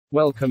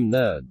Welcome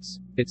nerds.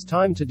 It's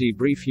time to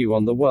debrief you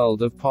on the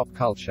world of pop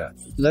culture.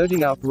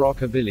 Loading up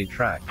rockabilly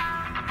track.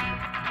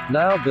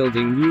 Now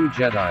building new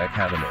Jedi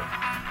Academy.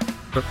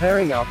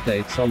 Preparing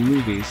updates on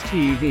movies,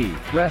 TV,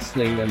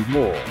 wrestling and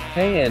more.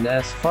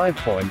 ANS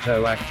 5.0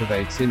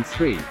 activates in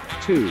 3,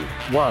 2,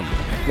 1.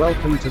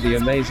 Welcome to the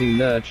Amazing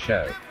Nerd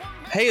Show.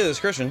 Hey, this is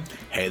Christian.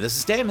 Hey, this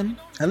is Damon.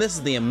 And this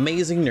is the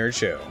Amazing Nerd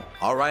Show.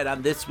 All right,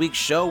 on this week's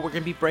show, we're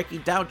going to be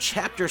breaking down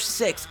Chapter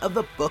 6 of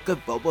the Book of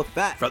Boba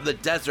Fett. From the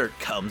desert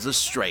comes a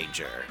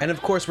stranger. And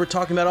of course, we're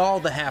talking about all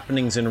the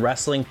happenings in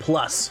wrestling,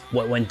 plus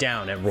what went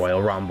down at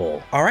Royal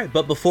Rumble. All right,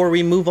 but before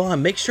we move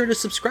on, make sure to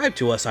subscribe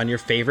to us on your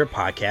favorite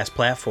podcast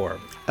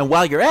platform. And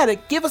while you're at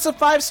it, give us a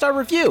 5-star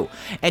review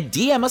and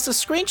DM us a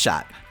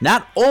screenshot.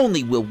 Not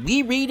only will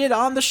we read it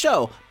on the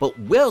show, but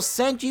we'll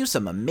send you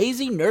some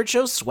amazing Nerd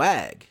Show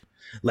swag.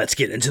 Let's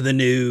get into the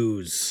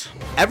news.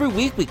 Every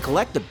week, we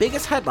collect the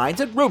biggest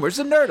headlines and rumors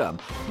of nerdom.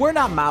 We're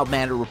not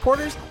mild-mannered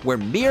reporters, we're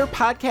mere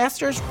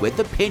podcasters with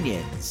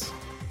opinions.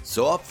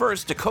 So up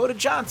first, Dakota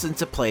Johnson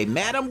to play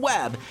Madam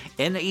Web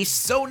in a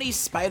Sony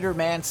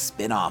Spider-Man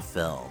spin-off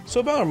film. So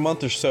about a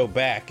month or so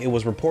back, it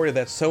was reported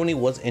that Sony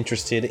was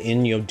interested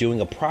in, doing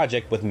a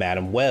project with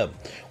Madam Web,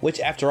 which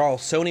after all,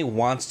 Sony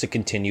wants to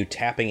continue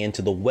tapping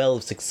into the well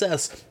of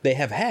success they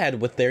have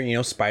had with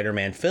their,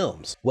 Spider-Man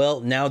films.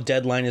 Well, now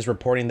Deadline is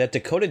reporting that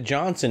Dakota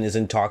Johnson is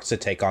in talks to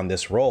take on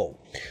this role.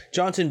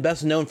 Johnson,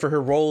 best known for her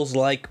roles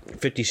like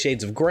 50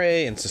 Shades of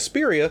Grey and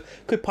Suspiria,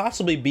 could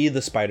possibly be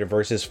the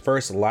Spider-Verse's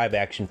first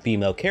live-action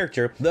female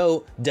character,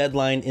 though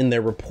Deadline in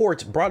their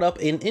report brought up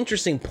an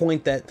interesting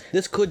point that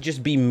this could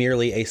just be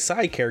merely a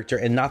side character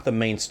and not the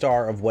main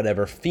star of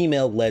whatever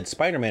female-led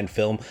Spider-Man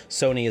film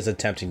Sony is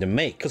attempting to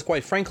make. Because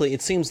quite frankly,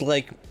 it seems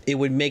like it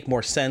would make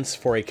more sense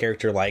for a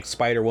character like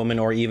Spider-Woman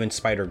or even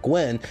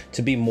Spider-Gwen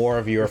to be more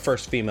of your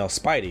first female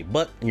Spidey,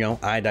 but,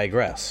 I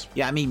digress.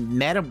 Yeah, I mean,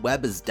 Madam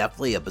Web is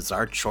definitely a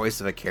bizarre choice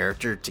of a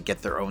character to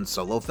get their own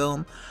solo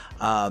film,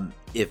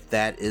 if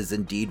that is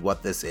indeed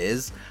what this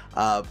is.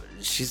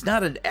 She's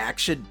not an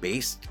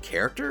action-based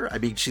character. I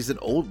mean, she's an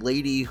old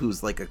lady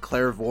who's like a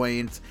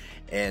clairvoyant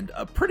and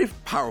a pretty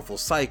powerful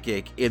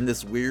psychic in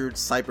this weird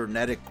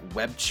cybernetic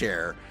web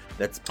chair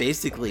that's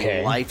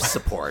basically life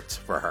support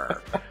for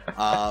her.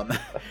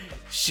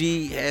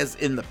 She has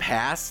in the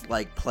past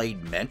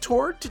played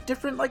mentor to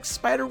different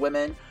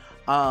Spider-Women.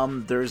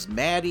 There's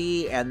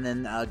Maddie and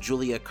then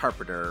Julia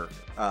Carpenter.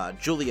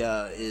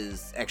 Julia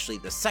is actually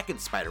the second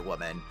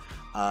Spider-Woman,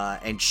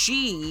 and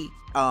she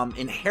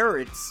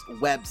inherits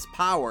Web's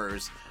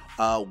powers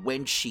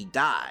when she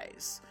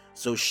dies.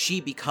 So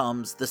she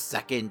becomes the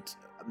second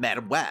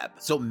Madam Web.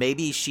 So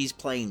maybe she's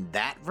playing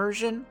that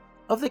version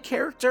of the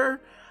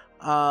character.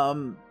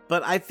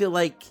 But I feel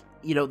like,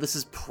 this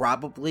is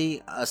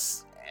probably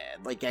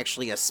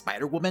actually a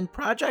Spider-Woman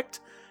project,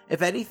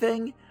 if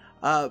anything.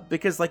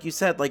 Because like you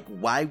said,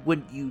 why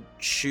wouldn't you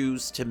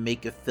choose to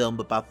make a film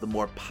about the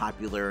more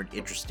popular and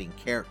interesting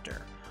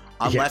character?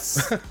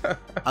 Unless,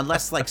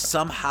 unless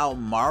somehow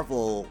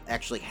Marvel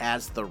actually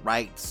has the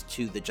rights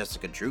to the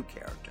Jessica Drew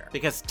character.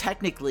 Because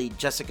technically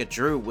Jessica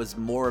Drew was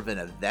more of an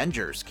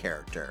Avengers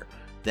character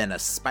than a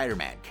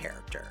Spider-Man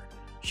character.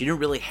 She didn't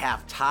really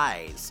have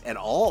ties at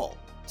all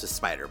to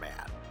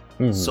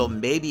Spider-Man. So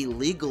maybe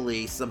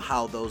legally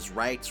somehow those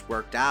rights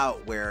worked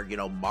out where,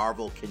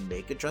 Marvel can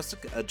make a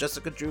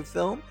Jessica Drew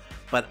film,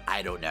 but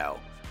I don't know.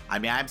 I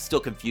mean, I'm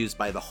still confused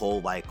by the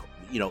whole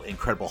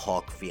Incredible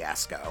Hulk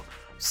fiasco.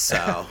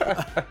 So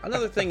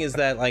another thing is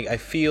that I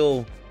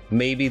feel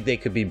maybe they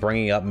could be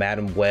bringing up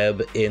Madam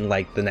Web in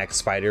the next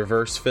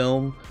Spider-Verse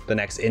film, the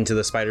next Into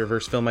the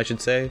Spider-Verse film, I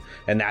should say.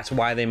 And that's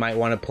why they might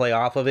want to play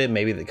off of it.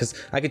 Maybe because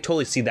I could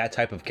totally see that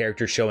type of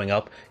character showing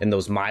up in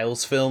those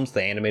Miles films,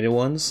 the animated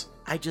ones.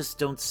 I just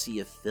don't see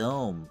a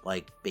film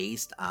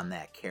based on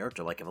that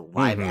character, a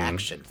live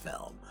action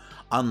film,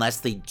 unless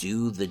they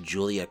do the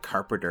Julia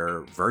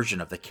Carpenter version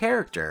of the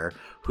character,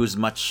 who's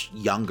much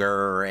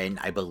younger and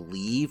I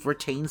believe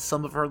retains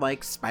some of her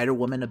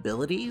Spider-Woman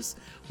abilities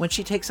when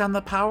she takes on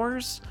the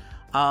powers.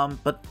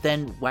 But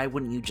then why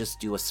wouldn't you just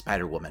do a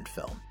Spider-Woman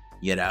film?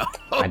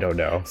 I don't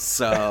know.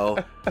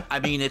 So, I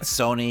mean, it's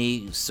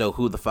Sony, so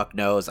who the fuck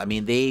knows? I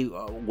mean, they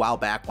a while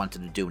back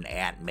wanted to do an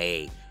Aunt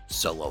May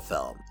solo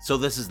film. So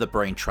this is the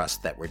brain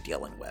trust that we're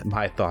dealing with.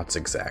 My thoughts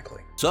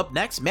exactly. So up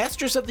next,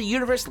 Masters of the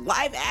Universe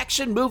live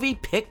action movie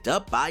picked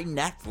up by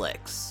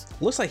Netflix.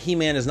 Looks like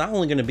He-Man is not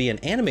only going to be an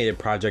animated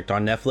project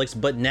on Netflix,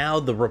 but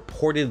now the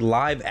reported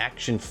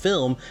live-action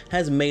film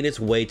has made its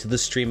way to the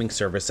streaming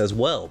service as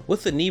well.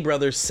 With the Nee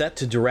brothers set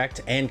to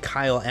direct and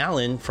Kyle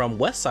Allen from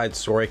West Side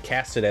Story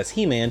casted as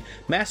He-Man,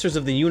 Masters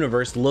of the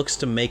Universe looks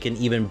to make an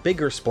even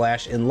bigger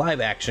splash in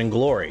live-action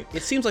glory.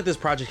 It seems like this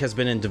project has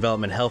been in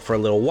development hell for a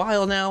little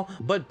while now,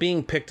 but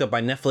being picked up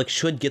by Netflix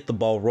should get the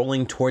ball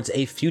rolling towards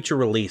a future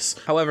release.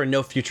 However,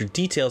 no future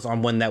details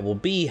on when that will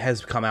be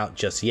has come out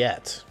just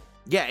yet.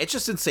 Yeah, it's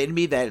just insane to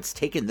me that it's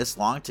taken this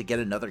long to get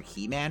another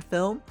He-Man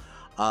film.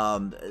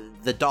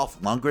 The Dolph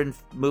Lundgren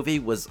movie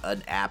was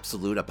an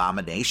absolute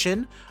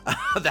abomination.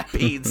 That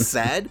being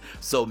said,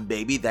 so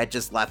maybe that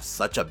just left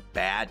such a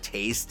bad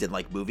taste in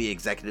like movie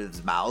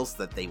executives' mouths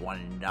that they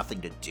wanted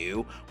nothing to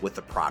do with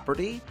the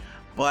property.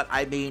 But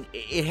I mean,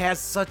 it has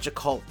such a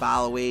cult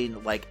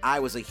following. Like, I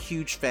was a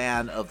huge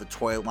fan of the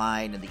toy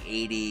line in the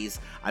 80s.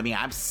 I mean,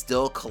 I'm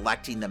still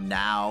collecting them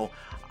now.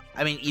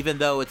 I mean, even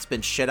though it's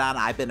been shit on,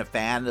 I've been a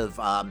fan of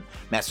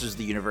Masters of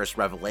the Universe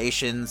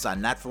Revelations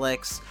on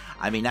Netflix.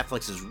 I mean,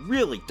 Netflix is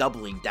really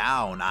doubling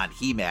down on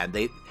He-Man.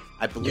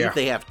 I believe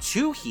they have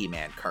 2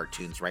 He-Man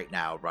cartoons right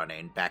now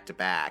running back to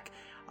back,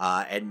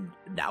 and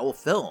now a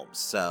film.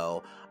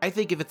 So I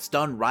think if it's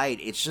done right,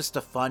 it's just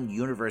a fun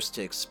universe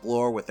to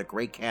explore with a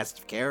great cast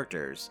of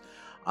characters.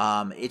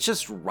 It's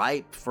just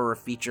ripe for a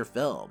feature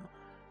film.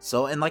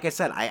 So, and like I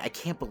said, I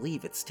can't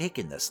believe it's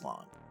taken this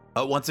long.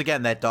 Once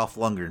again, that Dolph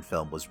Lundgren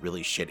film was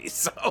really shitty,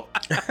 so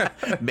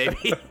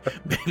maybe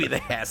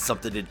that has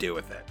something to do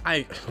with it.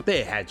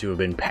 They had to have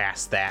been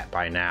past that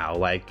by now.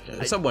 Like,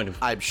 someone...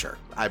 I'm sure.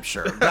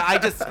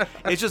 But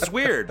it's just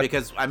weird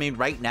because, I mean,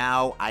 right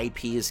now,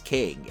 IP is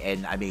king.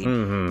 And I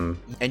mean,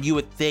 and you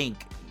would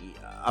think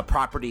a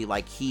property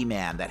like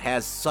He-Man that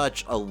has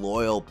such a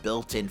loyal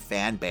built-in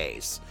fan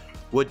base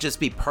would just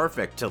be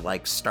perfect to,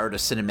 like, start a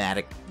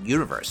cinematic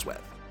universe with.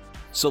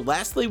 So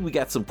lastly, we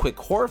got some quick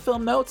horror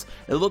film notes.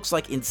 It looks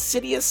like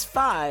Insidious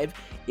 5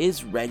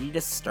 is ready to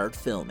start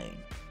filming.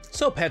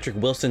 So Patrick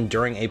Wilson,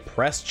 during a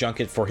press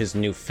junket for his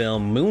new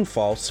film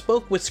Moonfall,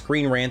 spoke with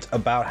Screen Rant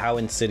about how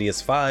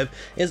Insidious 5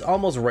 is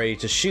almost ready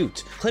to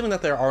shoot, claiming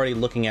that they're already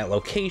looking at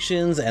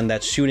locations and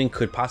that shooting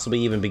could possibly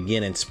even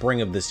begin in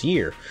spring of this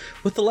year.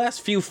 With the last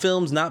few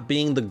films not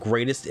being the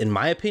greatest in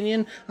my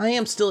opinion, I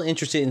am still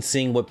interested in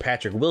seeing what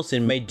Patrick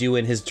Wilson may do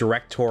in his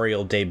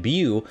directorial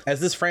debut, as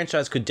this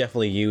franchise could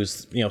definitely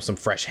use, some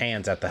fresh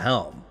hands at the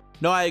helm.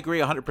 No, I agree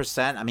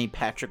 100%. I mean,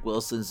 Patrick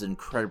Wilson's an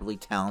incredibly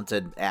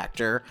talented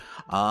actor,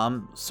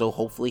 so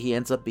hopefully he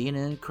ends up being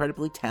an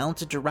incredibly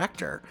talented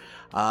director.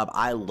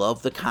 I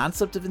love the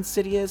concept of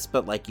Insidious,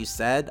 but like you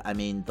said, I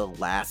mean, the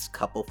last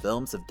couple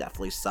films have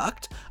definitely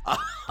sucked,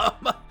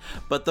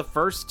 but the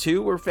first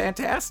 2 were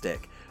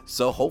fantastic.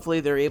 So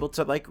hopefully they're able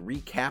to, like,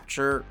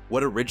 recapture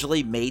what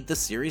originally made the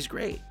series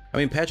great. I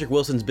mean, Patrick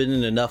Wilson's been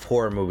in enough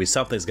horror movies.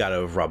 Something's got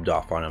to have rubbed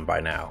off on him by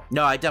now.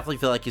 No, I definitely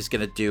feel like he's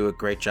going to do a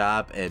great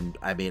job. And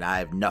I mean, I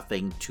have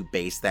nothing to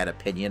base that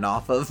opinion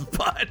off of.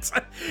 But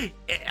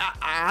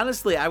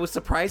honestly, I was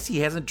surprised he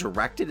hasn't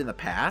directed in the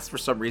past. For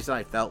some reason,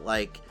 I felt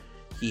like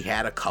he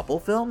had a couple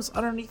films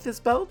underneath his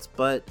belt,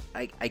 but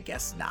I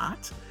guess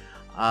not.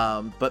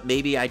 But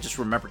maybe I just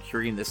remember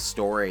hearing this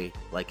story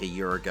like a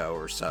year ago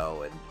or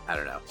so. And I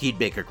don't know. He'd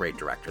make a great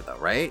director, though,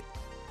 right?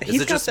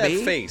 He's got that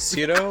face,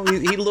 He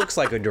looks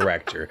like a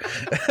director.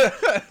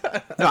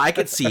 No, I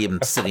could see him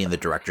sitting in the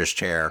director's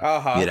chair,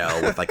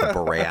 with like a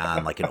beret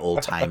on, like an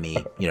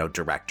old-timey,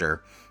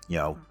 director,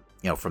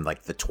 from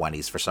like the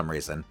 20s for some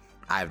reason.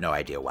 I have no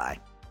idea why.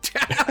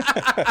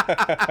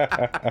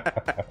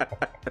 I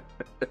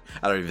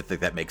don't even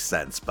think that makes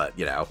sense, but,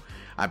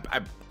 I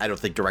don't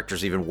think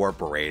directors even wore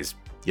berets,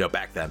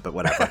 back then, but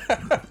whatever.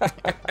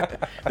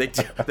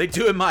 They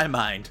do in my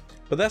mind.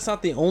 But that's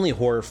not the only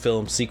horror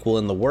film sequel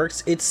in the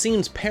works. It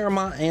seems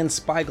Paramount and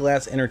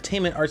Spyglass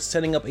Entertainment are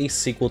setting up a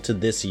sequel to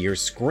this year's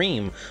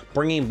Scream,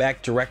 bringing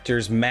back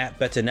directors Matt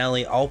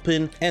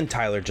Bettinelli-Olpin and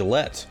Tyler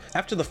Gillette.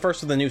 After the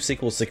first of the new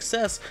sequel's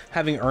success,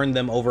 having earned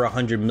them over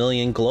 $100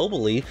 million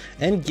globally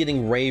and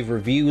getting rave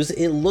reviews,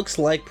 it looks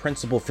like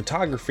principal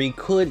photography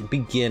could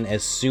begin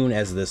as soon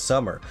as this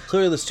summer.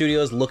 Clearly the studio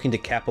is looking to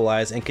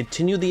capitalize and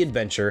continue the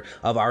adventure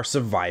of our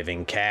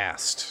surviving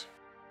cast.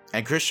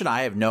 And Christian,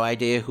 I have no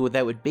idea who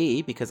that would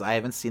be because I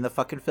haven't seen the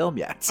fucking film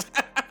yet.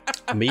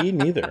 Me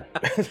neither.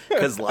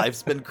 Because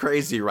life's been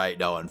crazy right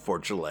now,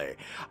 unfortunately.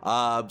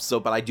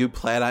 But I do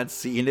plan on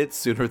seeing it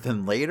sooner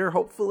than later,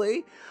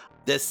 hopefully.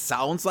 This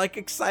sounds like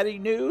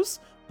exciting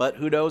news, but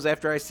who knows,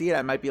 after I see it,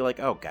 I might be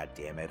like, oh, god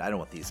damn it, I don't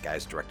want these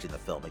guys directing the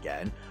film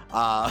again.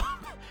 But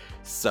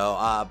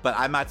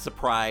I'm not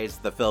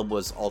surprised. The film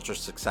was ultra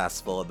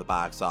successful in the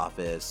box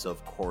office, so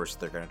of course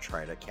they're going to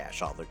try to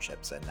cash all their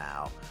chips in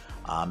now.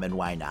 And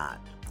why not?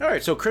 All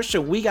right, so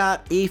Christian, we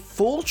got a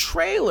full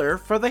trailer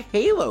for the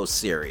Halo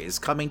series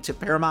coming to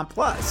Paramount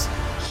Plus.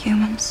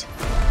 Humans,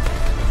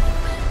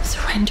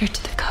 surrender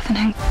to the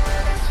Covenant.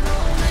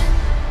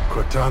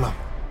 Cortana,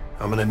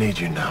 I'm gonna need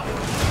you now.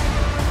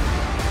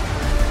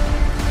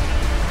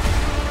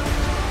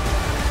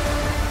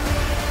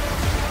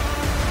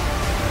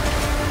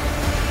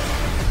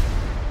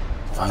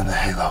 Find the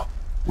Halo.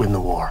 Win the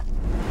war.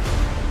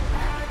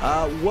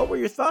 What were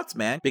your thoughts,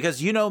 man?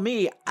 Because you know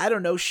me, I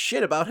don't know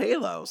shit about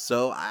Halo,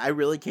 so I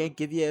really can't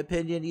give you an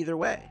opinion either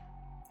way.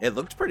 It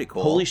looked pretty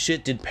cool. Holy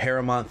shit, did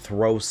Paramount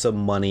throw some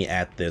money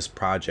at this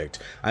project.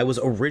 I was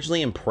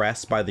originally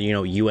impressed by the,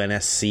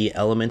 UNSC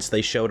elements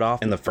they showed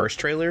off in the first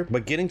trailer,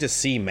 but getting to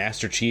see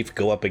Master Chief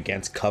go up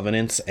against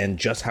Covenants and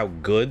just how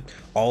good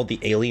all the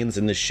aliens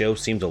in this show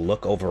seem to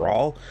look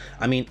overall,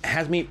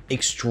 has me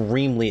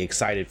extremely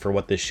excited for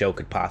what this show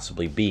could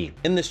possibly be.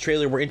 In this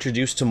trailer, we're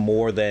introduced to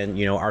more than,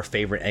 our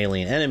favorite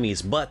alien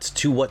enemies, but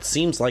to what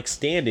seems like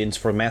stand-ins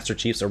for Master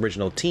Chief's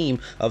original team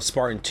of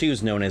Spartan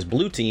 2s known as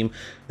Blue Team,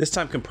 this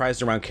time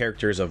comprised around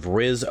characters of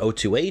Riz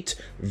 028,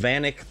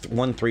 Vanek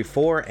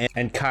 134,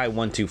 and Kai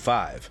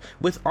 125,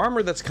 with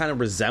armor that's kind of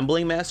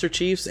resembling Master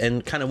Chief's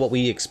and kind of what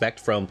we expect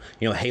from,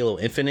 Halo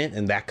Infinite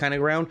and that kind of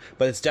ground,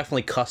 but it's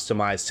definitely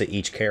customized to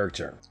each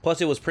character.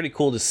 Plus, it was pretty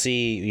cool to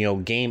see,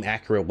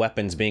 game-accurate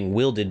weapons being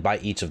wielded by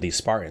each of these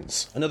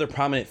Spartans. Another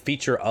prominent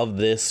feature of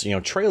this,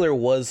 trailer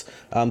was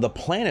the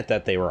planet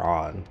that they were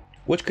on,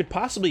 which could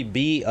possibly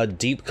be a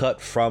deep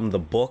cut from the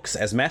books,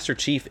 as Master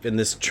Chief in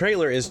this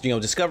trailer is,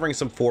 discovering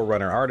some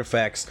Forerunner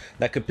artifacts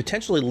that could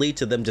potentially lead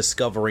to them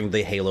discovering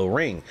the Halo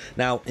ring.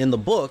 Now, in the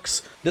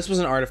books, this was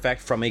an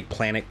artifact from a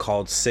planet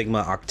called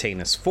Sigma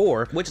Octanus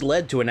 4, which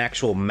led to an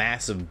actual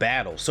massive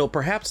battle. So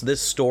perhaps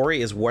this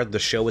story is where the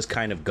show is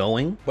kind of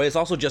going, but it's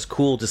also just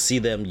cool to see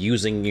them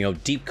using,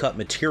 deep cut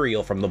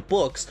material from the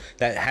books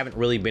that haven't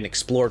really been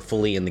explored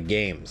fully in the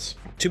games.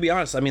 To be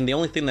honest, the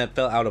only thing that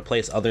fell out of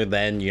place other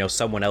than,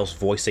 someone else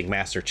voicing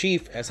Master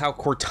Chief is how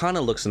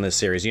Cortana looks in this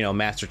series,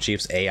 Master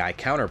Chief's AI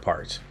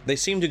counterpart. They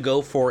seem to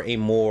go for a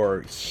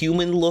more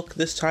human look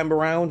this time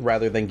around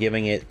rather than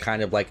giving it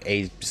kind of like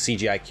a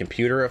CGI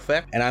computer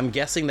effect. And I'm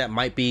guessing that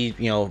might be,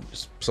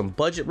 some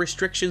budget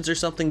restrictions or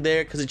something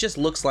there, because it just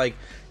looks like,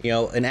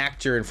 an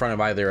actor in front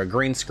of either a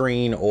green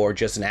screen or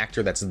just an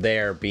actor that's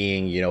there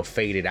being,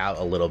 faded out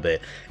a little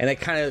bit. And it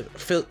kind of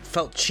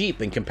felt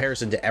cheap in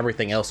comparison to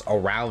everything else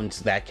around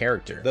that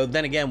character. Though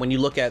then again, when you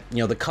look at,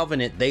 the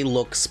Covenant, they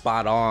look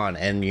spot on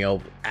and,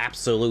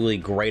 absolutely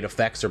great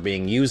effects are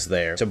being used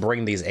there to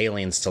bring these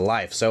aliens to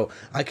life. So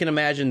I can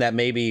imagine that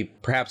maybe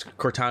perhaps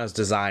Cortana's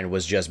design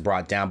was just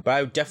brought down, but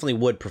I definitely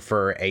would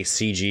prefer a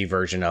CG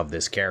version of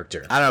this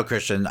character. I don't know,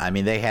 Christian.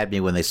 They had me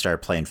when they started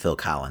playing Phil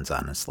Collins,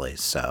 honestly.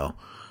 So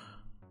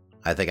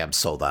I think I'm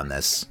sold on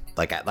this.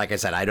 Like I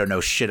said, I don't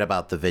know shit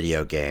about the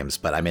video games,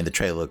 but the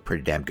trailer looked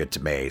pretty damn good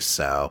to me.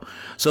 So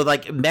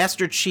like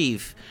Master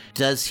Chief,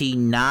 does he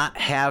not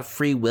have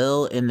free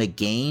will in the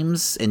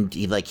games, and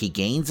he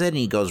gains it and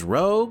he goes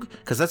rogue?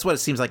 Because that's what it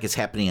seems like is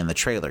happening in the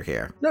trailer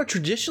here. No,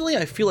 traditionally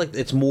I feel like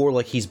it's more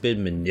like he's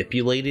been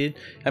manipulated.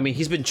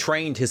 He's been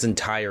trained his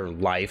entire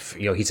life.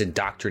 He's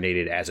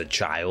indoctrinated as a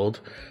child.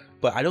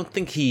 But I don't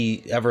think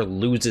he ever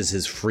loses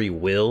his free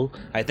will.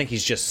 I think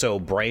he's just so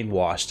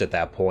brainwashed at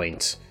that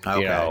point.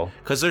 Okay.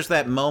 Because there's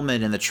that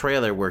moment in the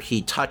trailer where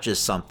he touches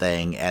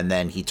something and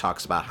then he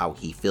talks about how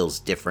he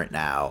feels different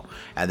now.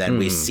 And then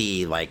we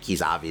see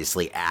he's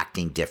obviously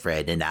acting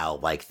different and now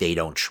they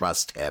don't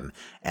trust him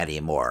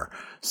anymore.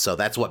 So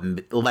that's what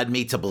led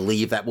me to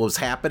believe that was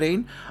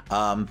happening.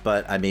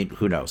 But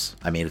who knows?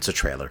 It's a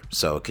trailer,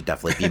 so it could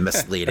definitely be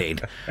misleading.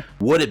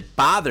 Would it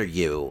bother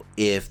you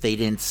if they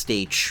didn't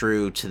stay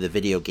true to the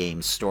video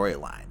game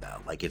storyline, though?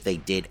 If they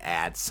did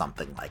add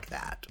something like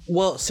that?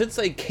 Well, since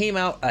they came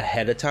out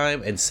ahead of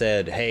time and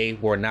said, hey,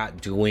 we're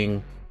not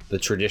doing the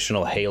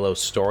traditional Halo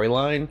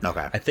storyline,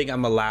 okay, I think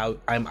I'm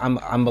allowing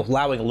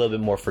a little bit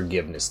more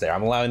forgiveness there.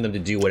 I'm allowing them to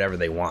do whatever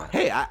they want.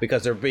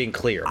 Because they're being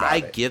clear about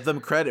it. I give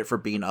them credit for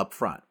being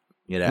upfront,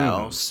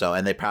 So,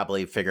 and they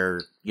probably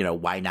figure,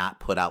 why not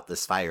put out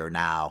this fire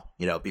now,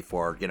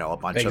 before, a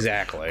bunch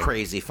of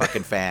crazy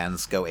fucking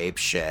fans go ape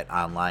shit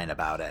online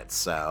about it.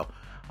 So,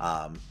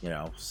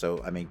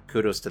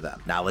 kudos to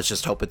them. Now let's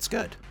just hope it's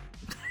good.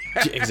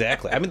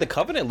 Exactly. The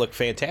Covenant looked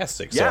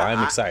fantastic, so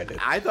I'm excited.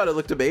 I thought it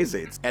looked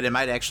amazing. And it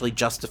might actually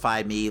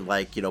justify me,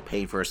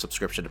 paying for a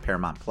subscription to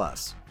Paramount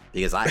Plus.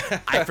 Because I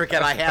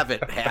forget I have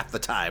it half the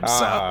time.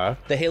 So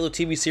the Halo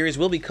TV series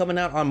will be coming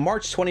out on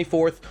March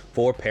 24th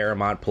for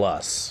Paramount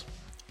Plus.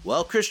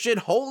 Well, Christian,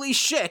 holy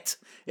shit.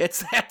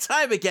 It's that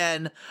time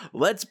again.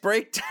 Let's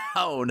break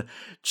down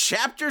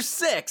Chapter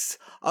 6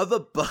 of the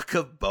Book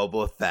of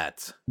Boba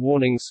Fett.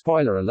 Warning,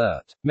 spoiler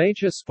alert.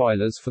 Major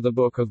spoilers for the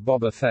Book of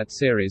Boba Fett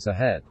series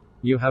ahead.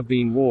 You have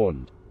been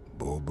warned.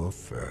 Boba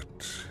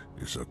Fett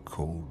is a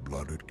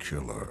cold-blooded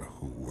killer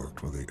who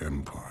worked with the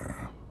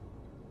Empire.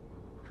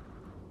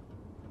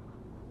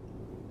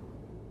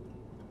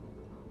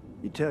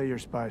 You tell your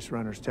spice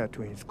runners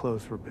Tatooine's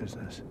closed for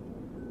business.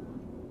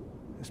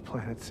 This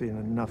planet's seen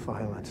enough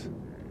violence.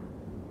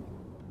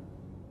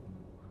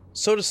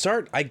 So to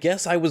start, I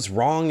guess I was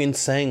wrong in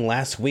saying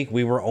last week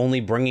we were only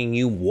bringing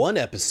you one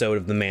episode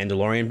of The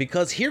Mandalorian,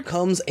 because here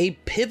comes a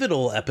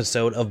pivotal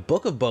episode of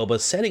Book of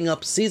Boba setting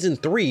up Season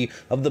 3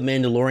 of The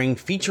Mandalorian,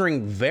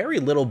 featuring very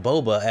little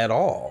Boba at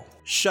all.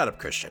 Shut up,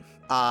 Christian.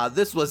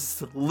 This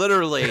was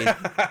literally,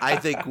 I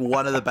think,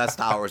 one of the best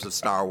hours of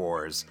Star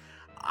Wars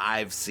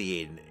I've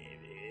seen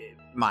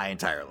my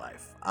entire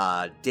life.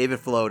 David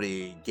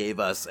Filoni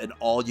gave us an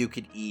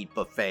all-you-can-eat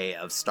buffet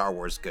of Star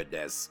Wars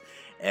goodness.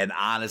 And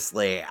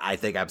honestly, I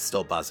think I'm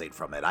still buzzing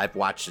from it. I've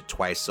watched it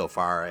twice so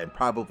far, and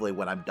probably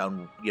when I'm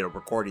done,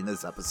 recording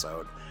this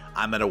episode,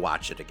 I'm going to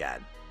watch it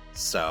again.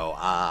 So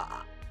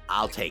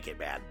I'll take it,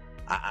 man.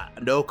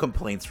 No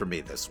complaints from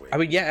me this week. I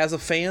mean, yeah, as a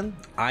fan,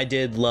 I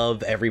did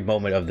love every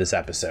moment of this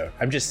episode.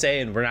 I'm just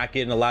saying we're not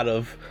getting a lot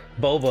of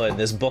Boba in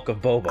this book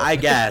of Boba. I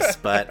guess,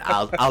 but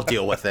I'll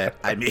deal with it.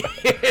 I mean,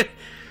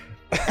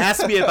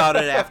 ask me about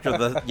it after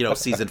the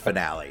season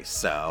finale.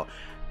 So,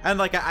 and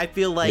like I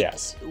feel like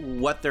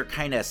what they're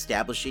kind of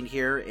establishing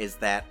here is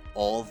that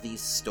all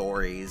these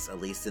stories,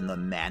 at least in the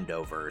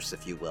Mandoverse,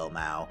 if you will,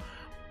 now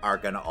are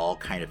going to all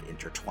kind of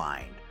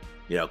intertwine.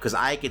 Because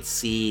I could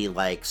see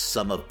like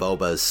some of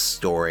Boba's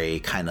story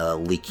kind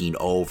of leaking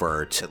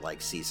over to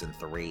like season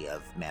 3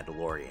 of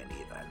Mandalorian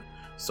even.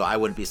 So I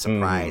wouldn't be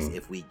surprised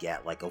if we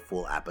get like a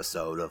full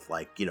episode of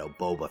like,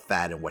 Boba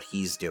Fett and what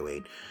he's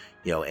doing,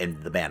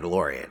 in the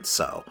Mandalorian.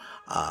 So,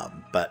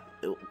 but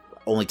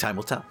only time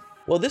will tell.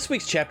 Well, this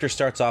week's chapter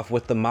starts off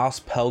with the Mos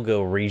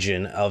Pelgo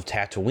region of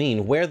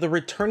Tatooine, where the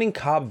returning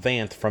Cobb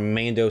Vanth from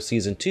Mando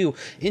Season 2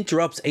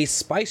 interrupts a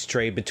spice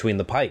trade between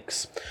the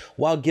Pikes.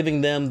 While giving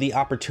them the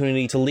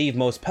opportunity to leave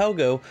Mos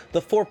Pelgo, the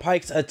 4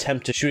 Pikes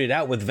attempt to shoot it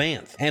out with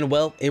Vanth. And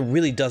well, it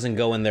really doesn't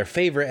go in their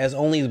favor, as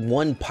only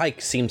one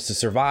Pike seems to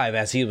survive,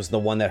 as he was the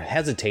one that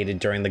hesitated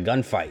during the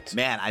gunfight.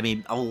 Man, I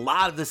mean, a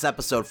lot of this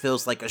episode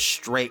feels like a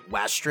straight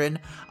Western,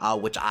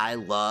 which I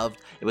loved.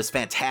 It was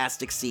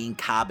fantastic seeing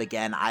Cobb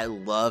again. I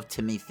loved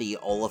Timothy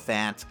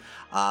Oliphant.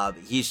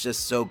 He's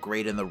just so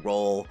great in the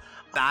role.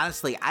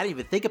 Honestly, I didn't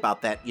even think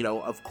about that.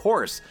 Of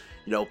course,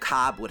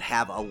 Cobb would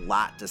have a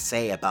lot to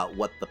say about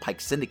what the Pike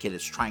Syndicate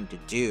is trying to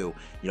do,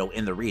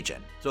 in the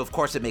region. So of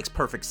course it makes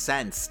perfect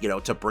sense,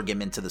 to bring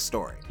him into the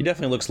story. He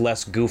definitely looks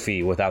less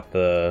goofy without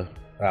the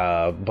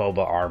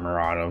Boba armor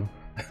on him.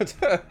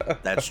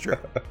 That's true.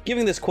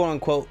 Giving this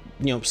quote-unquote,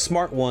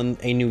 smart one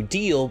a new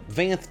deal,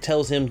 Vanth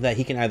tells him that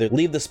he can either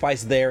leave the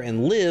spice there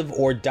and live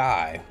or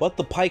die. But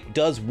the Pike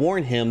does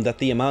warn him that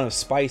the amount of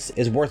spice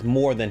is worth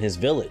more than his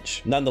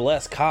village.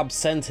 Nonetheless, Cobb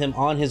sends him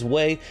on his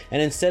way,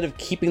 and instead of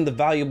keeping the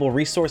valuable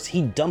resource,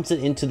 he dumps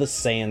it into the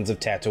sands of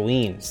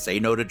Tatooine. Say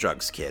no to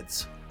drugs,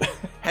 kids.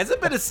 Has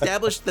it been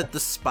established that the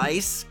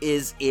spice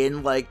is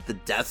in, like, the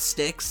death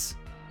sticks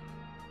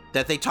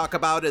that they talk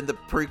about in the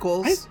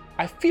prequels?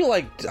 I feel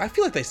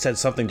like they said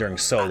something during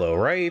Solo,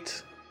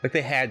 right? Like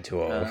they had to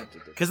have.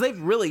 Because they've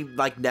really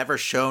like never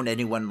shown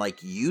anyone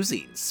like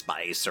using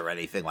spice or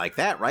anything like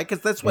that, right?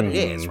 Because that's what it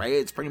is, right?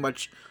 It's pretty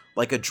much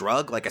like a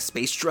drug, like a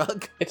space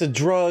drug. It's a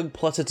drug,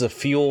 plus it's a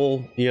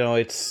fuel.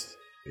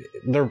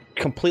 They're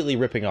completely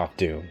ripping off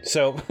Dune.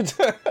 So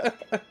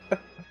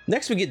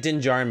next, we get Din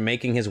Djarin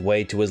making his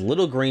way to his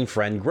little green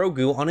friend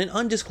Grogu on an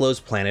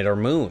undisclosed planet or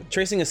moon.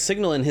 Tracing a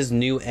signal in his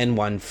new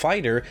N1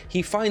 fighter,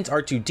 he finds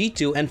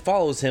R2-D2 and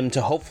follows him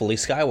to hopefully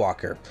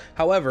Skywalker.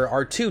 However,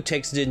 R2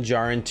 takes Din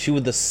Djarin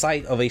to the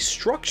site of a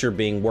structure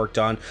being worked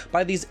on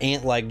by these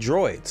ant-like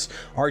droids.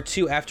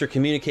 R2, after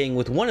communicating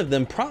with one of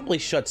them, promptly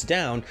shuts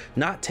down,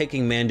 not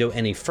taking Mando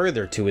any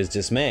further to his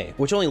dismay,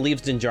 which only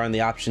leaves Din Djarin the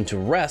option to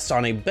rest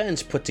on a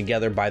bench put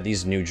together by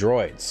these new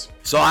droids.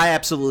 So I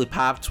absolutely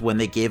popped when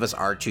they gave us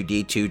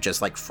R2-D2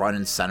 just like front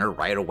and center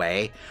right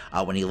away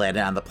when he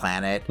landed on the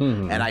planet.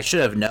 And I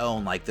should have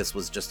known like this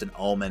was just an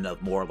omen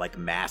of more like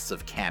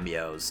massive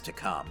cameos to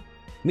come.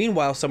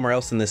 Meanwhile, somewhere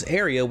else in this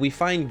area, we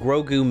find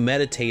Grogu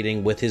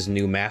meditating with his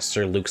new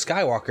master, Luke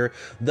Skywalker,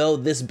 though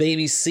this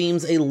baby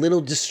seems a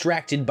little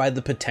distracted by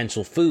the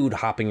potential food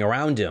hopping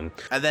around him.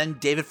 And then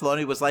David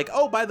Filoni was like,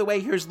 oh, by the way,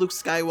 here's Luke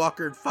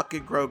Skywalker and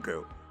fucking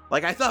Grogu.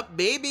 Like, I thought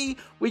maybe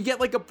we'd get,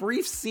 like, a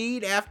brief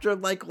scene after,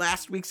 like,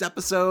 last week's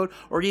episode,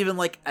 or even,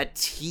 like, a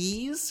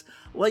tease,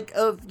 like,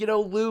 of,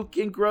 Luke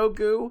and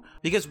Grogu.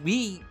 Because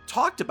we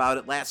talked about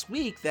it last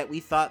week that we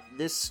thought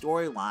this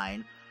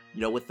storyline,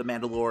 with the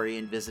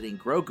Mandalorian visiting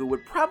Grogu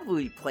would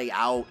probably play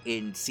out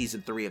in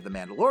Season 3 of The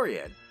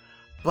Mandalorian.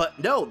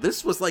 But no,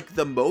 this was, like,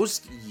 the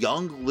most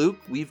young Luke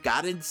we've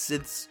gotten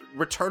since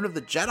Return of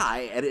the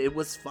Jedi, and it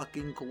was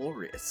fucking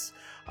glorious.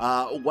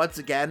 Once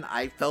again,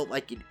 I felt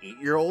like an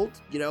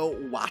 8-year-old,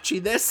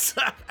 watching this,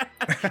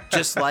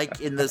 just like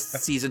in the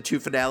season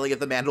 2 finale of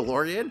The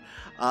Mandalorian,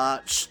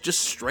 just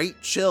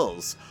straight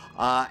chills.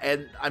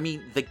 And I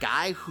mean, the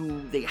guy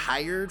who they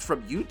hired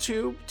from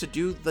YouTube to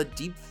do the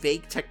deep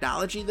fake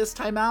technology this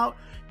time out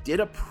did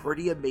a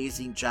pretty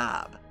amazing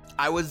job.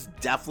 I was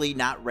definitely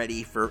not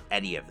ready for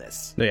any of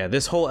this. Yeah,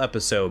 this whole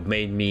episode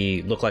made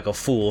me look like a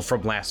fool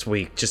from last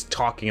week, just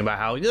talking about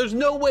how there's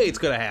no way it's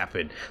going to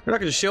happen. They're not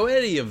going to show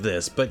any of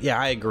this. But yeah,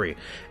 I agree.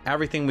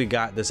 Everything we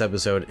got this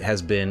episode has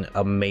been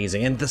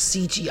amazing. And the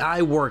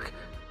CGI work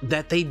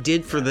that they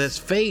did for this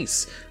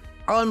face,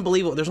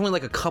 unbelievable. There's only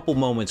like a couple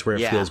moments where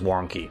it feels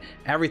wonky.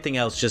 Everything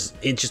else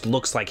just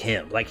looks like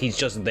him. Like he's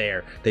just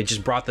there. They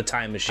just brought the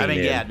time machine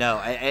in.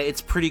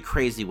 It's pretty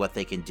crazy what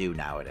they can do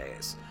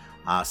nowadays.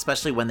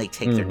 Especially when they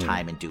take their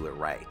time and do it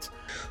right.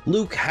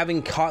 Luke,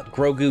 having caught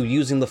Grogu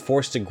using the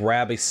Force to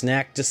grab a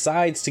snack,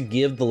 decides to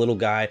give the little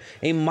guy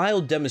a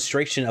mild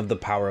demonstration of the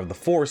power of the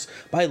Force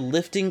by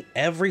lifting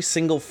every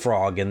single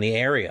frog in the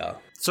area.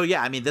 So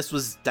yeah, I mean, this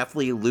was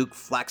definitely Luke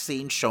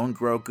flexing, showing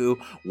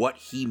Grogu what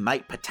he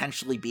might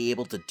potentially be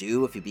able to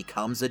do if he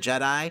becomes a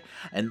Jedi,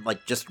 and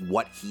like just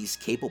what he's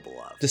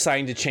capable of.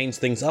 Deciding to change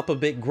things up a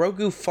bit,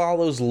 Grogu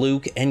follows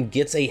Luke and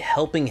gets a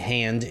helping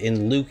hand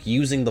in Luke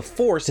using the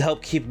Force to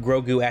help keep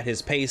Grogu at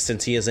his pace,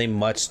 since he is a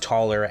much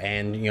taller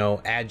and,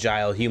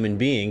 agile human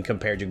being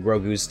compared to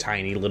Grogu's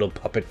tiny little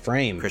puppet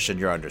frame. Christian,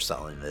 you're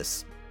underselling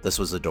this. This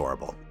was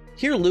adorable.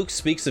 Here Luke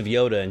speaks of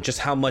Yoda and just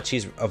how much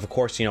he's, of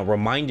course,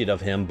 reminded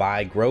of him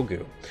by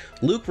Grogu.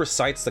 Luke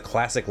recites the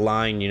classic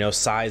line,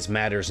 size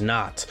matters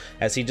not,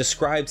 as he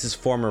describes his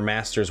former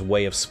master's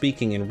way of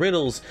speaking in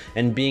riddles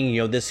and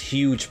being, this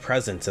huge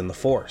presence in the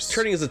Force.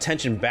 Turning his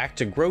attention back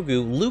to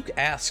Grogu, Luke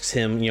asks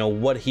him,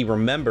 what he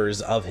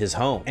remembers of his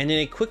home. And in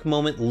a quick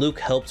moment, Luke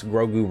helps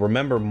Grogu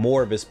remember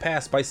more of his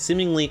past by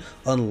seemingly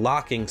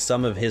unlocking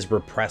some of his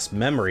repressed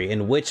memory,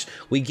 in which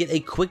we get a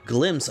quick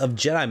glimpse of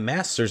Jedi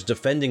Masters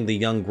defending the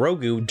young Grogu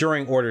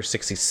during Order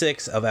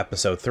 66 of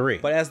Episode 3.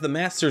 But as the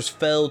Masters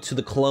fell to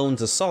the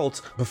clones' assault,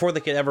 before they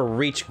could ever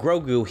reach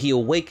Grogu, he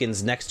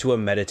awakens next to a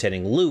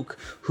meditating Luke,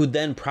 who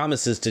then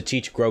promises to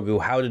teach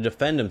Grogu how to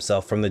defend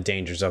himself from the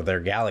dangers of their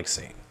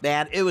galaxy.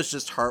 Man, it was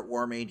just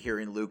heartwarming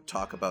hearing Luke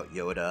talk about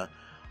Yoda.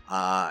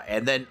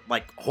 And then,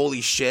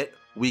 holy shit,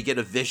 we get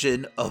a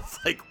vision of,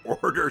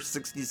 Order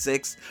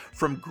 66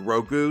 from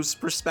Grogu's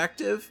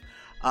perspective.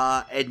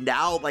 And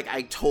now,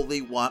 I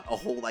totally want a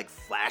whole,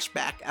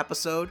 flashback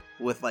episode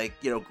with,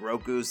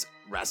 Grogu's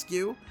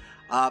rescue.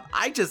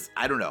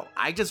 I don't know.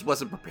 I just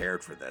wasn't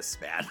prepared for this,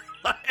 man.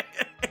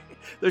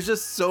 There's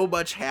just so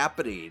much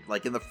happening,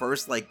 in the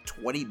first,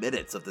 20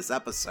 minutes of this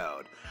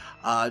episode.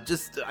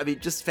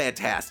 Just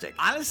fantastic.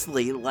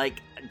 Honestly,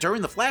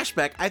 during the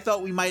flashback, I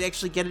thought we might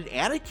actually get an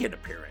Anakin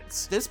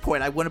appearance. At this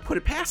point, I wouldn't put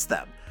it past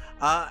them.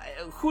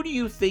 Who do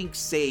you think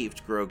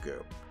saved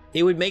Grogu?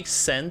 It would make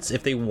sense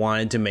if they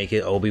wanted to make it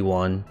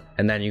Obi-Wan,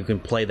 and then you can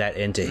play that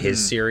into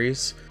his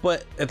series.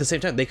 But at the same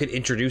time, they could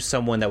introduce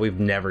someone that we've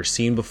never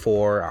seen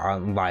before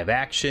on live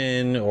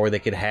action, or they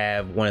could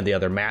have one of the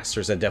other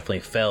masters that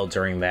definitely fell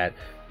during that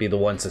be the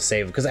ones to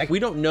save him. Because we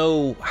don't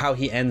know how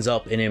he ends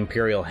up in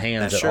Imperial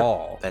hands at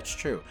all. That's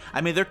true.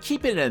 I mean, they're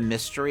keeping it a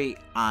mystery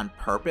on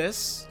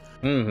purpose,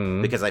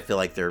 because I feel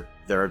like they're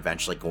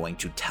eventually going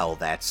to tell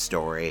that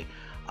story.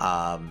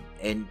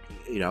 And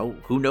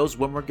who knows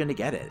when we're going to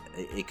get it.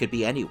 It could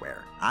be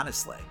anywhere,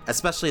 honestly.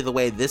 Especially the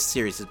way this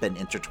series has been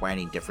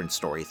intertwining different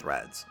story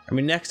threads. I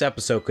mean, next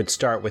episode could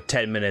start with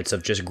 10 minutes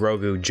of just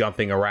Grogu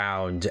jumping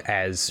around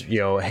as,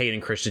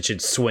 Hayden Christensen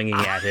swinging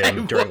at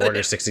him during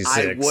Order 66.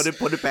 I wouldn't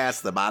put it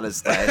past them,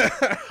 honestly.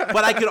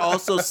 But I could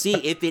also see,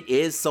 if it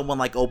is someone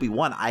like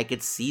Obi-Wan, I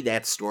could see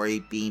that story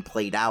being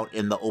played out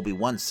in the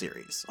Obi-Wan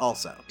series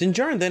also. Din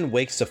Djarin then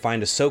wakes to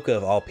find Ahsoka,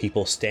 of all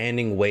people,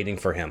 standing waiting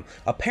for him.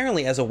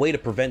 Apparently, as a way to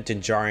prevent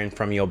Din Djarin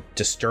from,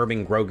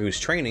 disturbing Grogu's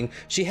training,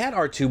 she had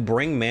R2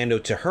 bring Mando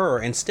to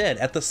her instead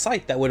at the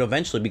site that would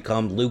eventually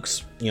become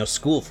Luke's,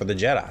 school for the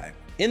Jedi.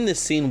 In this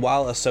scene,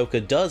 while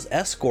Ahsoka does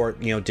escort,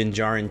 Din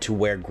Djarin to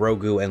where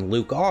Grogu and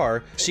Luke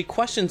are, she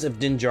questions if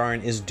Din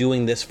Djarin is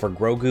doing this for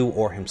Grogu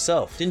or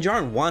himself. Din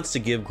Djarin wants to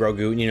give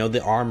Grogu,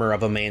 the armor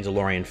of a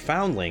Mandalorian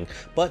foundling,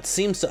 but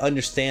seems to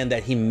understand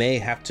that he may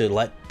have to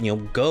let,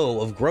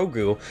 go of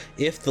Grogu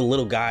if the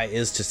little guy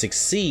is to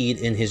succeed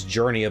in his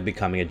journey of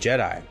becoming a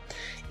Jedi.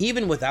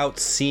 Even without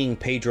seeing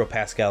Pedro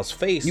Pascal's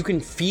face, you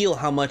can feel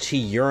how much he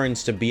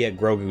yearns to be at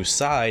Grogu's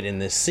side in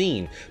this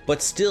scene,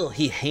 but still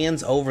he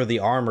hands over the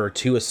armor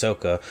to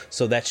Ahsoka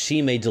so that she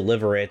may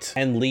deliver it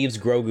and leaves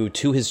Grogu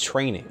to his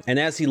training. And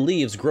as he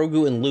leaves,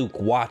 Grogu and Luke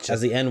watch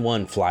as the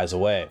N1 flies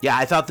away. Yeah,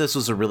 I thought this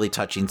was a really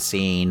touching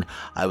scene.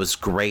 It was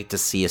great to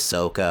see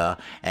Ahsoka,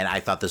 and I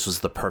thought this was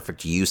the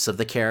perfect use of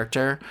the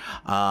character.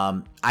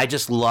 I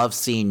just love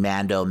seeing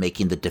Mando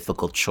making the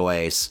difficult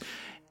choice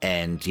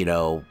and,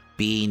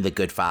 being the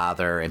good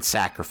father and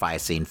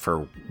sacrificing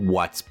for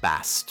what's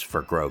best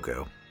for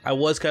Grogu. I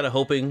was kind of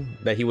hoping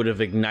that he would have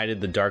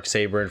ignited the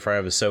Darksaber in front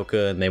of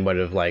Ahsoka, and they would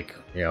have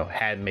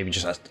had maybe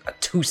just a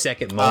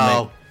 2-second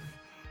moment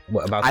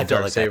about the I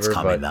feel like that's Darksaber,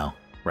 coming though,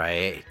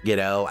 right?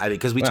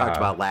 Because we talked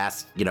about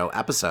last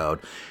episode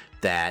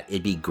that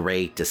it'd be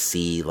great to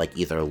see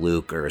either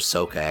Luke or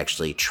Ahsoka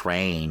actually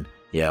train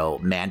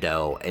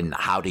Mando and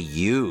how to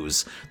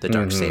use the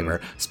Darksaber.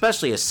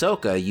 Especially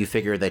Ahsoka, you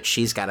figure that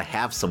she's got to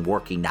have some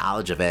working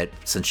knowledge of it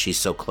since she's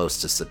so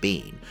close to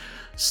Sabine.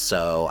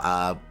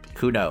 So,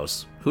 who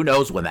knows? Who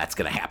knows when that's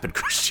going to happen,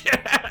 Christian?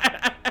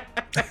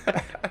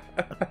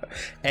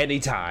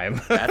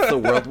 Anytime. That's the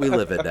world we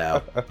live in now.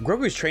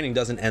 Grogu's training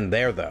doesn't end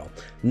there, though.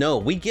 No,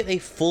 we get a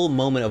full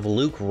moment of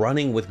Luke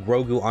running with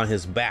Grogu on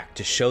his back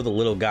to show the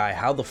little guy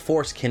how the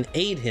Force can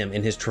aid him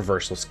in his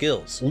traversal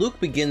skills. Luke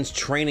begins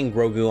training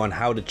Grogu on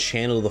how to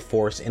channel the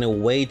Force in a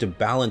way to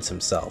balance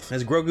himself.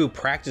 As Grogu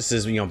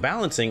practices,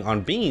 balancing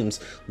on beams,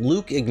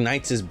 Luke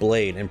ignites his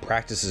blade and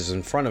practices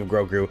in front of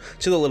Grogu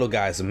to the little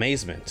guy's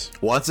amazement.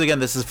 Once again,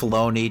 this is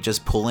Filoni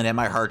just pulling at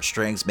my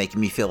heartstrings,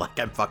 making me feel like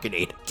I'm fucking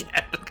 8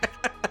 again.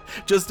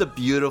 Just a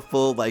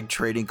beautiful,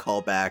 training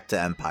callback to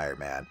Empire,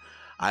 man.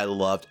 I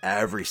loved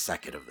every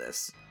second of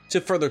this. To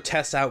further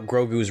test out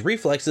Grogu's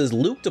reflexes,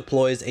 Luke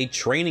deploys a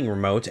training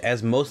remote,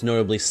 as most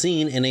notably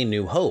seen in A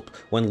New Hope,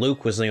 when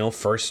Luke was,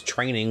 first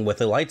training with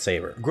a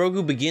lightsaber.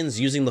 Grogu begins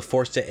using the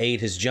Force to aid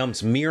his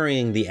jumps,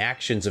 mirroring the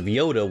actions of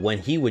Yoda when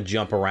he would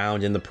jump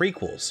around in the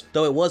prequels.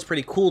 Though it was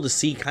pretty cool to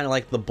see kind of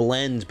like the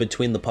blend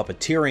between the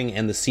puppeteering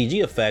and the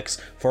CG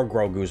effects for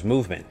Grogu's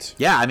movement.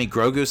 Yeah, I mean,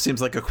 Grogu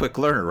seems like a quick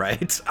learner,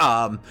 right?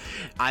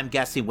 I'm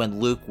guessing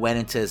when Luke went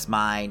into his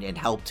mind and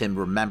helped him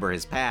remember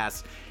his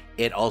past,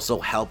 it also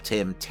helped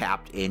him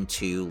tap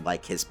into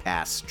like his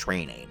past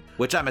training,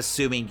 which I'm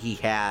assuming he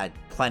had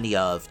plenty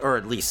of, or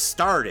at least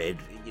started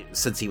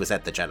since he was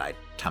at the Jedi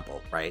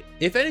Temple, right?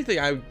 If anything,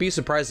 I'd be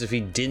surprised if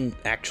he didn't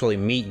actually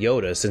meet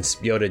Yoda, since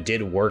Yoda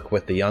did work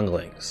with the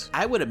younglings.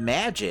 I would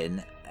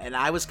imagine, and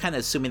I was kind of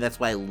assuming that's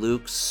why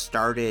Luke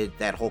started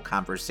that whole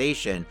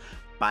conversation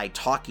by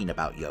talking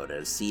about Yoda,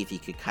 to see if he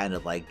could kind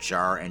of like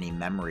jar any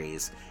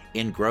memories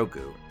in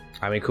Grogu.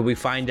 I mean, could we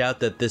find out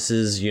that this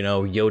is,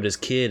 Yoda's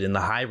kid in the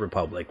High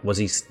Republic? Was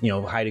he,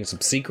 hiding some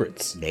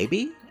secrets?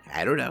 Maybe?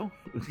 I don't know.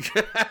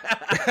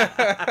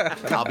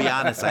 I'll be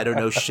honest, I don't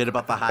know shit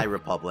about the High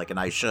Republic, and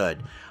I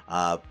should.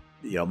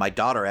 My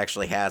daughter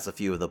actually has a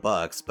few of the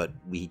books, but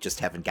we just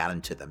haven't gotten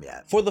to them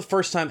yet. For the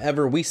first time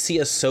ever, we see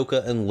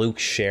Ahsoka and Luke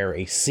share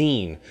a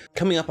scene.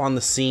 Coming up on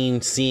the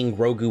scene, seeing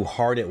Grogu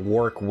hard at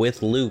work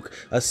with Luke,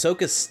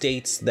 Ahsoka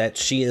states that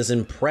she is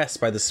impressed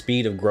by the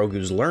speed of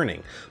Grogu's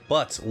learning.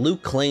 But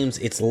Luke claims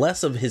it's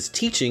less of his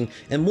teaching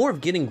and more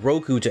of getting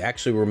Grogu to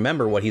actually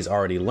remember what he's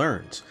already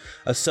learned.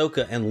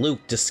 Ahsoka and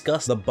Luke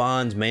discuss the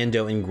bond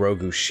Mando and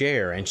Grogu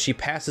share, and she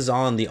passes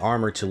on the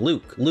armor to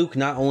Luke. Luke,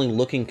 not only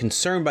looking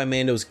concerned by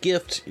Mando's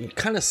gift,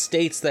 kind of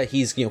states that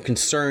he's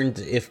concerned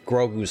if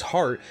Grogu's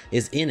heart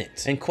is in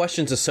it, and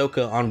questions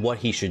Ahsoka on what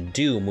he should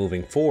do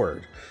moving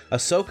forward.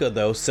 Ahsoka,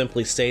 though,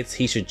 simply states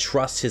he should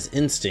trust his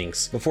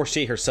instincts before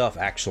she herself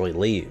actually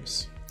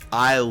leaves.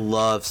 I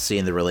love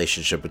seeing the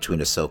relationship between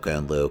Ahsoka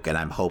and Luke, and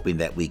I'm hoping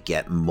that we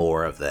get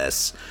more of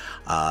this,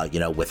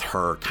 with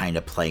her kind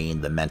of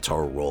playing the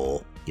mentor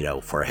role,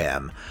 for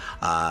him.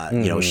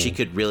 She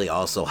could really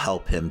also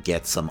help him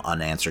get some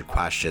unanswered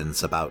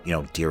questions about,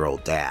 dear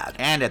old dad.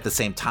 And at the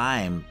same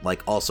time,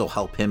 also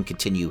help him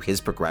continue his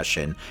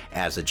progression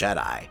as a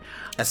Jedi,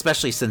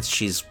 especially since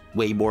she's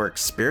way more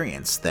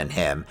experienced than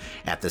him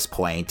at this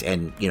point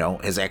and,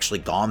 has actually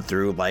gone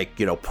through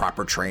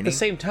proper training. At the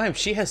same time,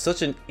 she has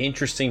such an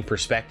interesting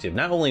perspective.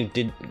 Not only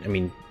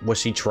was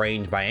she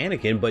trained by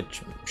Anakin, but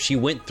she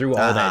went through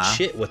all that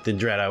shit with the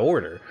Jedi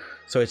Order.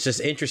 So it's just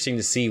interesting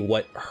to see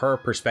what her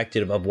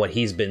perspective of what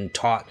he's been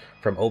taught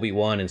from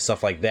Obi-Wan and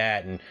stuff like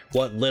that, and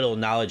what little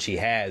knowledge he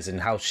has, and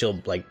how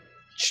she'll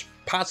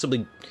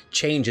possibly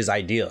change his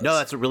ideas. No,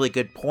 that's a really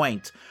good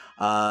point.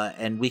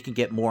 And we can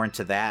get more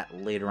into that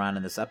later on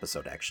in this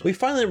episode, actually. We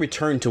finally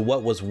return to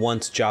what was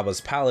once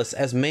Jabba's palace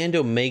as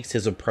Mando makes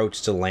his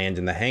approach to land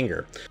in the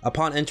hangar.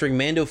 Upon entering,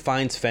 Mando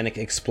finds Fennec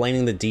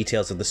explaining the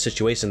details of the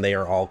situation they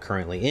are all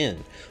currently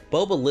in.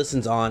 Boba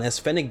listens on as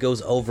Fennec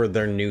goes over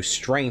their new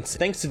strengths,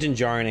 thanks to Din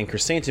Djarin and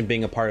Chrysanthemum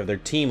being a part of their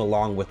team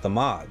along with the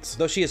mods,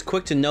 though she is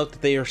quick to note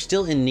that they are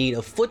still in need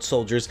of foot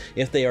soldiers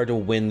if they are to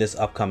win this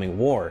upcoming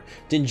war.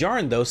 Din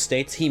Djarin, though,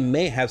 states he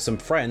may have some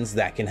friends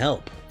that can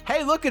help.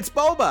 Hey, look, it's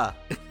Boba!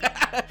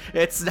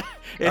 It's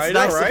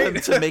nice of him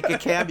to make a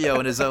cameo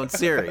in his own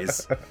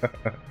series.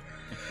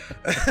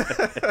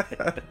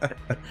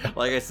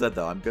 Like I said,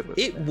 though, I'm good with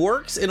it. It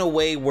works in a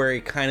way where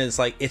it kind of is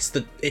like it's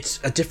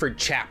a different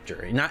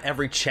chapter. Not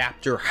every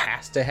chapter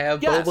has to have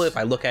Boba, if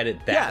I look at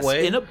it that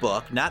way. In a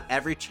book, not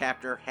every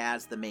chapter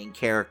has the main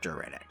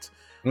character in it.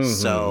 Mm-hmm.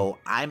 So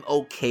I'm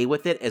okay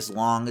with it as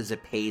long as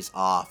it pays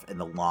off in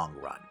the long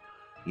run.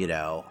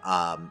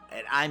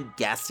 And I'm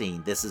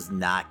guessing this is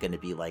not going to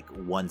be like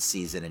one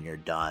season and you're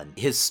done.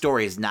 His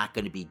story is not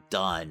going to be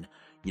done,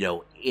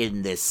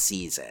 in this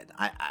season.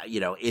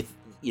 If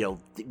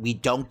we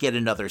don't get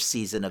another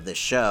season of this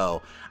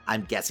show,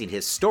 I'm guessing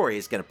his story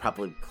is going to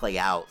probably play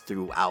out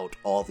throughout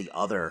all the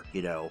other,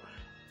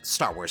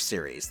 Star Wars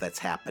series that's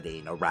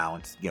happening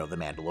around, The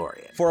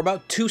Mandalorian. For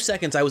about 2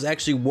 seconds, I was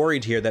actually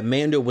worried here that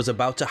Mando was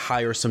about to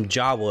hire some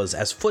Jawas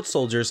as foot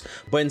soldiers,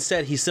 but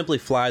instead he simply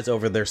flies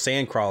over their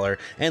sandcrawler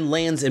and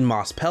lands in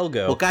Mos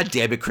Pelgo. Well, God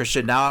damn it,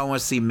 Christian, now I want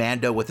to see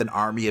Mando with an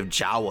army of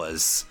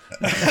Jawas.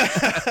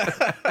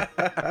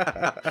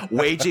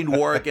 Waging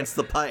war against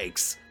the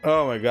Pikes.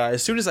 Oh my god,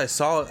 as soon as I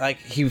saw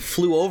he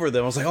flew over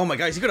them, I was like, oh my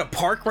god, is he gonna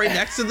park right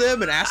next to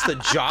them and ask the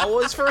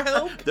Jawas for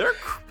help?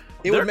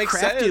 It would make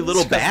crafty sense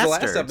little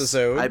bastards. Last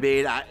episode. I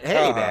mean,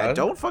 man,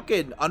 don't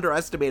fucking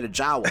underestimate a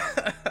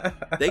Jawa.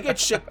 They get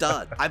shit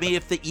done. I mean,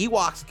 if the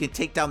Ewoks can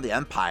take down the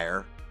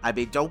Empire, I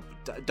mean, don't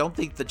don't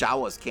think the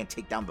Jawas can't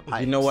take down the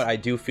Pikes. You know what? I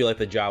do feel like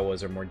the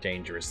Jawas are more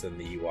dangerous than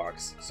the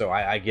Ewoks, so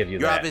I give you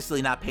that. You're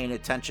obviously not paying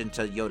attention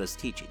to Yoda's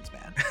teachings, man.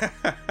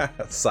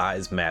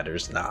 Size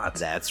matters not.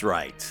 That's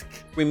right.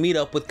 We meet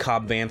up with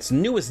Cobb Vanth's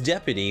newest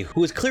deputy,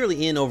 who is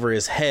clearly in over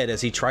his head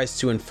as he tries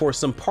to enforce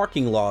some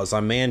parking laws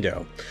on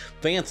Mando.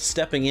 Vanth,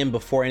 stepping in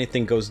before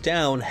anything goes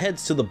down,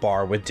 heads to the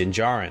bar with Din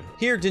Djarin.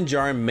 Here, Din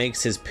Djarin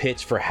makes his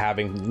pitch for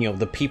having,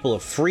 the people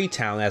of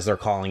Freetown, as they're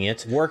calling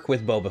it, work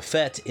with Boba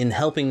Fett in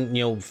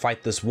helping,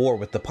 fight this war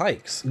with the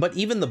Pikes. But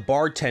even the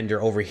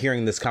bartender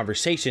overhearing this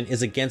conversation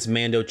is against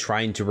Mando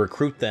trying to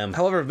recruit them.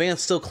 However, Vanth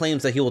still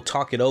claims that he will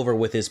talk it over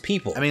with his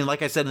people. I mean,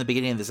 like I said in the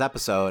beginning of this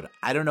episode,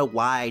 I don't know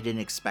why I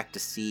didn't expect to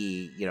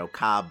see,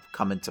 Cobb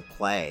come into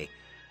play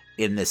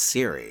in this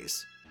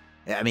series.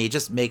 I mean, it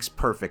just makes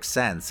perfect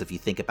sense if you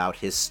think about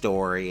his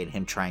story and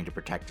him trying to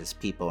protect his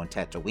people in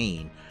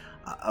Tatooine.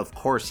 Of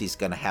course, he's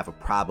going to have a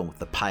problem with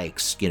the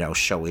Pikes,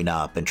 showing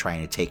up and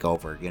trying to take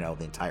over, the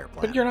entire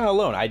planet. But you're not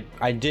alone.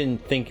 I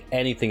didn't think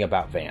anything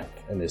about Vanth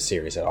in this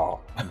series at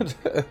all.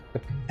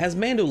 As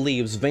Mando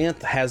leaves,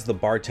 Vanth has the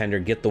bartender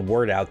get the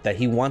word out that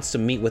he wants to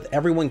meet with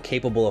everyone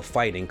capable of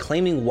fighting,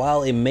 claiming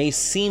while it may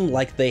seem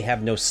like they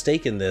have no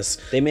stake in this,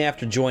 they may have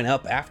to join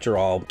up after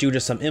all due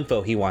to some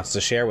info he wants to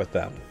share with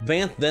them.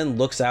 Vanth then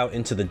looks out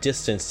into the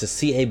distance to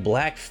see a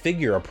black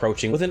figure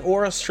approaching with an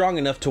aura strong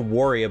enough to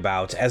worry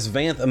about, as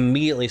Vanth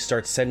immediately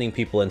starts sending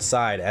people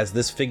inside as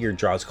this figure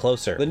draws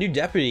closer. The new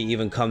deputy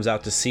even comes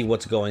out to see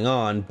what's going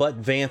on,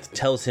 but Vanth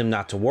tells him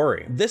not to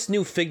worry. This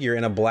new figure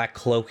in a black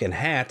cloak and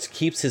hat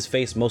keeps his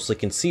face mostly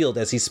concealed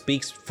as he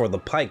speaks for the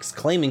Pikes,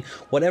 claiming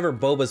whatever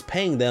Boba's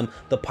paying them,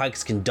 the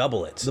Pikes can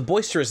double it. The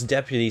boisterous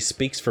deputy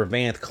speaks for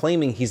Vanth,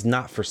 claiming he's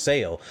not for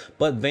sale,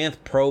 but Vanth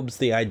probes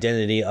the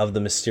identity of the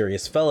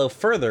mysterious fellow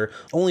further,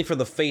 only for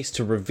the face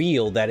to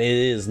reveal that it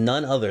is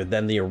none other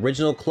than the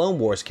original Clone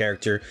Wars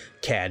character,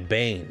 Cad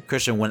Bane.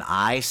 Christian, when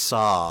I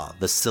saw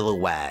the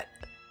silhouette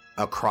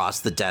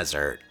across the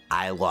desert,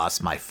 I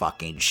lost my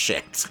fucking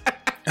shit.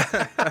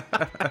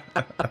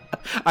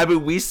 I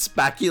mean, we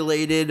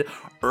speculated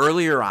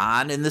earlier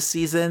on in the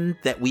season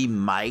that we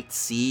might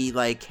see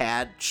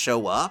Cad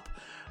show up,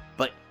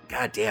 but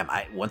goddamn,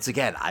 I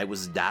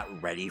was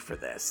not ready for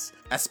this,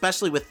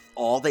 especially with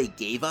all they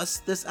gave us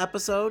this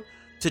episode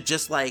to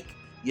just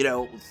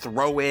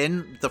throw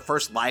in the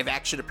first live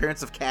action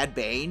appearance of Cad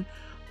Bane.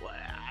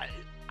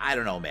 I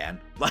don't know,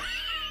 man.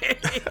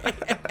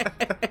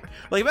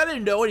 If I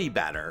didn't know any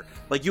better,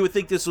 you would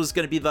think this was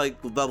going to be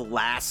the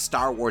last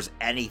Star Wars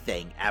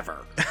anything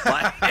ever.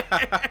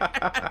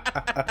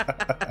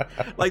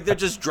 They're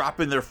just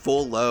dropping their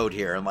full load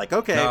here. I'm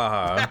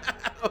okay,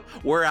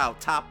 we're out,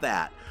 top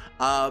that.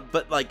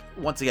 But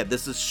once again,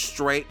 this is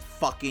straight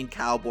fucking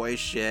cowboy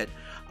shit.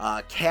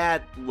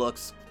 Cad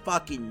looks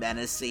fucking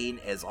menacing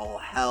as all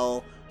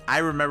hell. I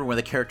remember when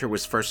the character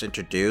was first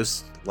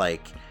introduced,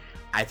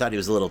 I thought he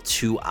was a little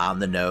too on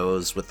the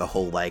nose with the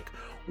whole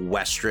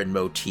Western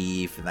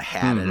motif and the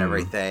hat and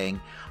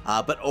everything.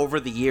 But over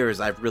the years,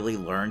 I've really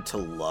learned to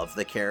love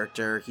the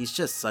character. He's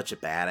just such a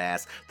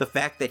badass. The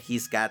fact that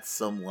he's got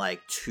some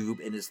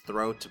tube in his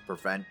throat to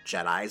prevent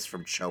Jedis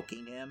from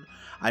choking him.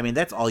 I mean,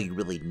 that's all you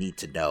really need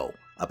to know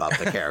about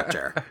the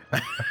character.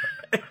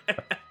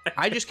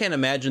 I just can't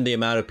imagine the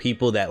amount of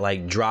people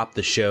that dropped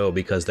the show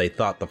because they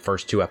thought the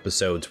first 2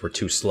 episodes were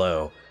too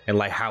slow, and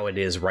how it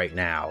is right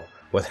now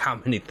with how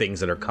many things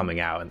that are coming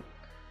out.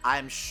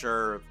 I'm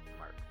sure.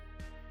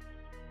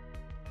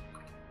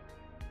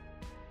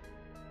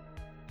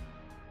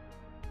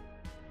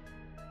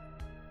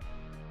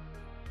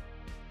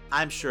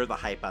 I'm sure the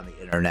hype on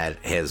the internet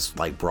has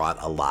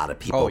brought a lot of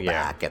people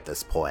back at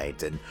this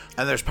point, and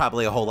there's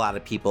probably a whole lot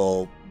of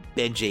people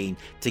binging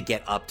to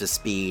get up to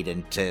speed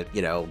and to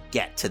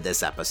get to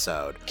this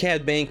episode.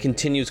 Cad Bane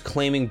continues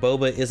claiming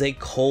Boba is a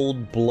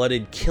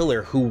cold-blooded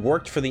killer who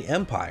worked for the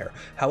Empire.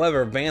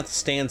 However, Vanth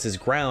stands his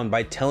ground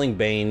by telling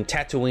Bane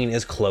Tatooine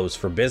is closed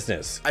for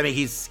business. I mean,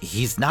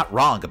 he's not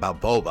wrong about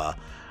Boba,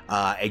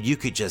 and you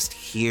could just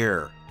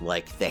hear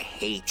the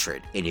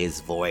hatred in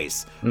his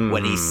voice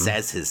when he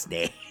says his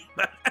name.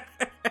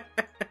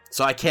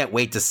 So I can't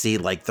wait to see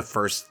the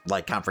first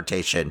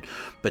confrontation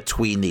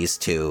between these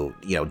two,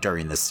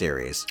 during this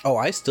series. Oh,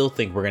 I still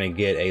think we're going to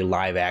get a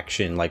live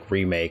action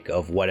remake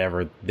of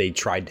whatever they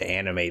tried to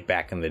animate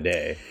back in the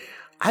day.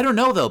 I don't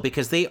know though,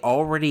 because they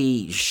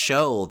already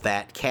show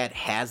that Cad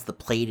has the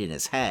plate in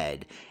his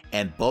head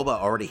and Boba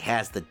already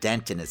has the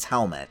dent in his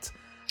helmet.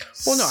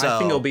 Well, no, I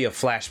think it'll be a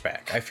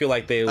flashback. I feel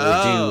like they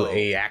will do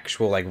a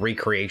actual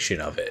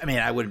recreation of it. I mean,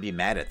 I wouldn't be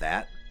mad at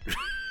that.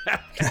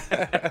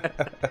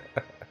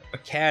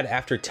 Cad,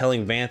 after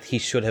telling Vanth he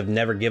should have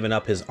never given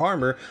up his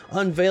armor,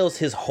 unveils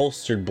his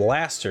holstered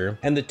blaster,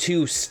 and the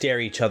two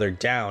stare each other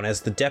down as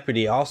the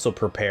deputy also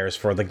prepares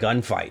for the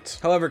gunfight.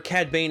 However,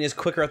 Cad Bane is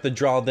quicker at the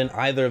draw than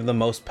either of the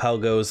most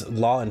Pelgo's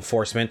law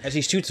enforcement, as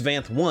he shoots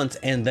Vanth once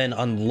and then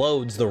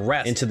unloads the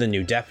rest into the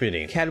new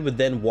deputy. Cad would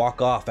then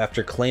walk off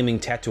after claiming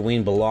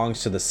Tatooine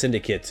belongs to the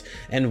Syndicate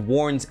and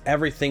warns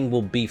everything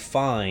will be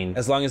fine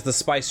as long as the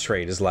spice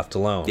trade is left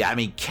alone. Yeah, I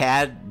mean,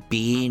 Cad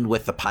being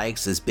with the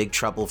Pikes is big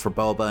trouble for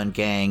Boba and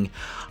gang.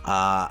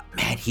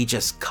 Man, he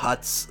just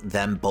cuts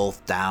them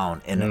both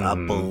down in a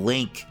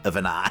blink of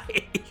an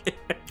eye.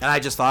 And I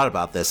just thought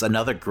about this.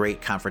 Another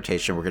great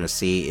confrontation we're going to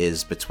see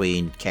is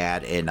between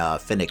Cad and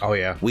Finnick. Oh,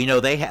 yeah. We know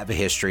they have a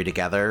history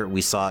together.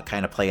 We saw it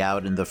kind of play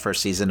out in the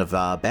first season of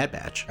Bad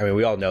Batch. I mean,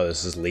 we all know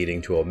this is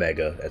leading to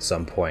Omega at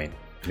some point,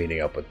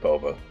 meeting up with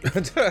Boba.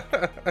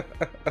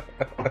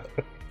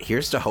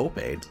 Here's to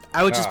hoping.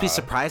 I would just be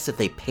surprised if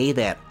they pay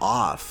that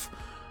off,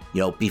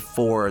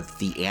 before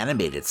the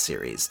animated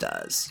series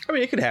does. I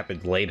mean, it could happen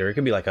later. It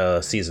could be like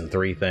a season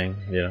 3 thing,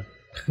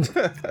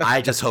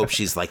 I just hope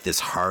she's like this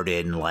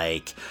hardened,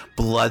 like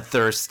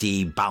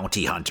bloodthirsty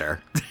bounty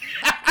hunter.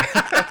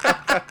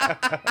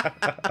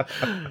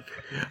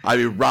 I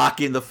mean,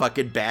 rocking the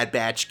fucking Bad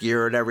Batch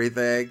gear and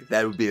everything.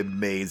 That would be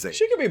amazing.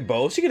 She could be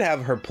both. She could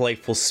have her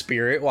playful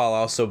spirit while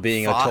also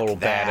being a total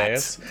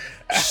badass.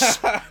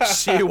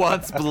 She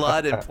wants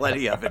blood and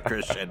plenty of it,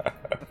 Christian.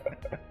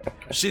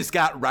 She's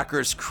got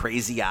Wrecker's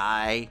crazy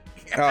eye.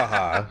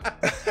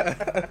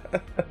 But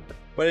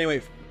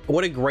anyway,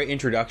 what a great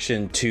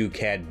introduction to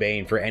Cad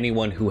Bane for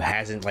anyone who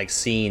hasn't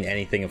seen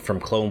anything from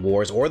Clone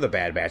Wars or the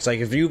Bad Batch.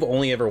 If you've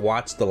only ever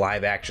watched the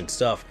live action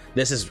stuff,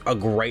 this is a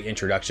great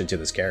introduction to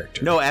this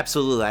character. No,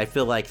 absolutely. I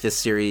feel like this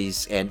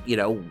series and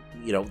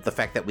the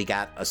fact that we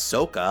got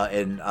Ahsoka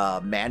in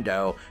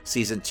Mando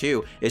season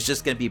 2 is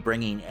just going to be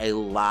bringing a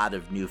lot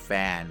of new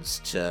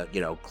fans to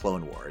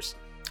Clone Wars.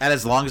 And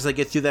as long as they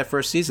get through that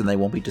first season, they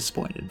won't be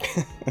disappointed.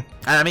 And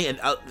I mean,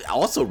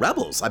 also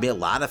Rebels. I mean, a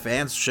lot of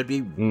fans should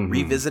be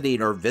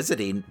revisiting or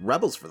visiting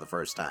Rebels for the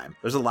first time.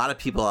 There's a lot of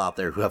people out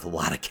there who have a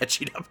lot of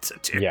catching up to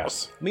do.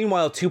 Yes.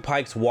 Meanwhile, two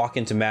Pikes walk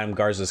into Madame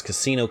Garza's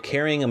casino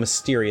carrying a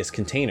mysterious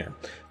container.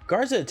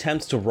 Garza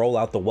attempts to roll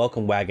out the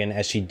welcome wagon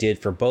as she did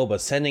for Boba,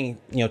 sending,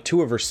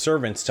 two of her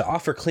servants to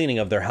offer cleaning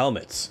of their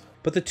helmets.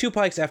 But the two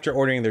Pikes, after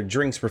ordering their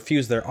drinks,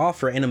 refuse their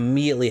offer and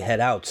immediately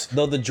head out,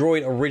 though the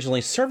droid originally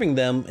serving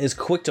them is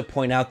quick to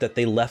point out that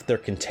they left their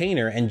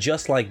container, and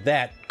just like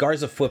that,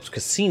 Garza Fwip's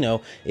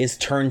casino is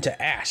turned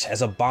to ash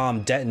as a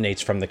bomb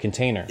detonates from the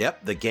container.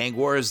 Yep, the gang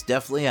war is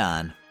definitely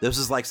on. This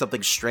is like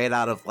something straight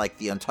out of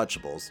the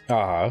Untouchables.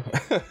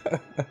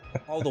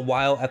 All the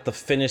while, at the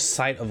finished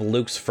site of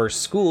Luke's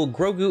first school,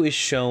 Grogu is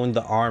shown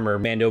the armor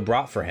Mando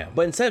brought for him.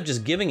 But instead of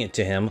just giving it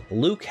to him,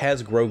 Luke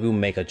has Grogu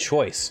make a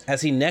choice,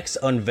 as he next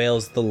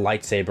unveils the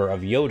lightsaber of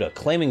Yoda,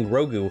 claiming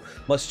Grogu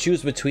must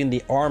choose between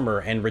the armor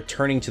and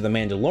returning to the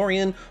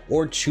Mandalorian,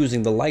 or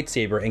choosing the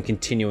lightsaber and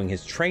continuing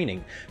his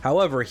training.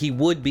 However, he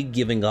would be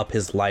giving up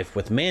his life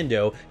with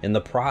Mando in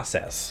the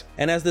process.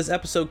 And as this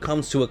episode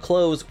comes to a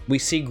close, we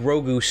see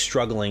Grogu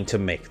struggling to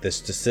make this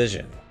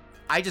decision.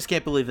 I just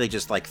can't believe they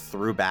just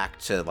threw back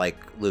to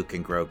Luke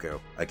and Grogu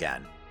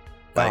again.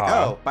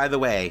 Oh, by the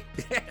way,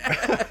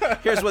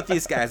 here's what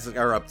these guys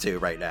are up to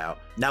right now.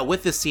 Now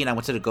with this scene, I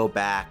wanted to go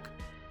back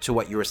to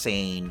what you were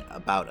saying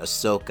about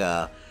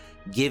Ahsoka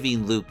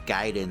giving Luke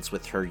guidance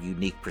with her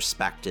unique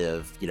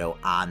perspective,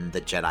 on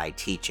the Jedi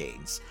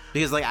teachings.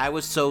 Because I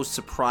was so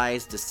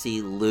surprised to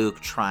see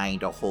Luke trying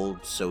to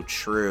hold so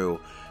true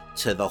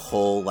to the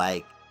whole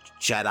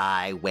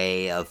Jedi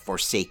way of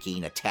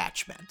forsaking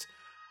attachment.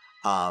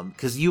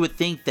 Because you would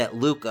think that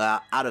Luke,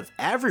 out of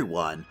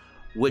everyone,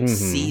 would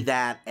see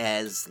that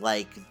as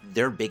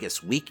their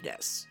biggest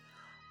weakness.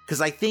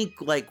 Because I think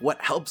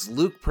what helps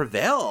Luke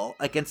prevail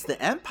against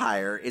the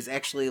Empire is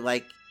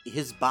actually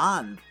his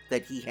bond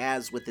that he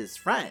has with his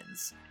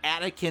friends.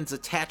 Anakin's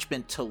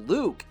attachment to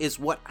Luke is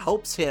what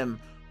helps him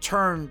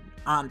turn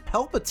on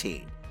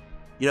Palpatine,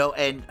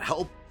 and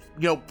help,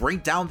 bring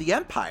down the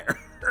Empire.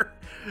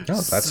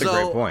 Oh, that's a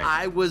great point.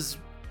 I was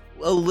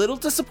a little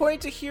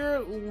disappointed to hear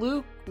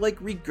Luke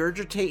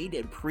regurgitate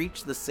and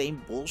preach the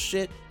same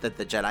bullshit that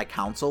the Jedi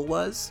Council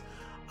was,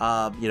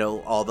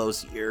 all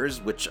those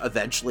years, which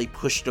eventually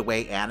pushed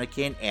away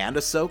Anakin and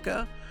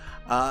Ahsoka,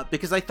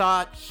 because I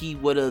thought he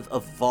would have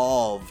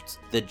evolved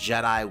the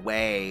Jedi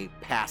way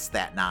past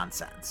that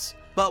nonsense.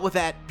 But with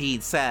that being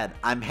said,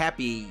 I'm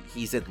happy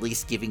he's at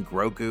least giving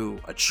Grogu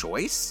a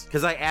choice,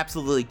 because I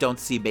absolutely don't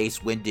see Mace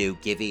Windu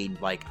giving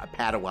a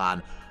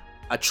Padawan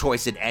a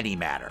choice in any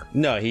matter.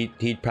 No,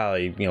 he'd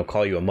probably,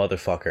 call you a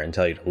motherfucker and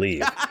tell you to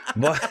leave.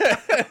 But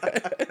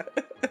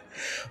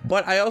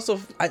But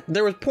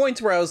there was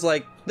points where I was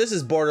like, this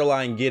is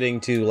borderline getting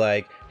to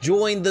like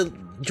join the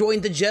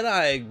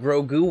Jedi,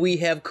 Grogu. We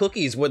have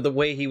cookies, with the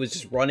way he was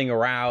just running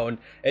around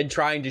and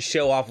trying to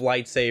show off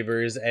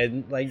lightsabers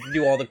and like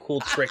do all the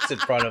cool tricks in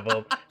front of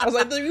him. I was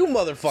like, you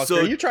motherfucker,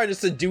 so, you're trying to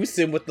seduce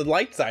him with the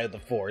light side of the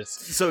Force.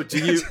 So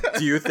do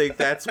you think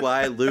that's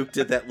why Luke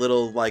did that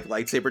little like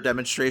lightsaber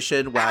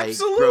demonstration while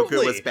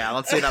Grogu was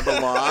balancing on the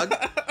log?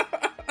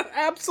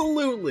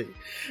 Absolutely.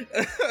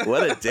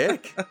 What a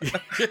dick.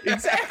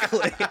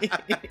 Exactly.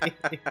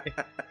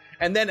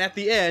 And then at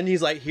the end,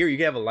 he's like, here, you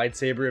can have a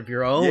lightsaber of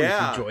your own if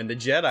you join the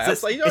Jedi. I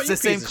was like, it's the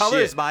same color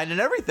as mine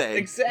and everything.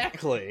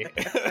 Exactly.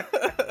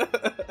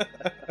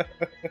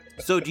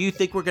 So do you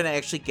think we're going to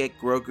actually get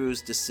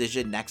Grogu's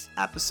decision next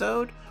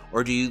episode?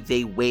 Or do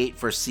they wait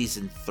for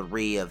season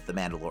 3 of The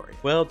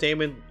Mandalorian? Well,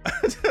 Damon,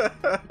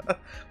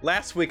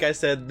 last week I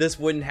said this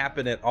wouldn't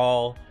happen at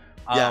all.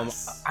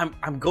 Yes.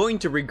 I'm going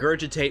to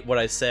regurgitate what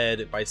I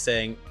said by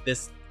saying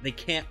this. They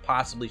can't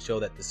possibly show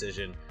that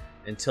decision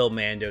until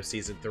Mando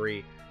season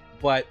 3,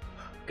 but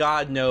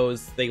God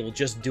knows they will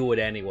just do it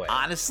anyway.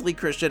 Honestly,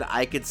 Christian,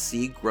 I could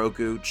see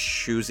Grogu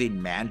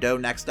choosing Mando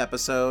next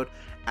episode,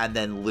 and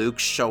then Luke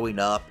showing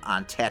up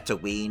on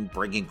Tatooine,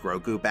 bringing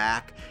Grogu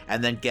back,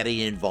 and then getting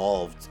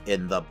involved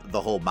in the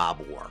whole mob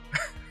war.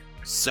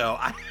 So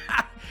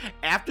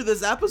after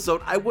this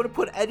episode, I wouldn't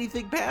put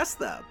anything past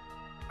them.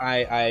 I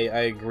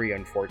agree,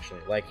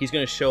 unfortunately. Like, he's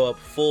going to show up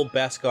full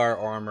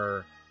Beskar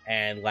armor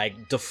and,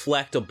 like,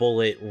 deflect a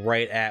bullet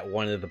right at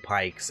one of the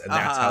pikes, and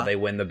that's how they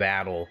win the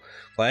battle.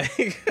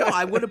 Like, no,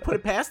 I wouldn't put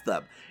it past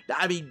them.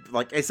 I mean,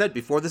 like I said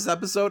before this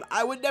episode,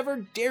 I would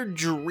never dare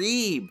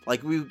dream,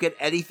 like, we would get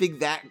anything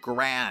that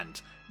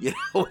grand, you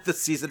know, with the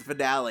season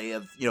finale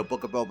of, you know,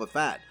 Book of Boba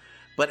Fett.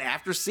 But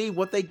after seeing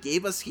what they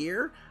gave us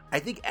here, I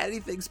think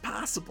anything's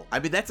possible. I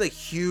mean, that's a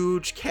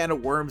huge can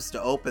of worms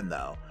to open,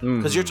 though.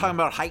 Because you're talking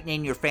about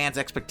heightening your fans'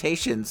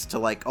 expectations to,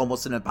 like,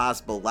 almost an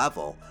impossible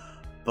level.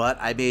 But,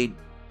 I mean,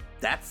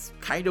 that's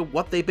kind of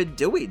what they've been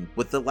doing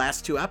with the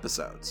last 2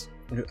 episodes.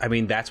 I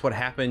mean, that's what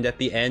happened at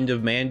the end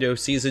of Mando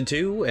Season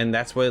 2, and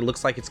that's what it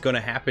looks like it's going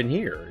to happen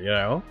here, you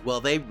know? Well,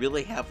 they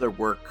really have their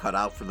work cut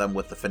out for them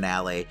with the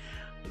finale,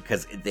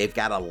 because they've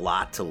got a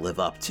lot to live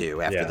up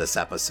to after this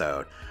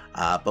episode.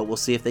 But we'll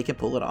see if they can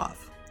pull it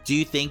off. Do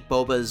you think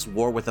Boba's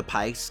war with the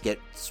Pikes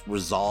gets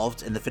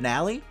resolved in the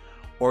finale?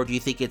 Or do you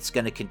think it's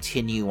going to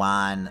continue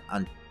on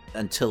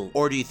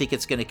or do you think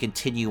it's going to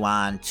continue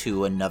on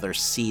to another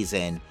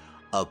season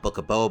of Book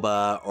of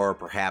Boba, or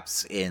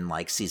perhaps in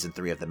like season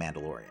 3 of The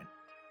Mandalorian?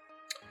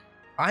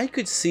 I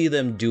could see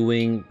them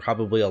doing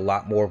probably a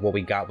lot more of what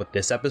we got with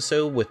this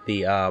episode, with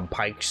the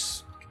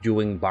Pikes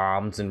doing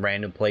bombs in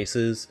random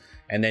places,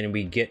 and then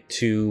we get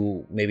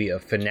to maybe a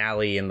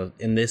finale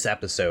in this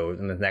episode,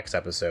 in the next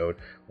episode,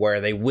 where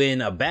they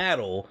win a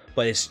battle,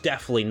 but it's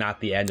definitely not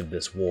the end of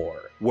this war.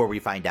 Where we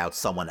find out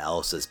someone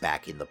else is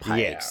backing the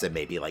Pikes, and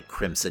maybe like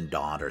Crimson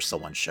Dawn or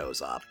someone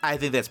shows up. I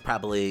think that's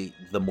probably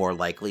the more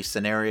likely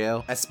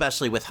scenario,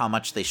 especially with how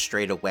much they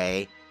strayed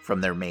away from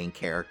their main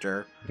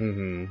character.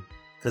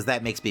 Because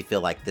that makes me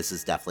feel like this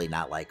is definitely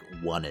not like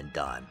one and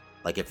done.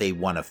 Like if they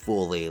want to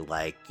fully,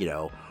 like, you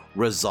know,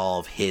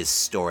 resolve his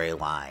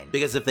storyline.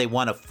 Because if they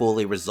want to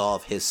fully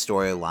resolve his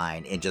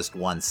storyline in just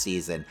one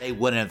season, they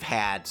wouldn't have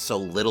had so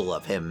little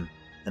of him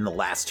in the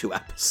last 2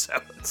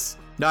 episodes.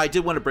 Now, I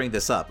did want to bring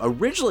this up.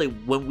 Originally,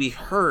 when we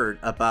heard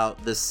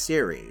about this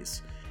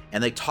series,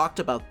 and they talked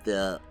about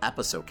the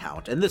episode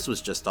count, and this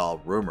was just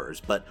all rumors,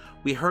 but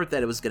we heard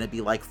that it was going to be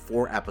like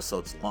 4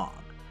 episodes long.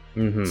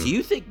 So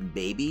you think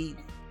maybe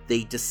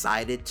they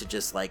decided to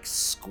just like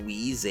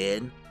squeeze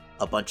in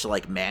a bunch of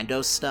like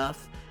Mando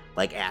stuff,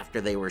 like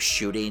after they were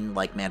shooting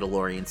like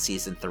Mandalorian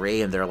season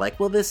 3, and they're like,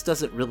 well, this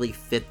doesn't really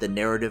fit the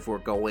narrative we're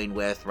going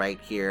with right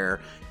here.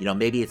 You know,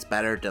 maybe it's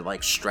better to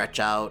like stretch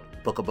out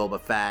Book of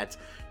Boba Fett,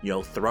 you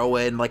know, throw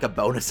in like a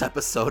bonus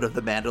episode of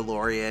The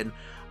Mandalorian,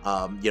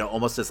 you know,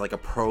 almost as like a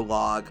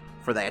prologue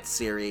for that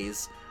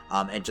series,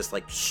 and just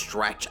like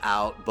stretch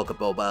out Book of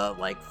Boba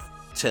like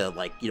to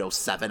like, you know,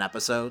 7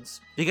 episodes,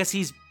 because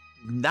he's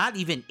not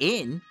even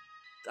in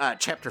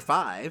chapter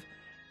 5,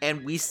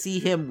 and we see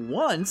him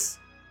once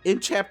in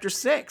chapter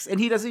 6, and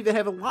he doesn't even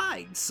have a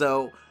line.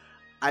 So,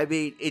 I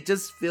mean, it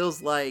just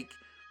feels like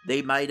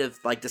they might have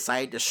like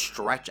decided to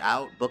stretch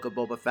out Book of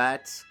Boba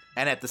Fett,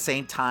 and at the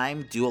same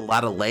time do a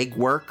lot of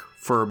legwork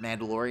for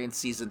Mandalorian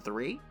season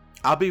 3.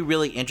 I'll be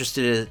really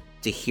interested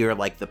to hear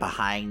like the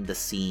behind the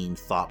scene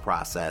thought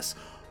process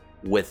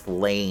with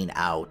laying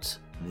out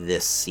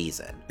this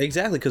season.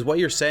 Exactly, because what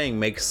you're saying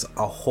makes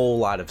a whole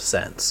lot of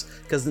sense,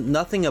 because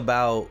nothing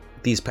about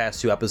these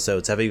past 2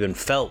 episodes have even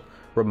felt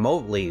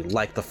remotely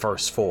like the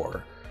first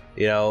 4.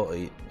 You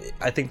know,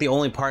 I think the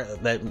only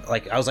part that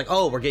like I was like,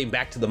 oh, we're getting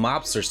back to the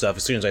mobster stuff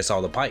as soon as I saw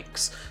the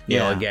Pikes, you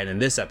know, again in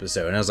this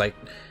episode, and I was like,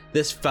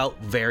 this felt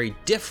very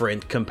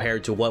different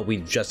compared to what we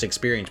just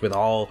experienced with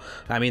all,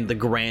 I mean, the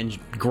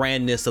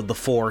grandness of the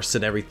Force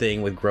and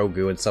everything with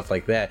Grogu and stuff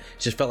like that. It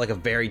just felt like a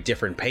very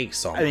different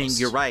pace almost. I mean,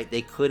 you're right.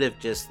 They could have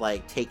just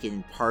like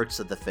taken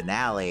parts of the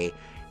finale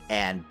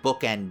and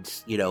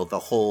bookend, the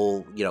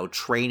whole,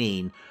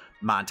 training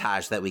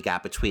montage that we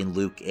got between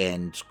Luke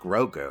and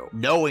Grogu,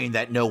 knowing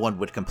that no one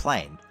would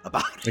complain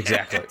about it.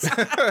 Exactly.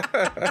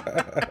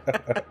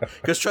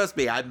 Because trust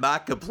me, I'm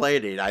not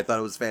complaining. I thought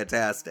it was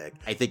fantastic.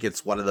 I think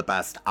it's one of the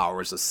best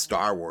hours of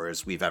Star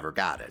Wars we've ever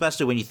gotten.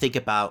 Especially when you think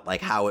about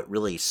like how it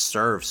really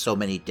serves so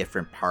many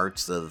different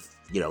parts of,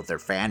 their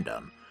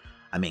fandom.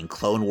 I mean,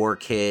 Clone War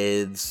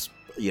kids,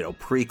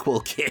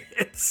 prequel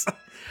kids,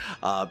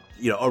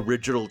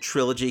 original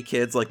trilogy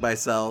kids like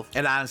myself.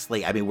 And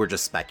honestly, I mean, we're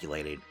just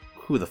speculating.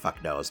 Who the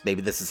fuck knows?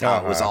 Maybe this is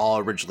how it was all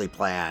originally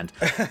planned.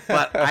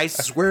 But I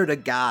swear to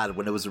God,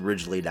 when it was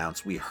originally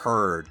announced, we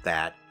heard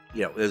that,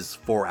 it was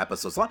 4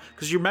 episodes long.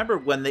 Because you remember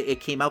when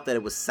it came out that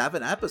it was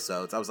 7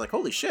 episodes, I was like,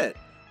 holy shit.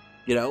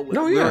 We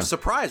were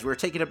surprised. We were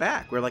taken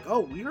aback. We were like,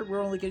 oh, we're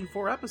only getting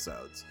 4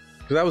 episods.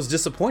 Because I was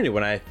disappointed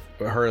when I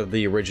heard of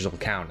the original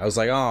count. I was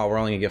like, oh, we're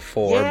only going to get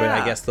 4. Yeah. But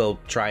I guess they'll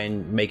try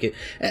and make it.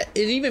 It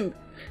even...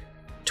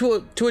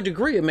 To a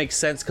degree, it makes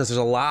sense because there's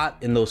a lot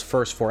in those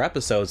first 4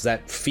 episodes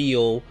that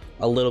feel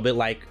a little bit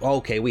like,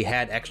 okay, we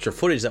had extra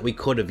footage that we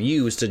could have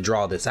used to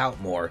draw this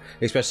out more,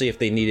 especially if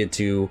they needed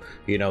to,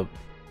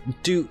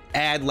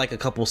 add like a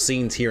couple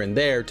scenes here and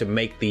there to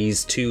make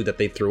these 2 that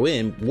they threw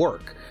in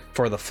work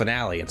for the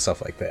finale and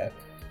stuff like that.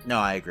 No,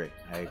 I agree.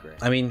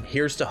 I mean,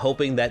 here's to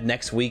hoping that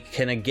next week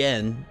can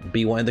again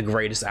be one of the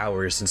greatest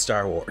hours in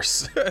Star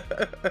Wars.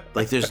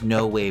 Like, there's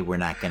no way we're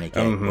not going to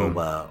get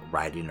Boba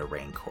riding a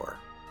Rancor.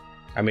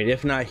 I mean,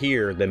 if not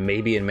here, then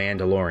maybe in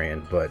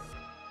Mandalorian, but...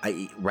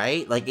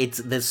 Right? Like,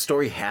 this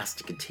story has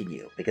to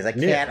continue, because I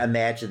can't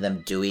imagine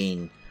them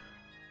doing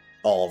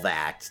all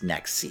that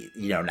next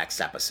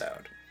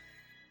episode.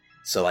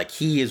 So, like,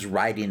 he is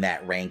riding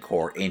that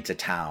Rancor into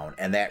town,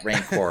 and that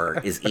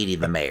Rancor is eating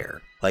the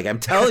mayor. Like,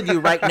 I'm telling you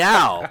right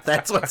now,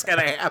 that's what's going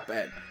to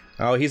happen.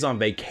 Oh, he's on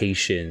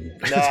vacation.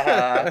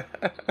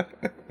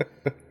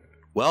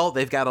 Well,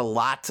 they've got a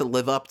lot to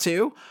live up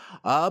to.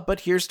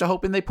 But here's to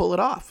hoping they pull it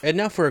off. And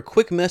now for a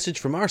quick message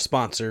from our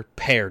sponsor,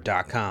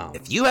 Pair.com.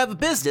 If you have a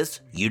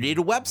business, you need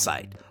a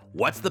website.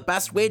 What's the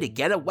best way to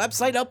get a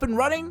website up and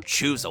running?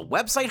 Choose a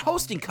website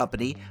hosting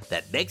company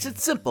that makes it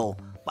simple,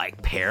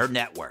 like Pair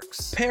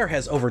Networks. Pair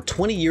has over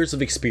 20 years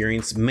of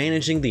experience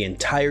managing the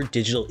entire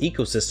digital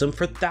ecosystem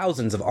for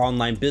thousands of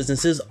online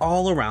businesses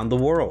all around the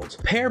world.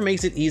 Pair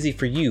makes it easy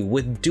for you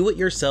with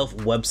do-it-yourself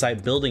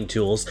website building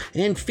tools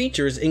and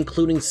features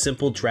including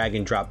simple drag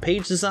and drop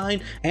page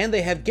design, and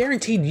they have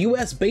guaranteed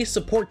US-based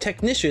support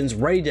technicians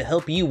ready to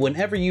help you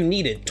whenever you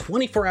need it,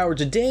 24 hours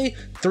a day,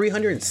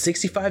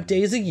 365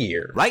 days a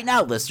year. Right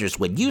now, listeners,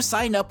 when you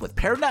sign up with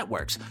Pair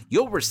Networks,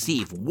 you'll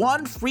receive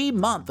 1 free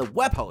month of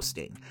web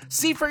hosting.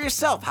 See for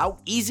yourself how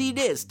easy it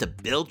is to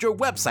build your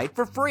website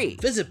for free.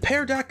 Visit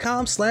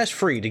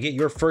pair.com/free to get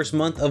your first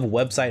month of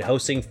website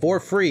hosting for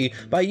free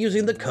by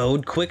using the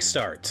code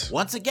QUICKSTART.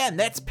 Once again,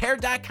 that's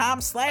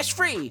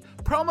pair.com/free,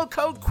 promo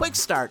code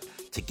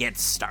QUICKSTART to get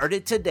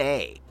started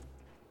today.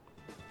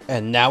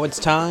 And now it's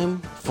time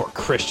for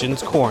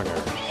Christian's Corner.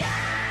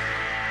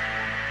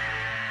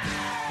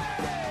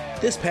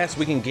 This past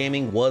week in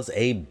gaming was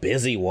a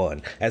busy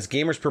one. As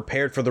gamers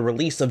prepared for the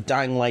release of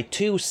Dying Light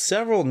 2,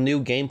 several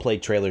new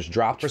gameplay trailers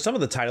dropped for some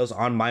of the titles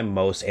on my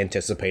most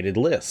anticipated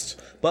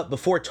list. But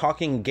before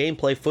talking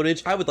gameplay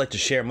footage, I would like to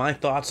share my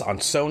thoughts on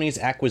Sony's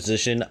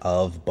acquisition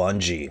of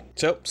Bungie.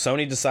 So,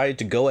 Sony decided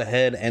to go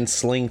ahead and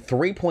sling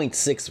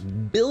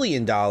 $3.6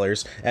 billion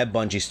at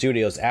Bungie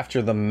Studios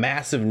after the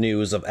massive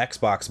news of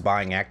Xbox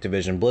buying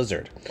Activision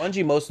Blizzard.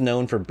 Bungie, most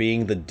known for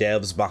being the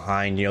devs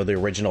behind, the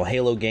original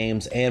Halo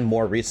games and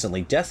more recently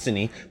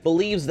Destiny,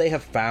 believes they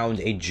have found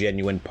a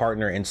genuine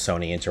partner in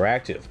Sony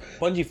Interactive.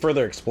 Bungie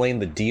further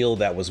explained the deal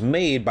that was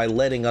made by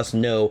letting us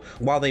know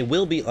while they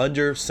will be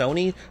under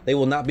Sony, they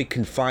will not be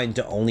confined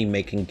to only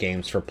making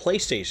games for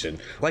PlayStation,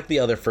 like the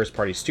other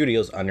first-party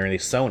studios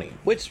underneath Sony.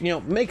 Which,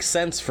 makes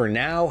sense for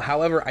now,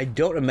 however, I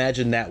don't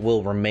imagine that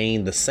will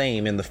remain the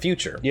same in the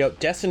future.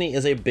 Destiny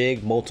is a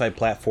big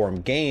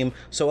multi-platform game,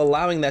 so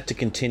allowing that to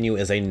continue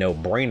is a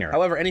no-brainer.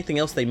 However, anything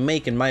else they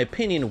make, in my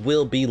opinion,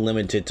 will be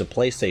limited to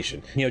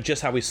PlayStation.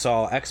 Just how we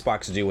saw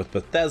Xbox do with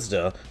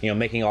Bethesda,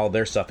 making all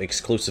their stuff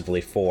exclusively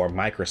for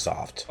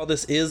Microsoft. While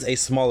this is a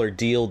smaller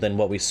deal than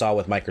what we saw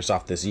with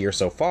Microsoft this year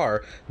so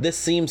far, this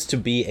seems to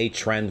be a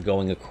trend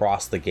going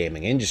across the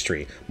gaming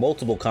industry.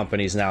 Multiple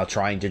companies now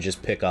trying to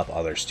just pick up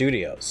other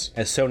studios,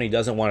 as Sony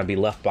doesn't want to be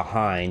left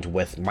behind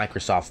with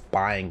Microsoft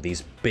buying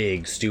these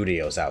big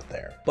studios out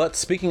there. But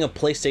speaking of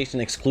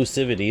PlayStation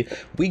exclusivity,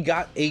 we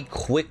got a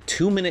quick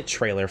 2-minute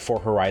trailer for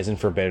Horizon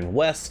Forbidden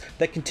West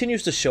that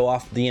continues to show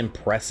off the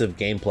impressive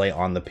gameplay gameplay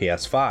on the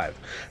PS5.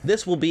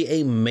 This will be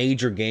a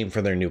major game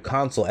for their new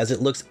console as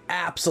it looks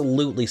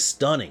absolutely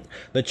stunning.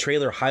 The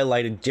trailer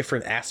highlighted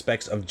different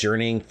aspects of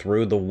journeying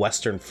through the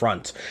Western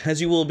Front,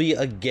 as you will be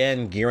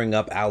again gearing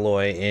up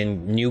Alloy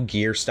in new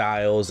gear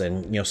styles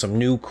and some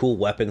new cool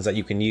weapons that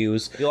you can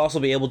use. You'll also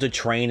be able to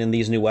train in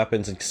these new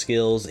weapons and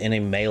skills in a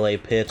melee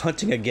pit.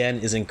 Hunting again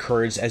is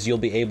encouraged as you'll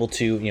be able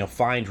to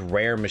find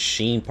rare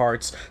machine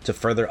parts to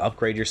further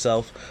upgrade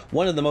yourself.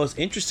 One of the most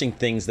interesting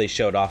things they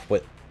showed off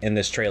with in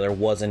this trailer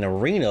was an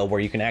arena where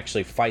you can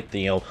actually fight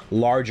the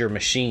larger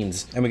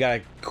machines, and we got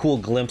a cool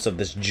glimpse of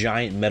this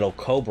giant metal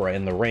cobra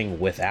in the ring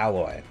with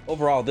Alloy.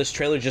 Overall, this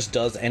trailer just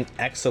does an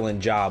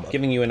excellent job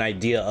giving you an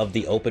idea of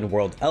the open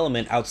world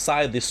element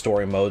outside the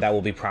story mode that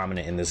will be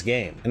prominent in this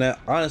game. And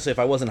honestly, if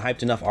I wasn't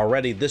hyped enough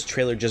already, this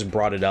trailer just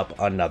brought it up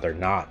another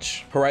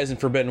notch. Horizon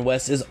Forbidden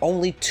West is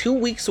only 2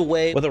 weeks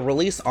away with a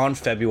release on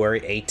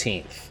February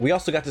 18th. We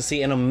also got to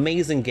see an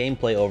amazing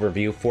gameplay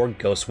overview for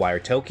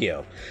Ghostwire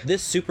Tokyo.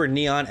 This super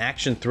neon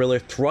action thriller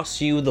thrusts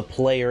you, the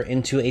player,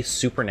 into a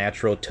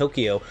supernatural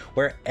Tokyo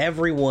where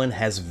everyone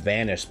has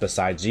vanished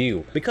besides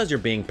you because you're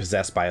being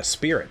possessed by a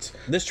spirit.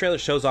 This trailer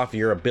shows off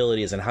your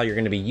abilities and how you're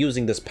going to be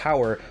using this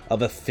power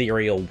of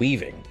ethereal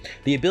weaving.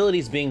 The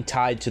abilities being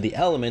tied to the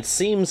elements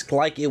seems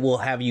like it will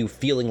have you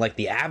feeling like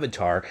the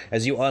Avatar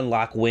as you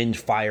unlock wind,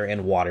 fire,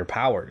 and water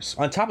powers.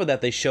 On top of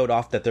that, they showed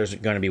off that there's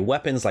going to be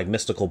weapons like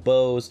mystical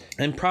bows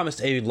and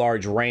promised a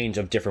large range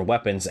of different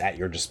weapons at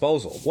your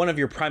disposal. One of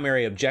your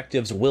primary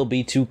objectives will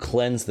be to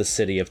cleanse the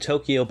city of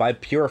Tokyo by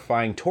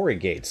purifying torii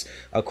gates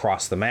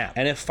across the map.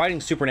 And if fighting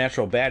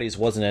supernatural baddies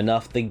wasn't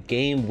enough, the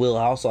game will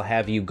also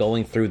have you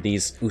going through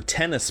these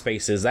Utena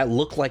spaces that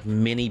look like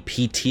mini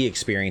PT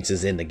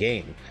experiences in the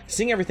game.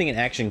 Seeing everything in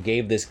action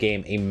gave this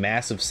game a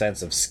massive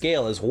sense of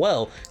scale, as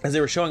well as they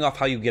were showing off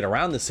how you get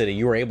around the city.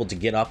 You were able to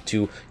get up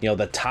to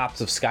the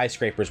tops of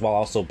skyscrapers while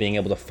also being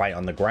able to fight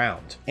on the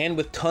ground. And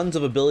with tons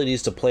of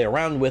abilities to play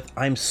around with,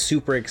 I'm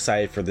super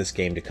excited for this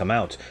game to come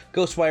out.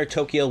 Ghostwire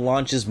Tokyo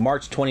launches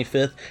March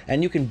 25th,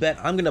 and you can bet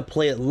I'm going to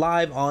play it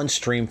live on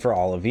stream for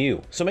all of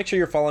you. So make sure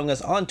you're following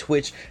us on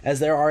Twitch, as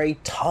there are a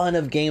ton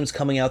of games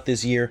coming out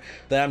this year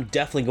that I'm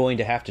definitely going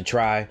to have to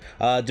try.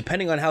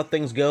 Depending on how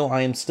things go,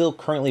 I am still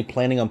currently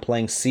planning on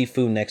playing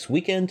Sifu next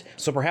weekend,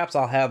 so perhaps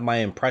I'll have my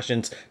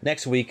impressions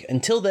next week.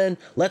 Until then,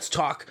 let's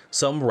talk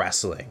some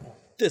wrestling.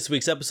 This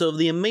week's episode of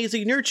The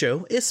Amazing Nerd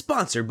Show is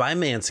sponsored by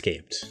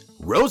Manscaped.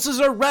 Roses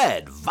are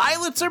red,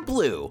 violets are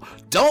blue.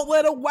 Don't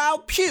let a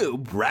wild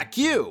pube wreck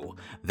you.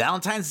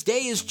 Valentine's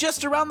Day is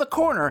just around the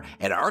corner,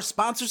 and our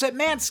sponsors at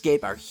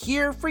Manscaped are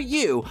here for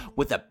you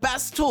with the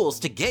best tools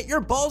to get your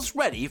balls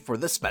ready for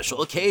the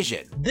special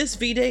occasion. This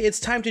V-Day, it's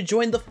time to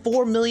join the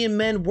 4 million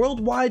men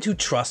worldwide who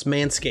trust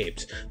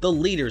Manscaped, the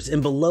leaders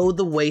in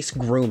below-the-waist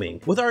grooming,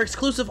 with our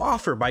exclusive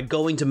offer by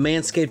going to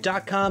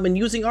manscaped.com and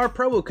using our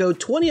promo code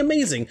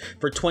 20amazing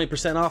for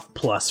 20% off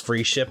plus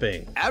free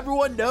shipping.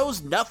 Everyone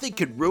knows nothing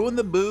could ruin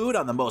the mood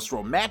on the most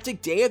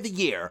romantic day of the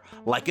year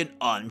like an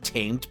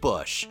untamed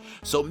bush.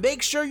 So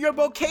make sure your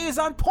bouquet is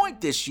on point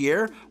this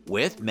year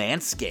with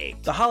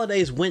Manscaped. The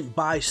holidays went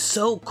by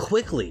so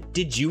quickly.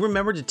 Did you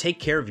remember to take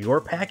care of your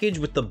package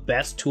with the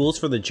best tools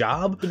for the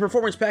job? The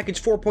Performance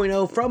Package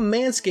 4.0 from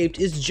Manscaped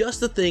is just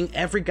the thing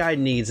every guy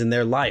needs in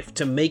their life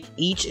to make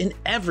each and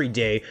every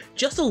day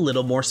just a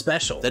little more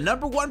special. The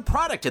number one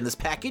product in this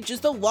package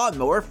is the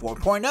Lawnmower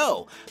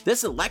 4.0.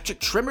 This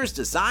electric trimmer is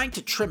designed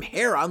to trim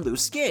hair on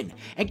loose skin.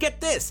 And get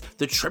this,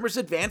 the trimmer's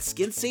advanced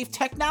skin-safe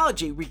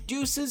technology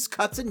reduces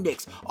cuts and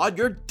nicks on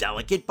your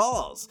delicate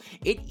balls.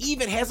 It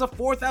even has a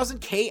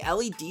 4000K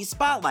LED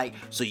spotlight,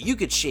 so you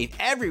could shave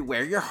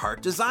everywhere your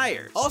heart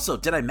desires. Also,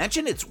 did I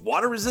mention it's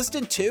water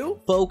resistant too?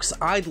 Folks,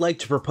 I'd like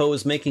to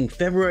propose making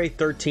February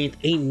 13th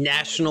a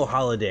national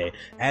holiday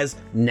as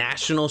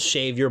National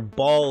Shave Your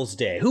Balls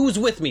Day. Who's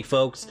with me,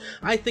 folks?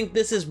 I think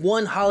this is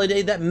one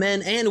holiday that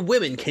men and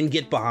women can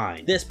get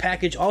behind. This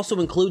package also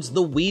includes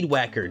the Weed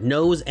Whacker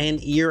nose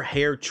and ear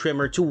hair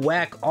trimmer to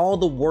whack all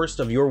the worst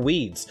of your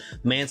weeds.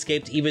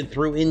 Manscaped even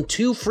threw in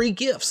 2 free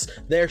gifts,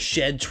 their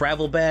Shed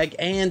travel bag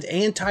and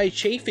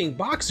anti-chafing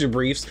boxer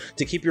briefs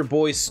to keep your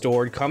boys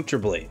stored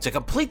comfortably. To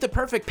complete the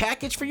perfect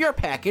package for your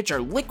package are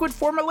liquid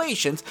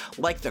formulations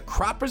like the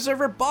Crop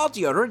Preserver Ball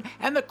Deodorant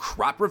and the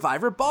Crop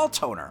Reviver Ball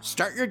Toner.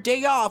 Start your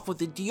day off with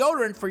the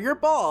deodorant for your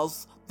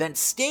balls, then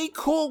stay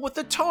cool with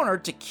the toner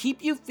to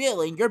keep you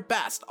feeling your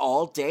best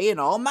all day and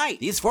all night.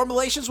 These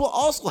formulations will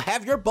also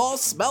have your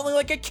balls smelling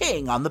like a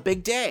king on the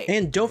big day.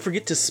 And don't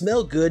forget to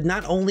smell good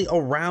not only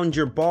around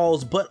your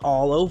balls but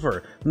all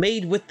over.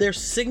 Made with their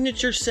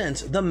signature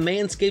scent, the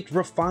Manscaped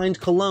Refined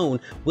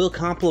Cologne will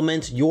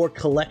complement your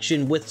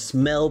collection with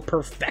smell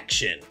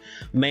perfection.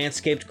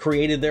 Manscaped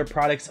created their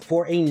products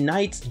for a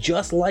night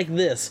just like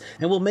this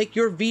and will make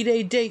your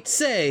V-Day date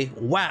say,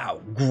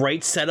 wow,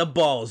 great set of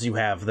balls you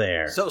have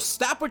there. So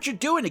stop what you're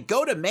doing and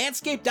go to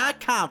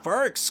manscaped.com for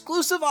our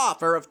exclusive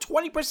offer of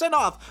 20%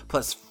 off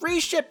plus free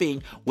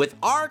shipping with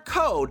our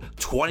code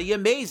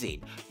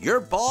 20amazing. Your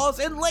balls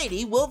and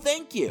lady will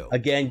thank you.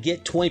 Again,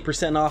 get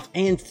 20% off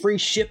and free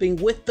shipping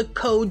with the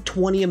code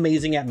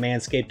 20amazing at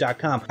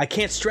manscaped.com. I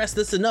can't stress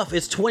this enough.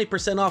 It's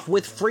 20% off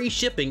with free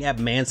shipping at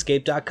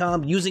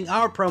manscaped.com using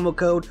our promo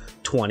code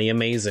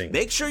 20amazing.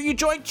 Make sure you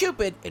join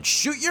Cupid and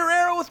shoot your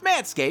arrow with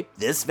Manscaped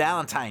this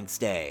Valentine's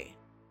Day.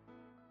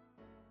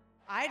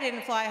 I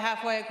didn't fly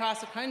halfway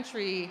across the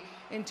country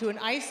into an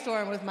ice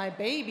storm with my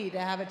baby to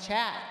have a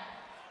chat.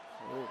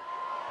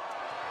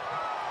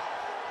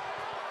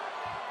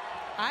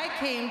 I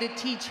came to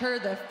teach her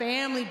the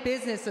family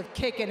business of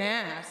kicking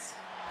ass.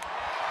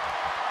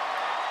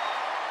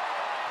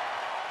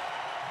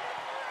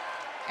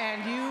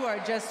 And you are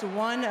just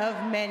one of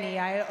many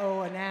I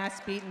owe an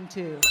ass beating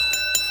to.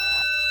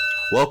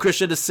 Well,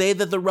 Christian, to say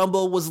that the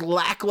Rumble was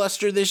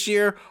lackluster this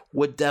year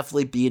would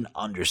definitely be an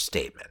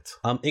understatement.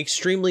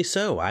 Extremely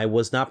so. I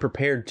was not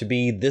prepared to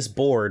be this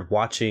bored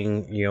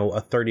watching,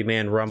 a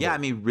 30-man Rumble. Yeah,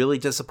 really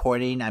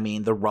disappointing.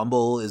 The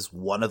Rumble is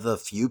one of the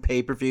few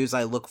pay-per-views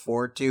I look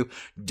forward to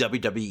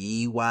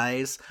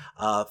WWE-wise,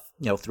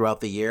 throughout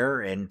the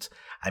year. And,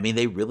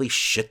 they really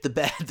shit the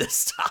bed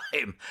this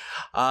time.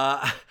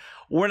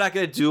 We're not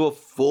going to do a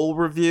full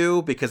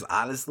review because,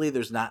 honestly,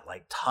 there's not,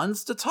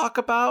 tons to talk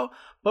about.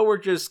 But we're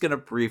just going to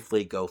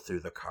briefly go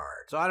through the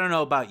card. So I don't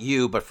know about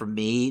you, but for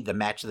me, the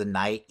match of the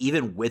night,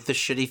 even with the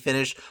shitty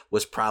finish,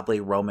 was probably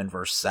Roman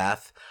versus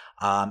Seth.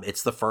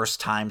 It's the first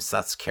time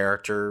Seth's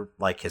character,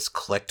 has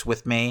clicked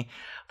with me.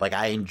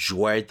 I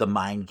enjoyed the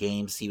mind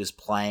games he was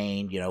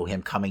playing,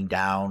 him coming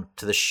down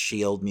to the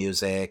Shield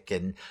music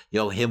and,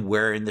 him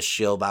wearing the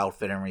Shield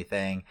outfit and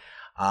everything.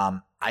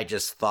 I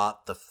just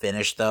thought the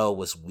finish, though,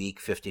 was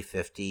weak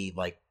 50-50,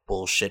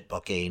 bullshit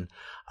booking.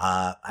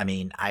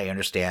 I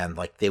understand,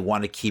 they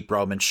want to keep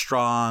Roman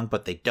strong,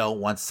 but they don't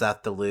want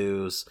Seth to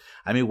lose.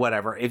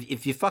 Whatever.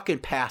 If you fucking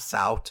pass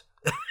out,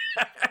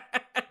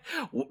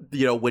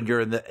 when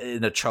you're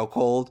in a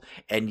chokehold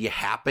and you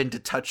happen to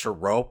touch a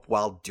rope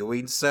while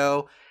doing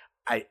so,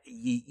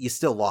 you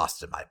still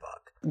lost in my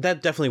book.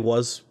 That definitely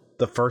was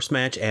the first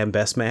match and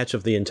best match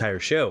of the entire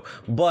show.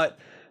 But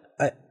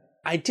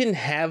I didn't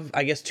have,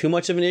 too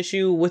much of an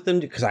issue with them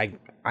because I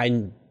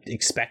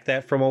expect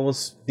that from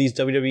almost these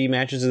WWE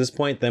matches at this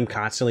point, them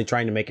constantly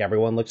trying to make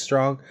everyone look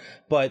strong.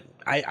 But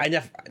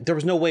there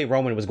was no way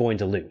Roman was going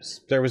to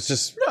lose. There was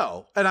just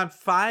no, and I'm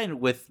fine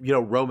with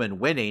Roman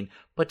winning,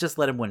 but just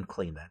let him win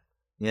clean then.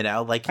 You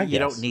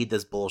don't need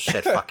this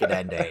bullshit fucking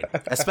ending,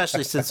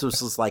 especially since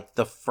this was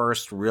the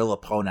first real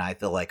opponent I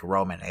feel like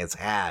Roman has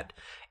had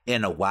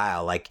in a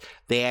while.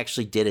 They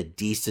actually did a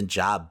decent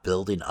job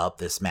building up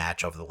this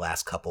match over the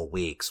last couple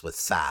weeks with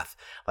Seth.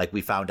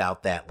 We found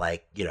out that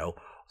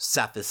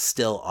Seth is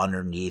still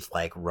underneath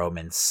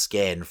Roman's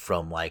skin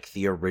from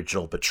the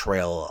original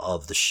betrayal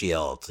of the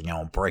Shield,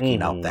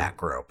 breaking up that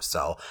group.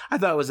 So I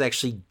thought it was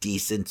actually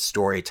decent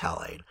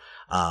storytelling.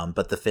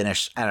 But the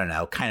finish, I don't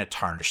know, kind of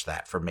tarnished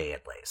that for me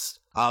at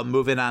least.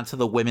 Moving on to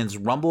the Women's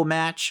Rumble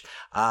match.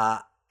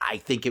 I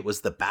think it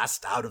was the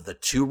best out of the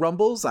two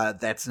Rumbles.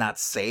 That's not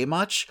saying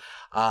much.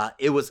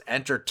 It was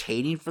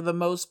entertaining for the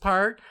most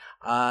part.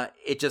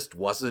 It just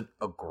wasn't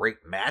a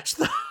great match,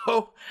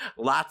 though.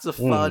 Lots of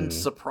fun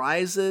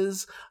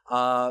surprises,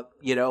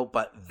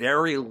 but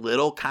very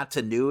little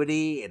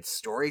continuity and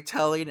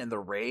storytelling in the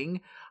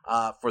ring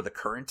for the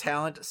current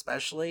talent,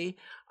 especially.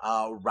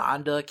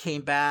 Ronda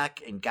came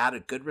back and got a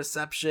good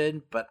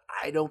reception, but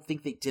I don't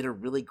think they did a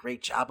really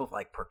great job of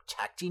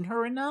protecting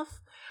her enough.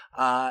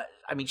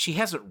 She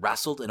hasn't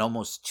wrestled in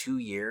almost 2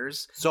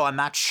 years, so I'm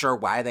not sure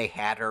why they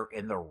had her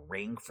in the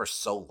ring for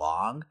so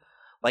long.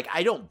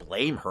 I don't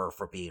blame her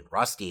for being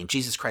rusty, and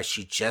Jesus Christ,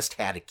 she just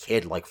had a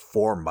kid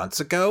 4 months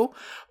ago.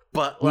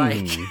 But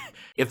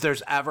if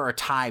there's ever a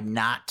time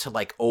not to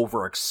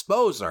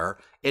overexpose her,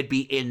 it'd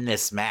be in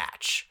this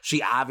match.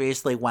 She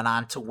obviously went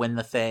on to win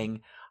the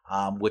thing,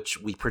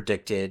 which we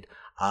predicted.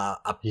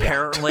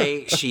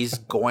 Apparently she's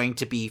going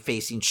to be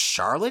facing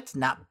Charlotte,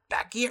 not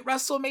Becky at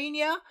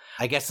WrestleMania.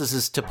 I guess this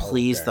is to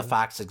please the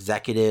Fox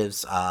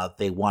executives.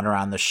 They want her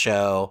on the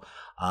show.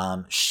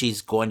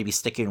 She's going to be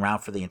sticking around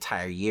for the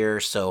entire year,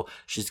 so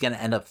she's going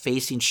to end up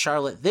facing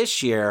Charlotte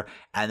this year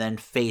and then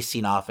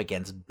facing off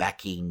against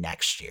Becky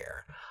next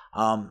year.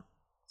 I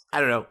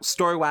don't know.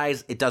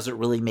 Story-wise, it doesn't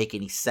really make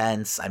any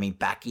sense.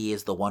 Becky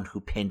is the one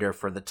who pinned her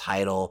for the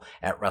title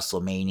at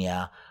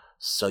WrestleMania,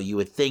 so you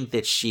would think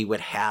that she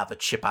would have a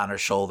chip on her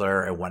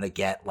shoulder and want to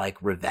get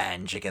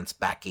revenge against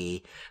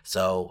Becky.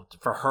 So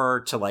for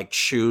her to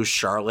choose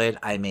Charlotte,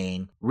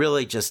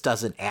 really just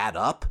doesn't add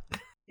up.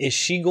 Is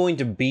she going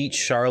to beat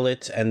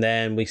Charlotte and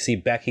then we see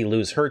Becky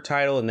lose her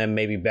title and then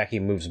maybe Becky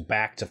moves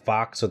back to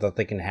Fox so that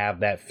they can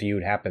have that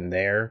feud happen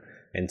there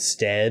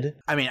instead?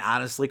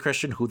 Honestly,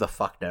 Christian, who the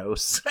fuck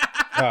knows?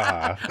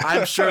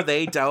 I'm sure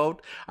they don't.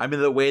 I mean,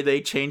 the way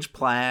they change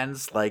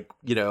plans, like,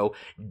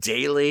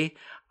 daily,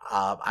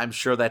 I'm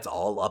sure that's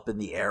all up in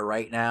the air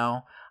right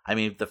now. I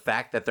mean, the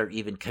fact that they're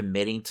even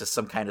committing to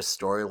some kind of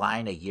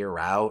storyline a year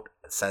out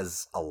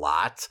says a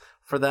lot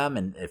for them,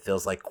 and it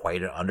feels like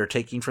quite an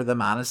undertaking for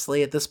them,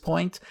 honestly, at this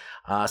point.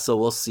 So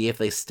we'll see if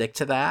they stick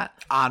to that.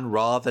 On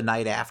Raw the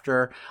night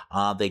after,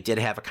 they did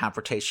have a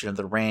confrontation in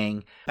the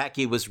ring.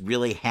 Becky was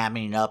really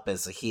hamming up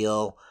as a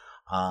heel,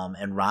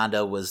 and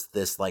Ronda was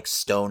this like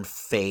stone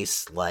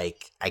face,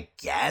 like, I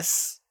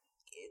guess,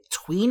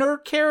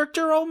 tweener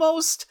character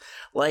almost.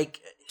 Like,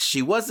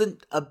 she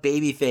wasn't a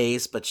baby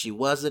face, but she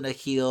wasn't a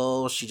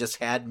heel. She just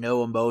had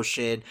no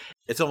emotion.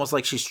 It's almost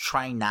like she's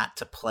trying not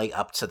to play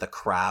up to the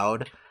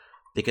crowd,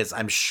 because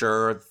I'm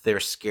sure they're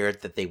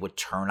scared that they would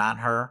turn on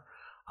her.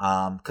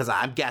 Because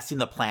I'm guessing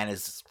the plan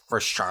is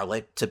for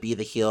Charlotte to be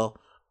the heel,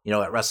 at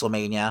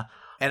WrestleMania.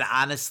 And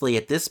honestly,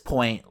 at this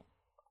point,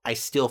 I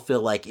still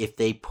feel like if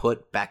they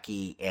put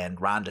Becky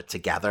and Ronda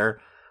together,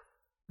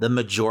 the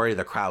majority of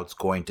the crowd's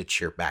going to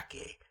cheer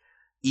Becky,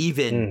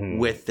 even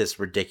with this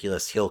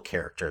ridiculous heel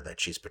character that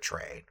she's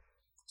portrayed.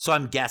 So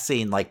I'm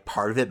guessing like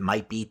part of it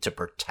might be to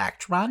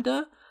protect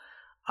Ronda.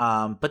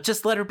 But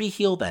just let her be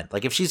heel then.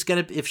 Like, if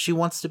she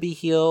wants to be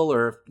heel,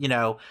 or,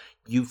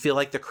 you feel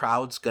like the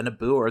crowd's gonna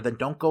boo her, then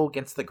don't go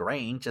against the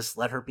grain. Just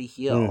let her be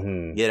heel,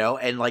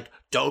 and like,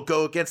 don't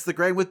go against the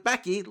grain with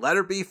Becky. Let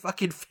her be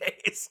fucking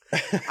face.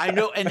 I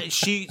know. And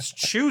she's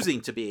choosing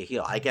to be a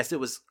heel. I guess it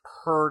was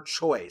her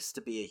choice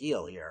to be a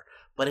heel here,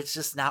 but it's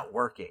just not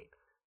working,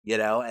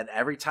 and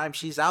every time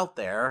she's out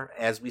there,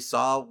 as we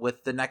saw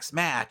with the next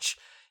match,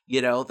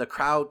 the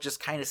crowd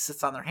just kind of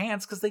sits on their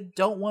hands because they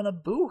don't want to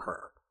boo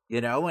her.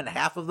 And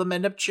half of them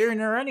end up cheering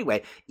her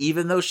anyway,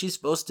 even though she's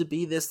supposed to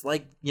be this,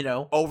 like,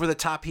 over the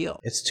top heel.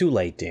 It's too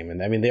late, Damon.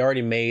 I mean, they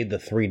already made the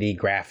 3D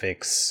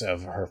graphics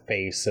of her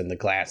face and the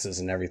glasses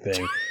and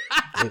everything.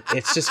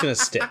 It's just going to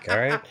stick, all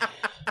right?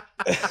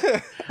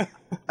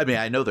 I mean,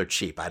 I know they're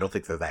cheap. I don't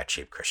think they're that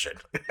cheap, Christian.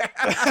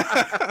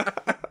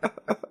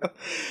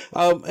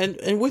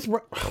 And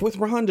with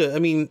Ronda, I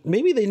mean,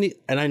 maybe they need,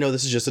 and I know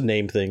this is just a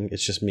name thing,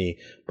 it's just me,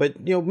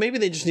 but maybe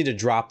they just need to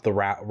drop the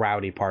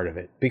rowdy part of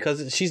it,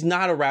 because she's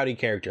not a rowdy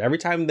character. Every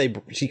time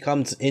she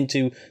comes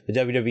into the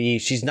WWE,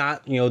 she's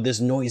not, this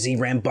noisy,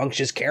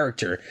 rambunctious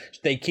character.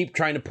 They keep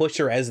trying to push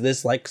her as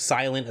this like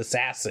silent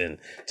assassin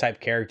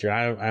type character.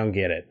 I don't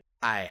get it.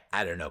 I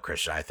don't know,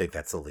 Christian. I think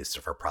that's the least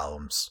of her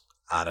problems,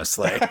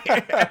 honestly.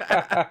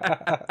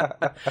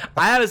 I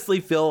honestly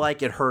feel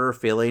like it hurt her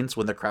feelings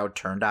when the crowd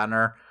turned on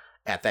her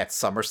at that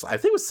SummerSlam. I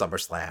think it was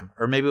SummerSlam,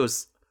 or maybe it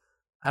was,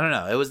 I don't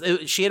know.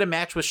 She had a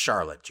match with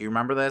Charlotte. Do you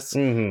remember this?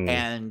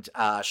 And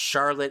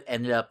Charlotte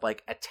ended up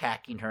like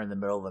attacking her in the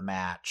middle of the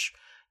match,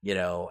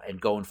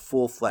 and going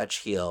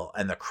full-fledged heel,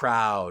 and the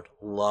crowd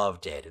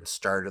loved it and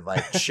started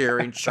like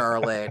cheering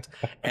Charlotte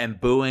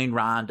and booing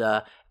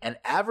Ronda. And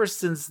ever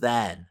since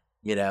then,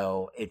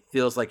 it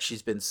feels like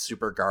she's been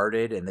super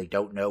guarded, and they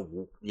don't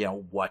know,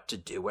 what to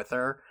do with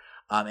her.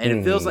 And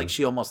it feels like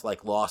she almost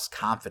like lost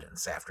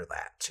confidence after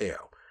that too.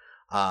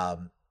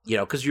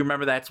 Because you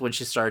remember that's when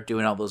she started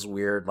doing all those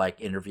weird like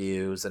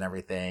interviews and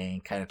everything,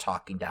 kind of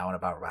talking down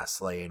about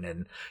wrestling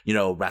and,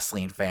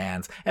 wrestling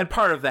fans. And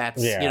part of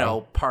that's,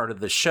 part of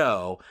the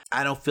show.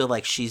 I don't feel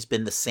like she's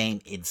been the same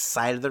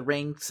inside of the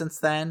ring since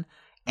then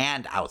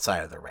and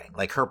outside of the ring.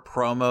 Like, her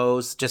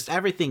promos, just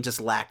everything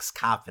just lacks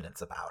confidence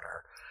about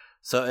her.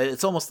 So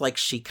it's almost like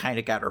she kind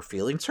of got her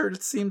feelings hurt,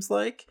 it seems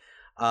like.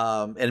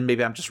 And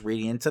maybe I'm just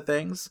reading into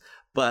things.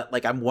 But,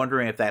 like, I'm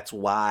wondering if that's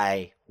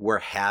why we're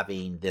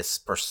having this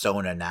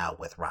persona now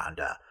with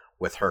Ronda,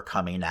 with her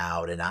coming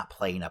out and not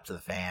playing up to the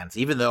fans.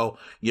 Even though,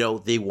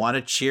 they want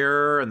to cheer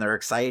her and they're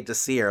excited to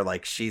see her.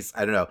 Like, she's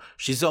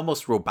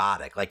almost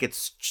robotic. Like,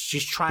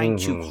 she's trying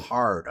too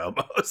hard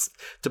almost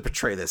to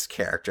portray this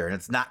character. And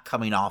it's not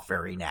coming off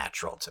very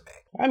natural to me.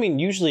 I mean,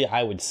 usually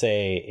I would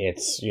say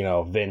it's,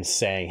 Vince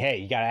saying, hey,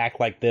 you got to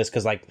act like this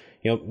because, like,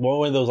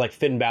 one of those, like,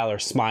 Finn Balor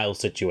smile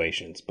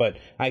situations. But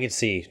I could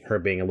see her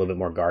being a little bit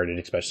more guarded,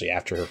 especially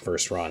after her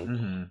first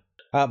run.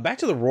 Back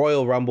to the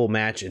Royal Rumble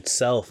match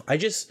itself. I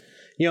just,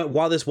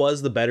 while this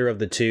was the better of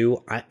the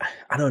two, I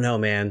don't know,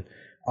 man.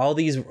 All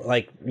these,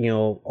 like,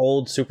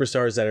 old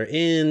superstars that are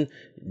in,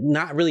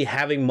 not really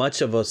having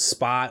much of a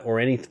spot or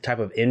any type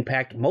of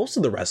impact. Most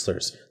of the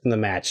wrestlers in the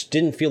match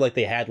didn't feel like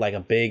they had like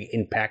a big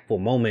impactful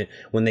moment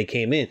when they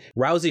came in.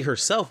 Rousey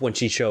herself, when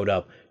she showed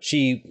up,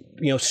 she,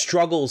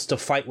 struggles to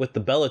fight with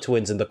the Bella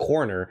Twins in the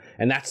corner.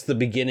 And that's the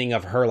beginning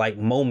of her like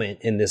moment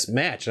in this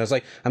match. And I was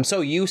like, I'm so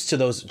used to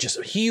those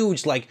just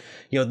huge, like,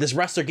 this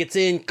wrestler gets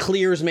in,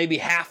 clears maybe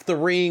half the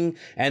ring.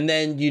 And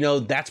then,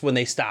 that's when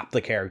they stop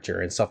the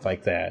character and stuff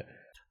like that.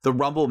 The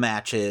Rumble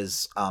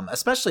matches,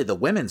 especially the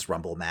women's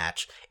Rumble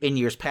match, in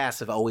years past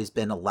have always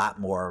been a lot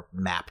more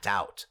mapped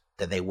out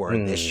than they were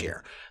this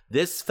year.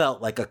 This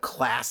felt like a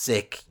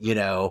classic,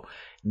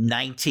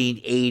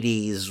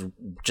 1980s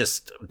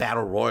just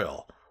battle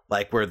royal.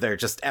 like where they're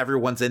just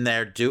everyone's in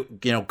there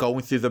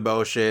going through the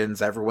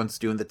motions, everyone's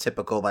doing the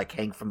typical like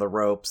hang from the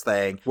ropes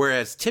thing,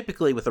 whereas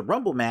typically with a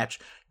Rumble match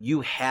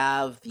you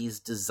have these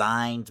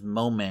designed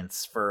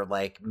moments for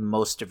like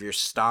most of your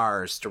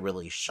stars to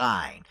really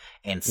shine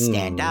and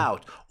stand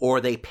out, or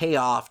they pay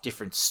off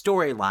different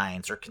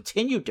storylines or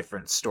continue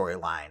different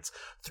storylines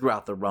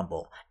throughout the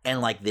Rumble.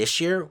 And like this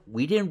year,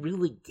 we didn't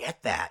really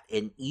get that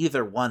in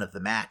either one of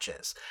the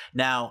matches.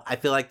 Now, I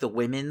feel like the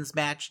women's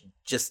match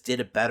just did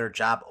a better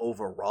job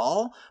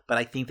overall, but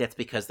I think that's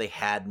because they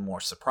had more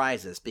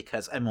surprises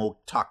and we'll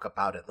talk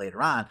about it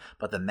later on,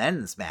 but the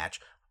men's match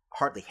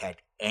hardly had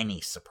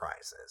any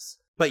surprises.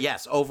 But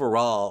yes,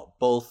 overall,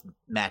 both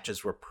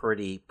matches were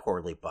pretty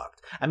poorly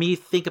booked. I mean, you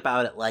think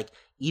about it, like,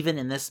 even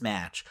in this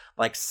match,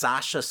 like,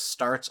 Sasha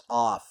starts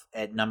off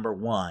at number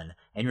 1,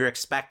 and you're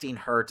expecting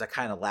her to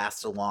kind of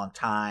last a long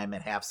time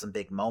and have some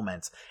big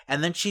moments,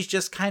 and then she's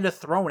just kind of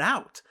thrown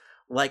out,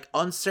 like,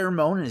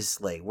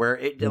 unceremoniously, where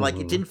it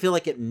didn't feel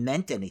like it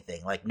meant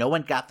anything. Like, no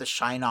one got the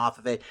shine off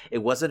of it.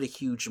 It wasn't a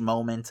huge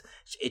moment.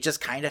 It just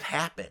kind of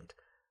happened.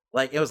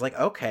 Like, it was like,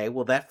 okay,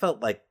 well, that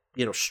felt like,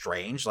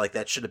 strange, like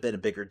that should have been a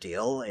bigger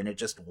deal, and it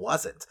just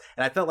wasn't.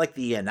 And I felt like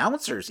the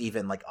announcers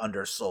even like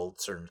undersold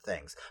certain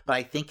things. But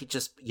I think it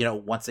just,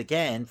 once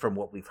again, from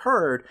what we've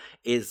heard,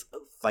 is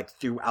like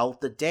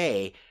throughout the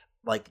day,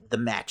 like the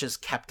matches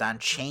kept on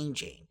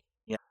changing.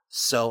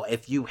 So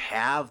if you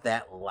have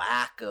that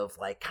lack of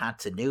like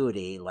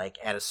continuity, like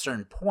at a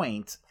certain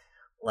point,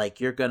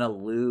 like you're going to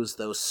lose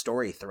those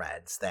story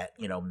threads that,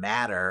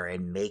 matter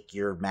and make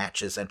your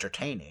matches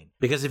entertaining.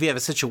 Because if you have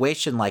a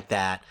situation like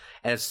that,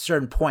 at a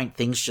certain point,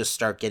 things just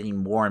start getting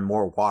more and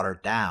more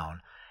watered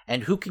down.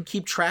 And who can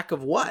keep track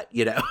of what,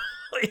 and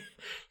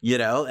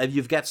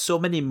you've got so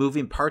many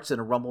moving parts in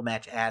a Rumble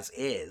match as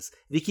is.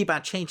 If you keep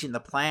on changing the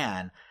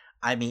plan,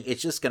 I mean,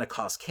 it's just going to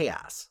cause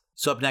chaos.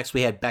 So up next,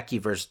 we had Becky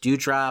versus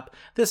Doudrop.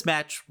 This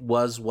match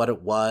was what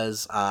it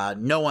was.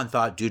 No one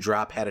thought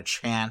Doudrop had a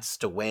chance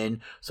to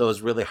win, so it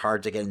was really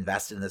hard to get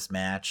invested in this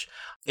match.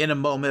 In a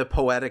moment of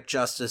poetic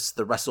justice,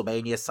 the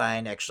WrestleMania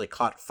sign actually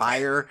caught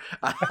fire,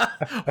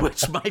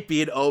 which might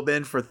be an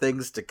omen for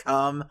things to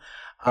come.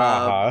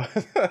 But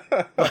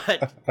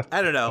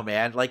I don't know,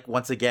 man. Like,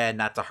 once again,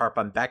 not to harp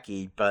on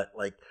Becky, but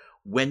like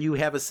when you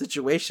have a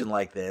situation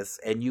like this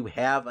and you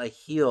have a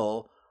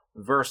heel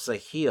versus a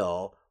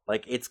heel,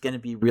 like, it's going to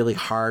be really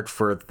hard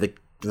for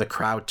the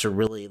crowd to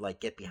really, like,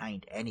 get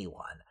behind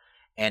anyone.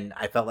 And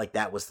I felt like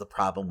that was the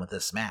problem with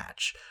this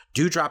match.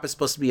 Doudrop is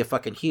supposed to be a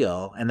fucking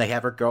heel, and they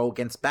have her go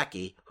against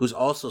Becky, who's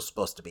also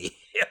supposed to be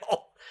a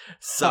heel.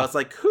 So It's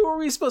like, who are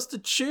we supposed to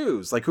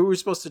choose? Like, who are we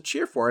supposed to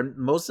cheer for? And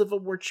most of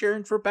them were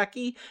cheering for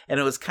Becky, and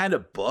it was kind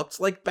of booked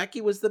like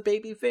Becky was the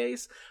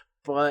babyface.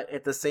 But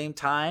at the same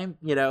time,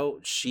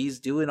 she's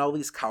doing all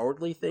these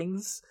cowardly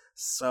things.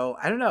 So,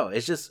 I don't know.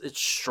 It's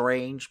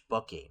strange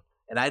booking.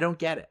 And I don't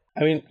get it.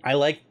 I mean, I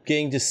like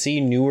getting to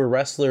see newer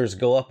wrestlers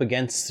go up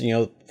against,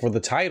 for the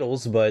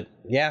titles, but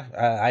yeah,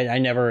 I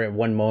never at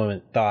one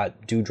moment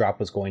thought Doudrop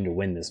was going to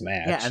win this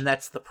match. Yeah, and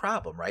that's the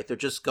problem, right? They're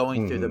just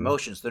going through the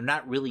motions. They're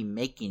not really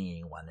making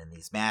anyone in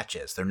these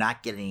matches. They're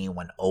not getting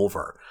anyone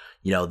over.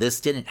 This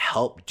didn't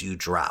help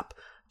Doudrop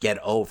get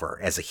over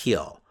as a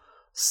heel.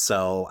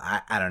 So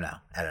I don't know.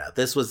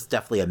 This was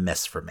definitely a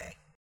miss for me.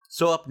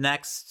 So up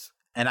next,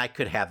 and I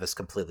could have this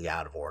completely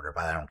out of order,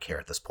 but I don't care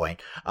at this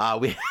point.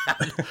 We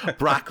have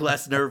Brock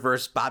Lesnar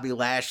versus Bobby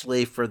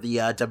Lashley for the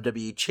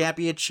WWE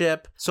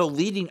Championship. So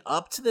leading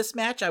up to this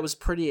match, I was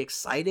pretty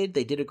excited.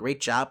 They did a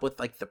great job with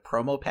like the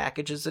promo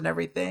packages and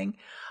everything.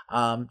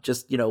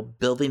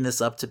 Building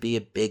this up to be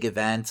a big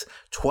event,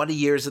 20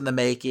 years in the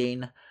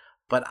making.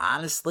 But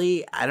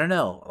honestly, I don't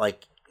know.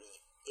 Like,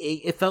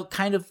 it felt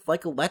kind of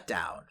like a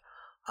letdown.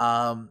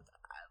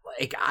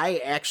 Like, I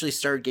actually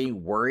started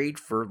getting worried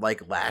for,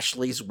 like,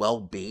 Lashley's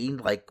well-being.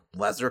 Like,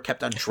 Lesnar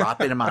kept on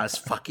dropping him on his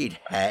fucking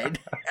head.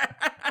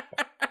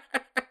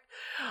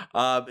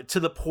 To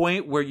the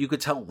point where you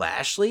could tell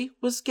Lashley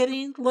was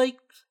getting, like,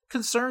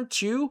 concerned,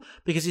 too.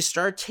 Because he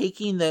started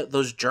taking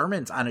those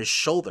Germans on his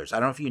shoulders. I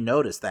don't know if you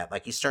noticed that.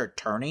 Like, he started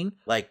turning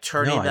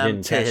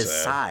them to his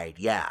side.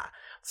 Yeah.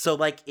 So,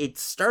 like, it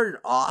started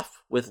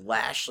off with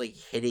Lashley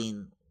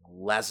hitting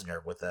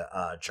Lesnar with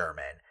a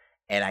German.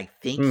 And I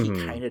think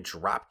he kind of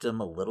dropped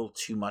him a little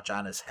too much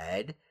on his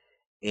head.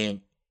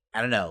 And I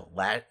don't know,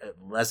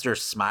 Lesnar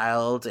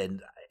smiled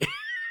and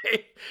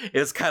it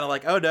was kind of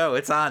like, oh no,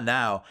 it's on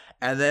now.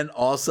 And then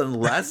all of a sudden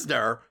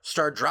Lesnar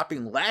started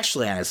dropping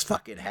Lashley on his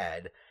fucking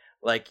head.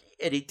 Like,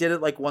 and he did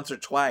it like once or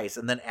twice.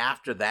 And then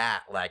after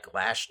that, like,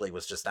 Lashley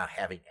was just not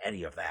having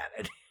any of that.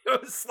 And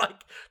it was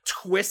like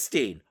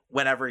twisting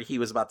whenever he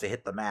was about to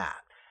hit the mat.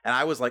 And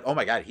I was like, oh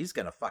my God, he's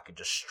going to fucking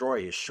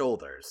destroy his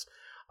shoulders.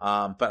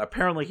 But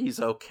apparently he's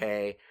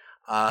okay.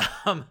 We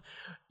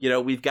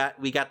got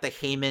the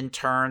Heyman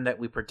turn that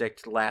we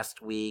predicted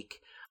last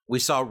week. We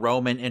saw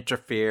Roman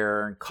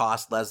interfere and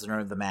cost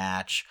Lesnar the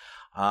match.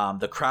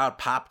 The crowd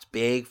popped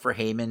big for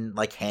Heyman,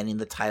 like handing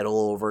the title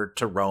over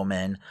to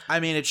Roman. I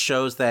mean, it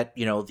shows that,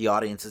 the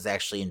audience is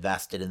actually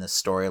invested in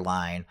this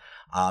storyline.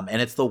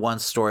 And it's the one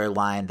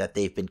storyline that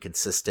they've been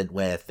consistent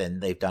with,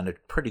 and they've done a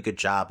pretty good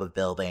job of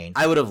building.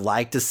 I would have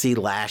liked to see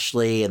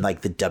Lashley and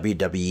like the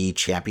WWE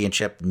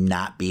Championship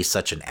not be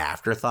such an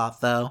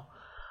afterthought, though.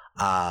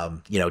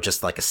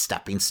 Just like a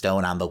stepping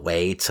stone on the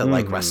way to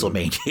like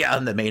WrestleMania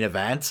and the main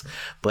event,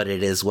 but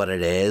it is what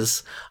it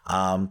is.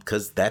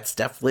 Cause that's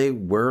definitely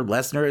where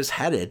Lesnar is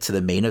headed, to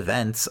the main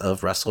events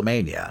of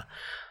WrestleMania.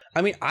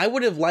 I mean, I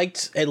would have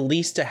liked at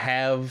least to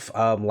have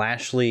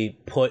Lashley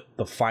put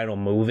the final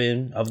move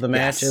in of the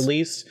match, at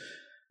least.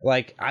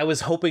 Like, I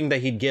was hoping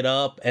that he'd get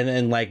up and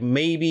then, like,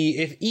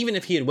 maybe even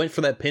if he had went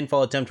for that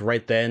pinfall attempt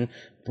right then,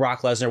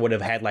 Brock Lesnar would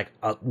have had like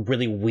a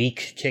really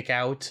weak kick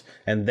out,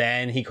 and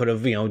then he could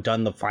have,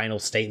 done the final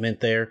statement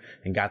there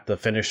and got the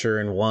finisher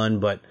and won.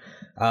 But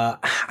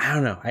I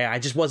don't know. I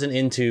just wasn't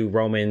into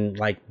Roman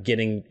like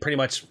getting pretty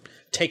much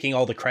taking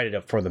all the credit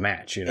up for the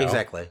match,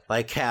 Exactly.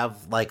 Like,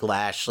 have like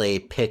Lashley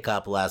pick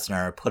up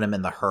Lesnar, put him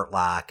in the hurt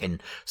lock,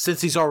 and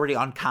since he's already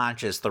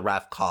unconscious, the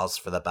ref calls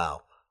for the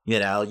bell. You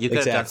could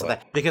have done something,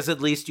 because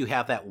at least you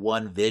have that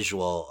one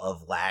visual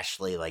of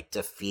Lashley like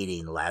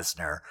defeating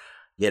Lesnar.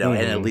 And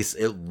at least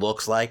it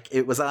looks like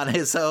it was on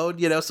his own,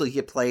 so he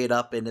could play it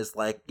up in his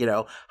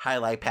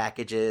highlight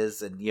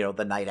packages and,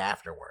 the night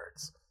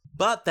afterwards.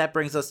 But that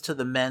brings us to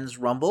the men's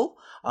rumble,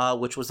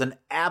 which was an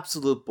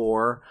absolute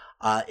bore.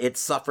 It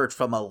suffered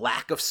from a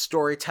lack of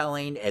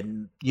storytelling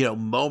and,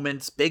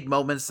 big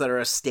moments that are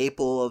a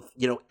staple of,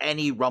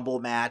 any rumble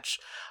match.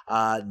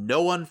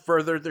 No one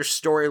furthered their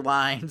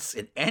storylines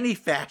in any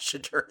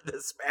fashion during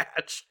this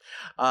match.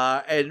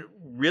 And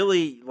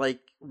really,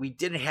 we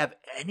didn't have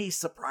any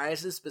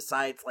surprises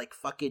besides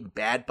fucking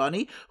Bad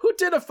Bunny, who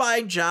did a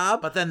fine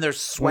job. But then there's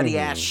sweaty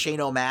ass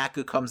Shane O'Mac,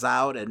 who comes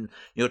out and,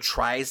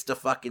 tries to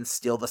fucking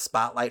steal the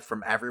spotlight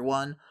from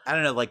everyone. I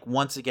don't know,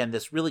 once again,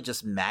 this really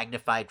just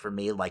magnified for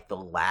me, the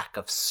lack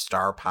of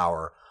star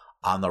power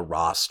on the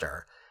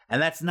roster.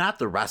 And that's not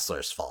the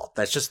wrestlers' fault.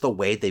 That's just the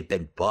way they've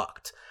been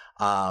booked.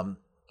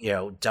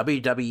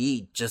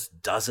 WWE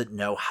just doesn't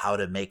know how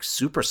to make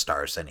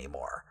superstars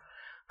anymore.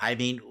 I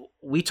mean,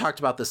 we talked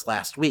about this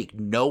last week.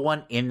 No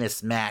one in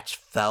this match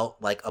felt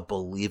like a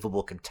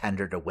believable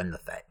contender to win the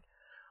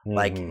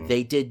thing.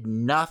 They did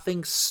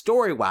nothing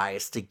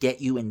story-wise to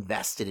get you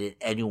invested in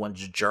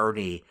anyone's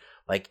journey,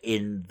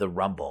 in the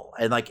Rumble.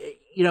 And,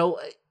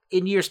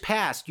 in years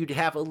past, you'd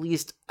have at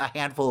least a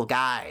handful of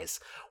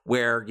guys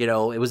where,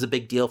 it was a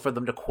big deal for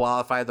them to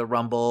qualify the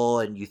Rumble,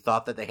 and you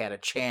thought that they had a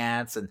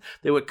chance, and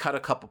they would cut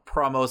a couple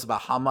promos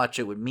about how much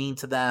it would mean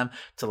to them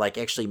to,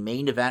 actually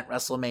main event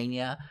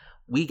WrestleMania.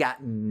 We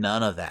got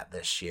none of that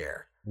this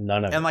year.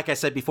 None of it. And like I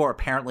said before,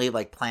 apparently,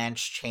 plans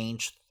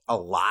changed a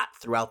lot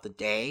throughout the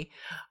day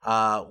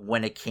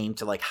when it came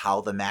to,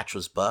 how the match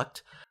was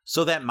booked.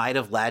 So that might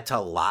have led to a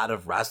lot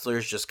of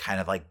wrestlers just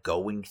kind of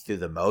going through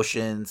the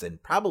motions,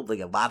 and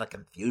probably a lot of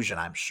confusion,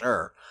 I'm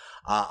sure.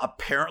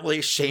 Apparently,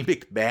 Shane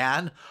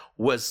McMahon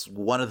was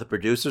one of the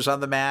producers on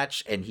the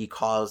match, and he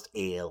caused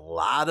a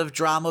lot of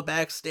drama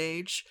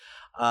backstage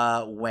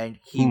when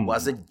he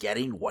wasn't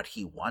getting what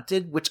he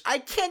wanted, which I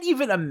can't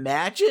even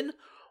imagine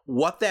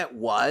what that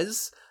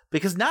was.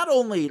 Because not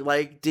only,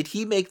 did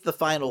he make the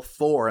final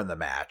four in the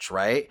match,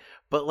 right?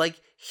 But,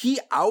 he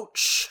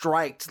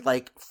outstriked,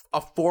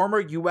 a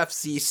former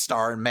UFC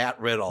star, Matt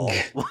Riddle.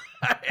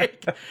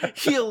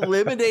 He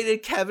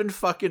eliminated Kevin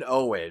fucking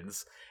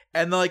Owens.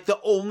 And, the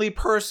only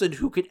person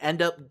who could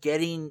end up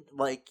getting,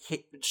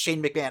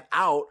 Shane McMahon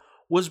out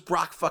was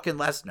Brock fucking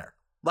Lesnar.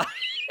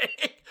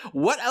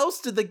 What else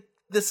did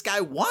this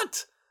guy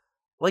want?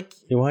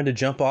 He wanted to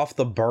jump off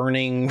the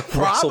burning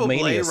Probably,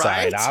 WrestleMania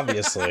side, right?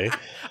 obviously.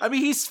 I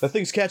mean, that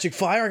thing's catching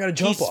fire. I gotta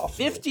jump off.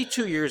 He's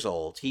 52 years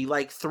old. He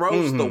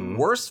throws the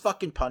worst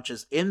fucking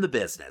punches in the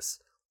business.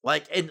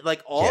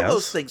 All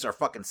those things are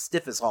fucking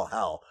stiff as all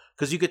hell.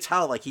 Because you could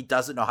tell, he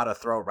doesn't know how to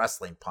throw a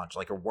wrestling punch,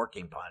 a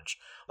working punch.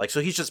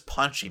 So he's just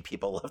punching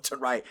people left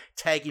and right,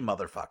 tagging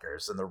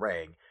motherfuckers in the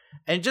ring.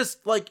 And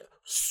just,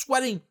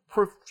 sweating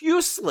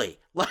profusely.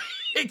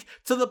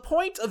 To the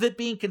point of it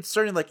being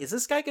concerning, is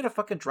this guy gonna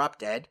fucking drop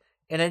dead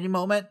at any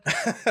moment?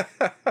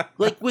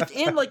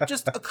 Within,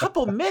 just a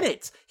couple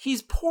minutes,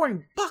 he's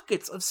pouring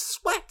buckets of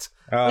sweat.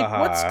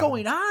 What's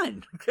going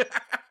on?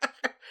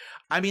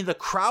 I mean, the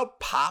crowd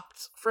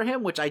popped for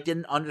him, which I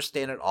didn't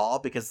understand at all,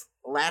 because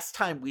last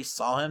time we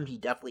saw him, he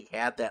definitely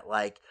had that,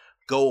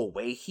 go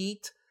away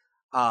heat,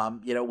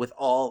 with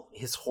all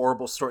his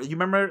horrible story. You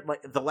remember,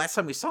 the last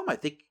time we saw him, I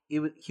think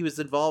he was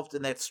involved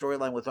in that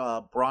storyline with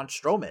Braun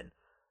Strowman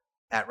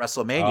at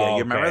WrestleMania.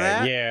 You remember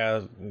that?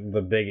 Yeah,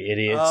 the big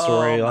idiot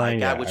storyline. Oh my God,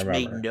 yeah, which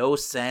made no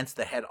sense.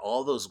 That had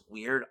all those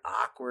weird,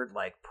 awkward,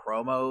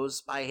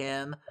 promos by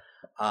him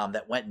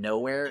that went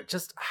nowhere.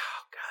 Just,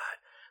 oh God.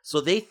 So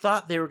they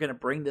thought they were going to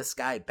bring this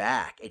guy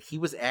back, and he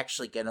was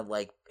actually going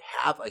to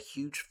have a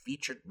huge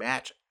featured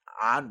match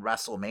on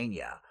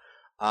WrestleMania.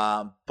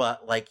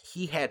 But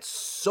he had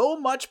so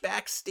much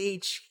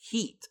backstage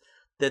heat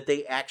that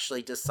they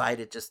actually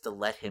decided just to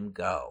let him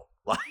go.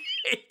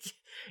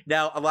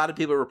 Now, a lot of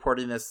people are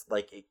reporting this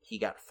like he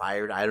got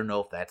fired. I don't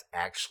know if that's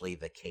actually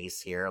the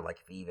case here. Like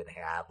if he even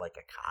had like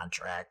a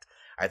contract.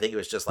 I think it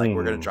was just like,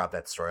 we're going to drop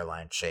that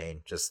storyline,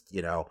 Shane. Just,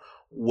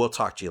 we'll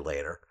talk to you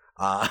later.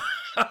 But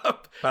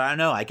I don't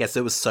know. I guess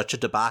it was such a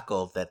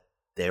debacle that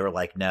they were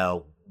like,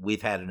 no,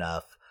 we've had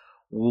enough.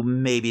 We'll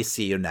maybe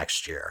see you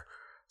next year.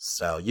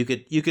 So you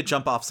could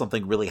jump off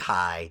something really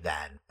high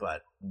then,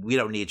 but we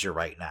don't need you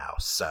right now.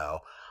 So,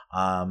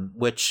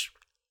 which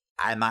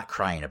I'm not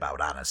crying about,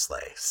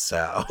 honestly.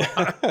 So,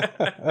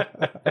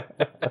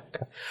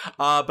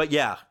 but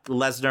yeah,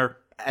 Lesnar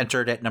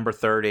entered at number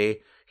 30.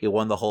 He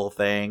won the whole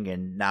thing,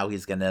 and now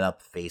he's going to end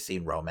up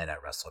facing Roman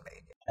at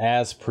WrestleMania.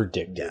 As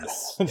predicted.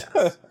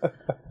 Yes.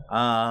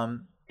 God,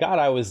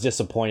 I was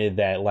disappointed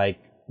that like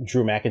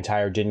Drew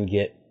McIntyre didn't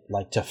get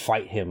like to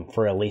fight him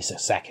for at least a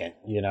second,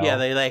 Yeah,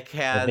 they like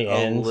had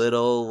a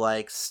little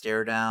like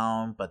stare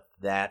down, but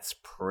that's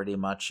pretty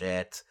much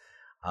it.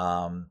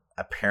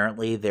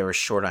 Apparently they were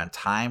short on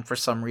time for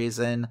some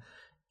reason,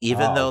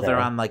 even though they're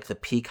on like the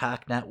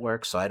Peacock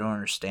network, so I don't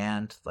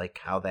understand like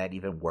how that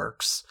even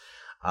works.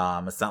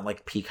 It's not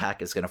like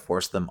Peacock is going to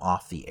force them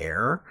off the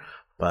air,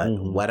 but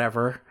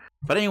whatever.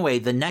 But anyway,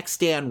 the next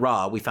day on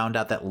Raw, we found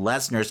out that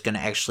Lesnar is going to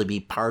actually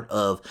be part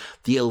of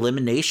the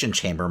Elimination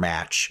Chamber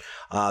match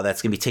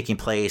that's going to be taking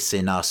place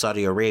in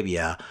Saudi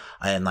Arabia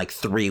in like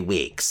 3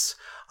 weeks,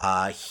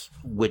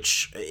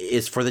 which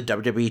is for the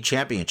WWE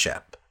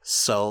Championship.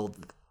 So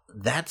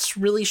that's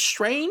really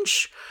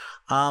strange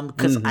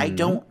because I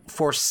don't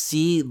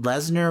foresee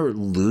Lesnar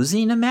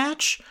losing a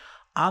match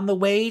on the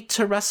way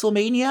to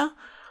WrestleMania.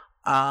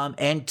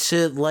 And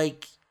to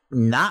like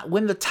not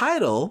win the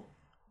title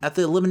at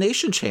the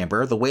Elimination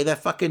Chamber, the way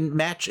that fucking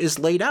match is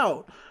laid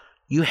out,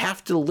 you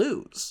have to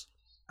lose.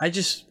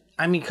 Because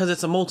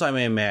it's a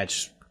multi-man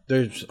match,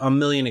 there's a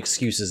million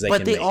excuses they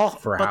can make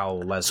for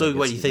how Lesnar. So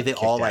what do you think they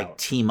all like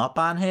team up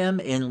on him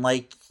and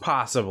like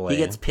possibly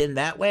he gets pinned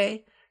that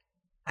way?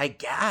 I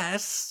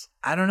guess.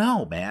 I don't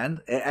know,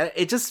 man.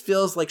 It just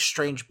feels like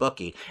strange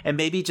booking. And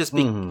maybe just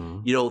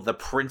the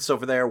prince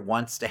over there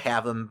wants to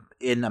have him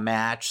in a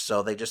match,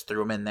 so they just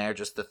threw him in there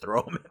just to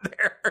throw him in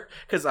there.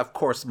 Because, of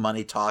course,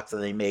 money talks,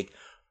 and they make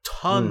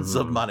tons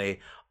of money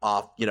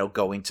off,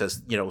 going to,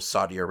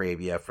 Saudi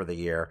Arabia for the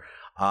year.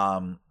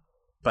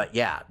 But,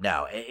 yeah,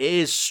 no, it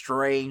is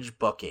strange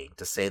booking,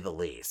 to say the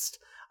least.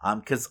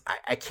 Because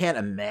I can't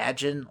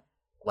imagine,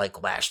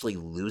 like, Lashley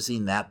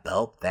losing that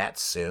belt that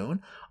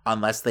soon.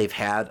 Unless they've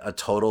had a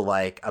total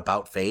like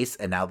about face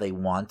and now they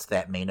want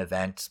that main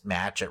event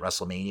match at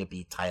WrestleMania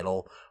be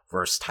title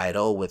versus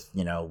title with,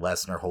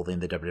 Lesnar holding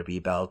the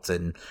WWE belt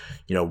and,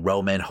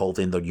 Roman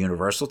holding the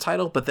Universal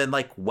title. But then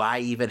like, why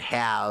even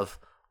have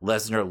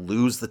Lesnar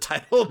lose the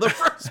title in the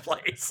first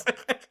place?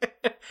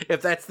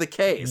 If that's the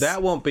case.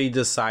 That won't be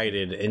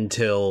decided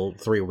until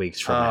 3 weeks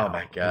from now. Oh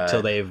my God.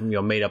 Until they've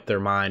made up their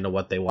mind on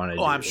what they want to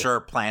do. Oh, I'm sure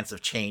plans have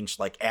changed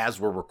like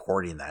as we're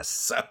recording this.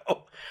 So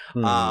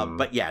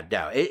but yeah,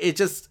 no, it's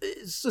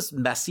just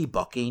messy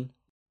booking.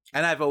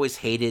 And I've always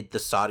hated the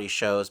Saudi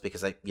shows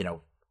because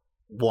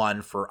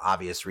one, for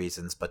obvious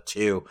reasons, but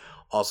two,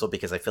 also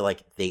because I feel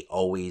like they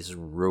always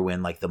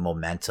ruin like the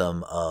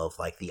momentum of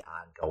like the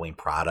ongoing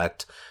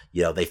product.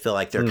 They feel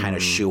like they're kind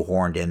of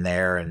shoehorned in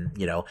there and,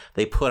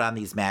 they put on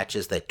these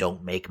matches that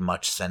don't make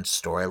much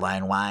sense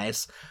storyline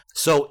wise.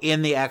 So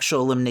in the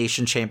actual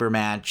Elimination Chamber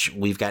match,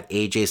 we've got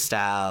AJ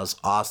Styles,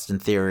 Austin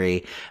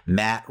Theory,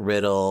 Matt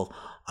Riddle,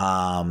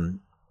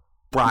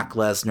 Brock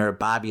Lesnar,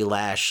 Bobby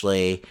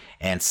Lashley,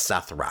 and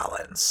Seth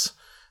Rollins.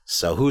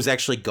 So who's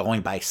actually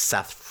going by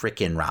Seth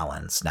frickin'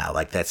 Rollins now?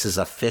 Like that's his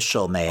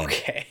official name.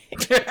 Okay.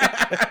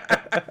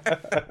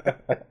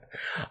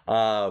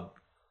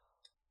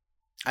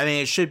 I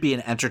mean, it should be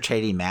an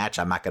entertaining match.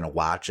 I'm not going to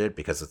watch it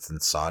because it's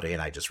in Saudi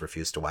and I just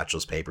refuse to watch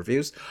those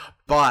pay-per-views.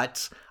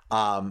 But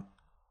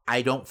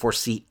I don't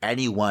foresee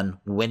anyone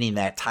winning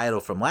that title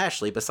from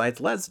Lashley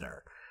besides Lesnar.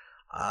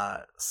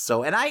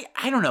 And I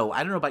don't know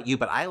about you,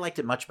 but I liked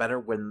it much better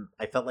when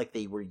I felt like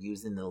they were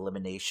using the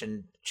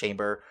Elimination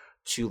Chamber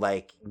to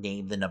like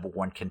name the number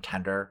one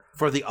contender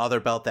for the other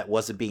belt that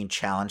wasn't being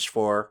challenged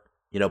for,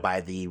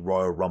 by the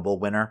Royal Rumble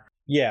winner.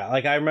 Yeah,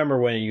 like I remember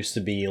when it used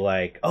to be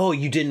like, oh,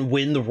 you didn't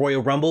win the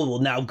Royal Rumble,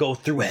 well now go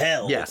through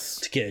hell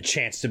to get a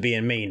chance to be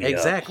in Mania.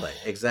 Exactly.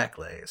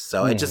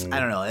 So it just, I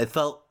don't know, it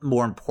felt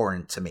more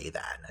important to me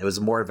then. It was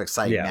more of an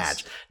exciting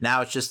match.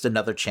 Now it's just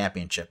another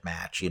championship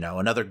match,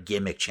 another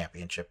gimmick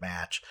championship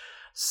match.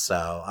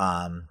 So,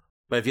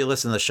 but if you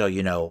listen to the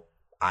show,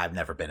 I've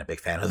never been a big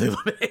fan of the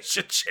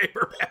Elimination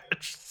Chamber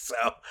match. So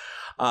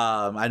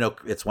I know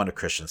it's one of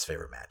Christian's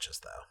favorite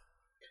matches, though.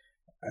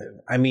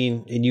 I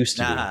mean, it used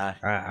to be.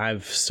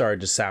 I've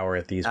started to sour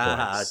at these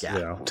points.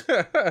 Yeah.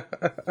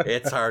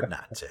 It's hard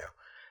not to.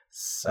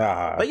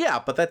 So,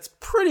 but that's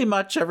pretty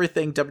much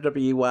everything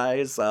WWE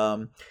wise.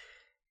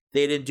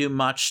 They didn't do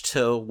much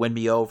to win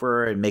me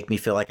over and make me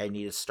feel like I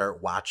need to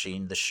start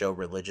watching the show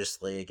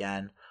religiously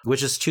again.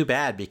 Which is too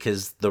bad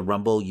because the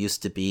Rumble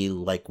used to be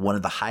like one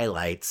of the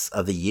highlights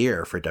of the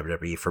year for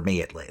WWE, for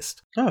me at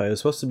least. Oh, it was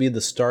supposed to be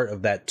the start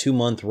of that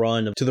 2-month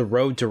run to the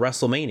road to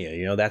WrestleMania.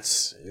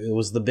 It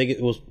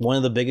was one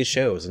of the biggest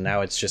shows, and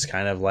now it's just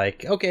kind of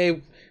like,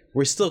 okay,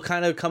 we're still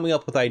kind of coming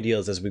up with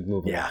ideas as we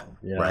move along.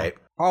 Right.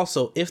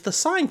 Also, if the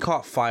sign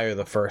caught fire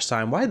the first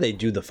time, why did they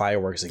do the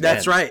fireworks again?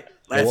 That's right.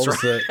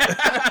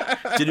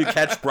 Did you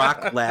catch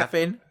Brock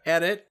laughing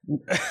at it?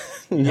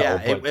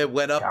 It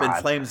went up in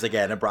flames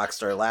again, and Brock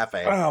started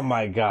laughing. Oh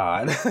my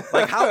God.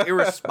 Like, how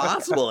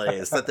irresponsible it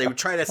is that they would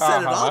try to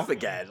set it off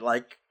again.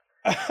 Like,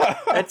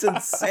 that's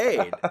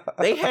insane.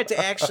 They had to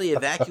actually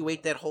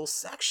evacuate that whole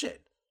section.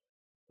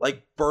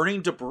 Like,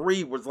 burning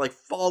debris was like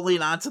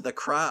falling onto the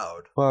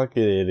crowd.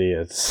 Fucking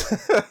idiots.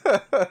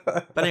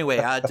 But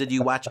anyway, did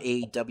you watch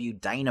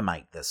AEW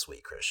Dynamite this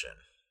week, Christian?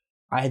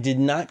 I did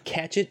not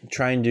catch it,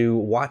 trying to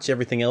watch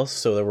everything else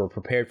so that we're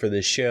prepared for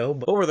this show.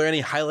 But were there any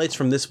highlights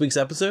from this week's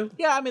episode?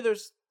 Yeah, I mean, there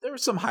were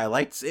some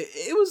highlights.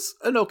 It was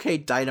an okay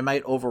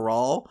Dynamite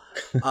overall.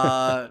 We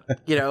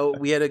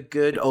had a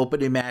good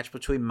opening match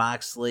between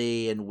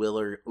Moxley and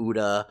Wheeler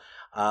Yuta.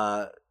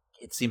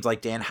 It seems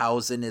like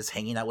Danhausen is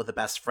hanging out with the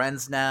best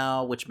friends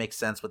now, which makes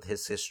sense with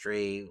his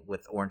history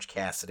with Orange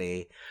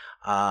Cassidy.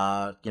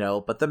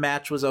 But the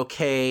match was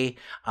okay.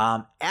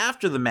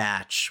 After the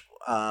match,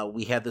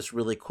 we had this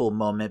really cool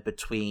moment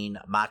between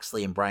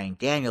Moxley and Bryan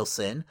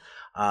Danielson,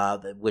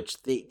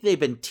 which they've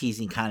been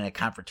teasing kind of a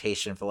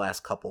confrontation for the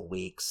last couple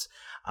weeks.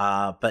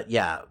 But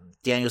yeah,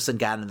 Danielson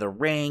got in the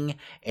ring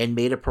and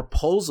made a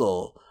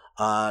proposal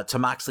to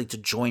Moxley to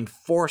join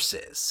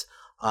forces.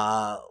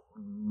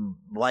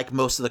 Like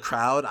most of the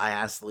crowd, I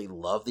honestly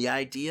love the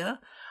idea.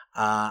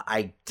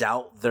 I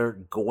doubt they're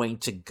going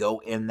to go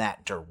in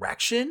that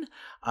direction,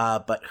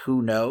 but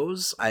who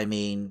knows? I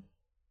mean,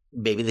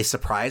 maybe they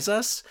surprise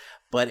us,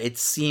 but it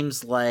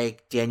seems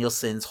like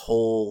Danielson's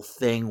whole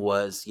thing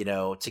was,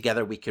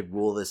 together we could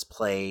rule this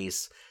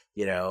place.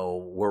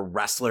 We're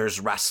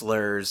wrestlers,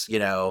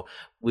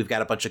 we've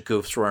got a bunch of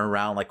goofs running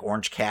around like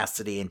Orange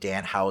Cassidy and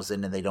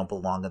Danhausen, and they don't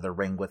belong in the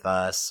ring with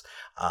us.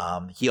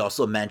 He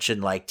also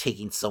mentioned like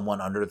taking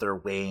someone under their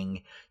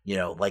wing,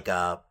 like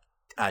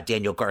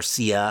Daniel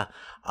Garcia,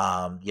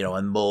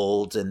 and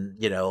mold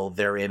and,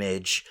 their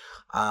image.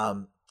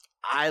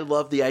 I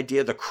love the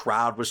idea the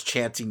crowd was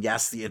chanting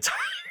yes the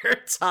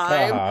entire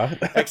time,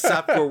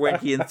 except for when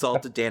he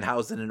insulted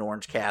Danhausen and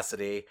Orange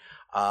Cassidy.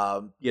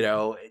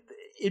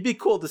 It'd be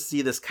cool to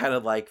see this kind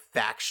of like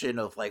faction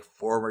of like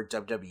former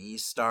WWE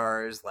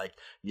stars, like,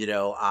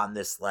 on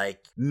this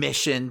like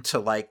mission to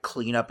like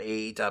clean up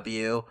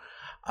AEW.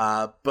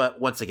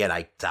 But once again,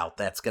 I doubt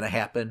that's going to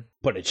happen.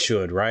 But it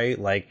should, right?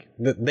 Like,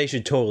 they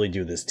should totally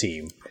do this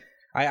team.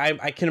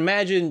 I can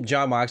imagine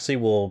Jon Moxley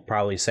will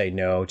probably say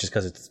no, just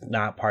because it's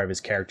not part of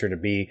his character to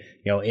be,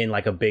 in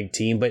like a big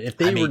team. But if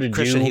they were to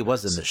Christian, he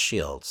was in the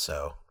Shield,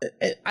 so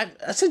I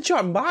said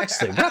Jon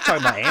Moxley. We're not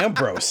talking about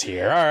Ambrose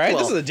here. All right,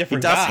 this is a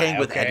different guy. He does hang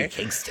with Eddie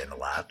Kingston a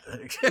lot.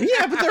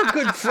 Yeah, but they're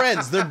good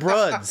friends. They're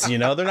bruds. They're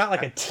not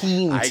like a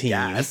team. I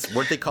guess.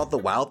 Weren't they called the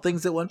Wild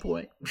Things at one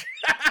point?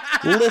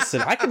 Listen,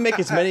 I can make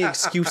as many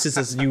excuses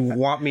as you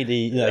want me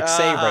to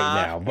say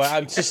right now, but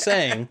I'm just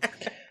saying.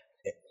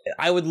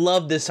 I would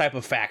love this type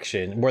of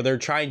faction where they're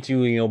trying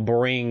to,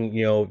 bring,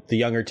 the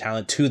younger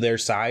talent to their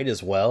side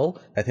as well.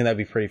 I think that'd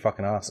be pretty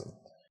fucking awesome.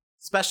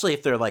 Especially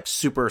if they're like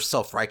super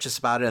self-righteous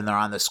about it and they're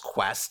on this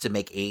quest to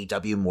make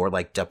AEW more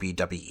like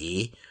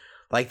WWE.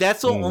 Like,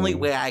 that's the only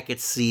way I could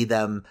see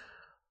them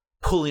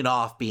pulling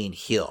off being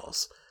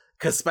heels.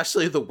 Because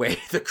especially the way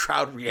the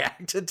crowd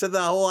reacted to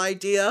the whole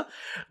idea.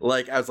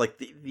 Like, I was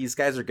like, these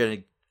guys are going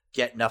to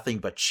get nothing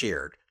but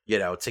cheered,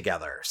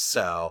 together.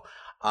 So...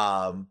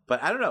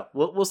 but I don't know.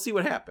 We'll see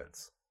what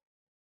happens.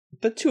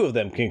 The two of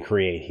them can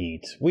create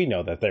heat. We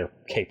know that they're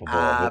capable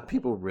of it.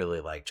 People really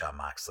like Jon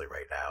Moxley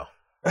right now.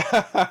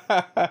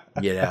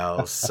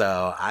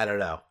 So I don't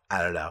know.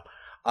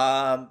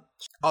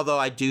 Although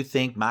I do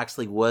think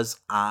Moxley was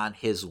on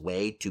his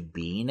way to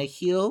being a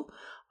heel,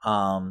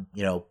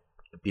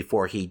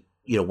 before he,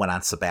 went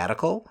on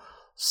sabbatical.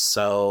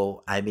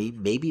 So, I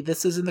mean, maybe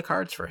this is in the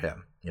cards for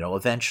him,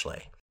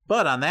 eventually.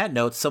 But on that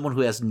note, someone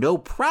who has no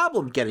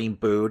problem getting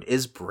booed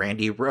is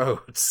Brandy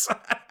Rhodes,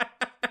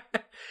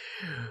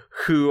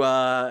 who,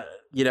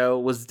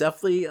 was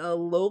definitely a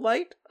low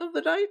light of the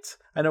night.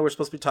 I know we're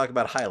supposed to be talking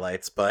about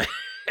highlights, but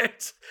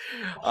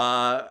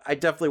I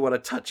definitely want to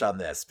touch on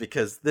this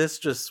because this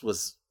just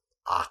was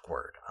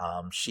awkward.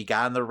 She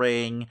got in the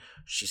ring.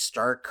 She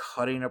started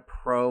cutting a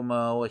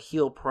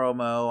heel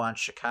promo on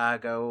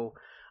Chicago.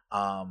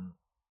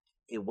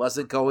 It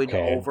wasn't going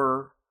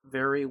over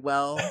very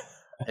well.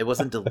 It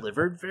wasn't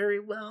delivered very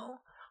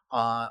well.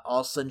 All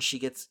of a sudden, she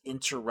gets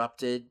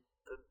interrupted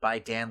by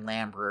Dan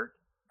Lambert.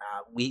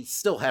 We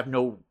still have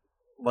no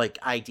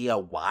idea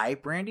why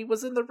Brandy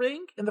was in the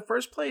ring in the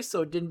first place,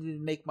 so it didn't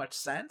even make much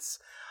sense.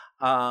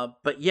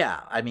 But yeah,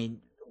 I mean,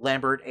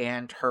 Lambert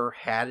and her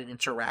had an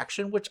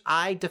interaction, which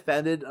I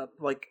defended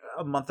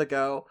a month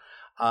ago.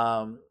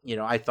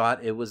 I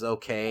thought it was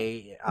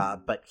okay,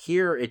 but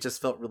here it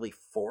just felt really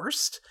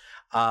forced.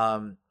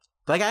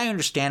 Like I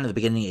understand at the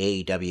beginning of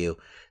AEW,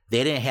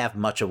 they didn't have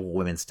much of a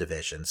women's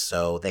division,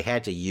 so they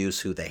had to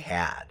use who they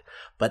had.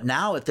 But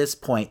now at this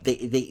point,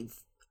 they've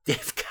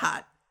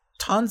got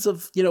tons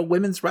of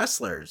women's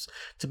wrestlers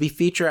to be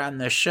featured on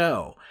the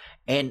show,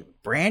 and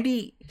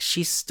Brandy,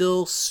 she's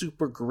still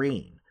super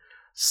green,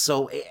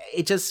 so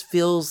it just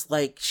feels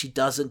like she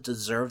doesn't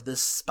deserve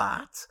this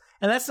spot.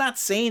 And that's not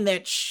saying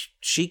that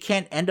she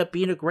can't end up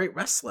being a great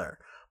wrestler,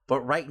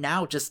 but right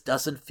now it just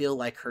doesn't feel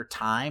like her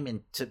time,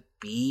 and to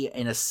be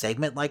in a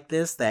segment like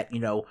this that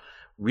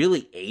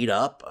really ate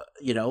up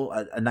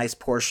a nice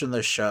portion of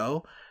the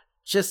show,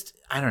 just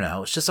I don't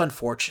know, it's just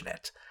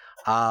unfortunate.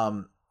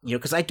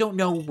 Because I don't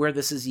know where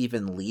this is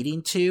even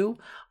leading to,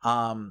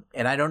 and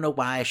I don't know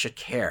why I should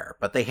care.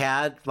 But they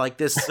had like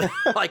this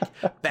like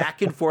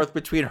back and forth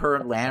between her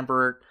and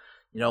Lambert.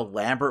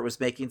 Lambert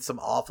was making some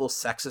awful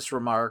sexist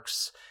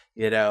remarks.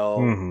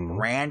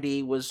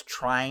 Randy was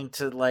trying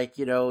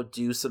to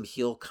do some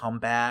heel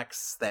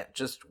comebacks that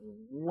just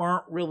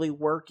weren't really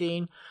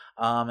working.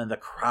 And the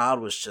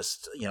crowd was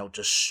just,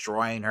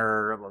 destroying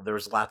her. There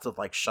was lots of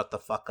shut the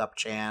fuck up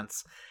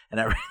chants and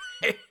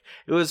everything.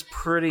 It was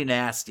pretty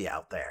nasty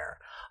out there.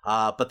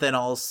 But then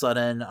all of a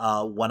sudden,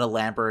 one of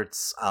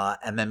Lambert's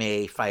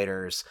MMA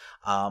fighters,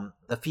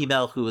 the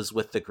female who was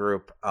with the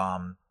group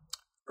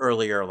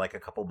earlier, like a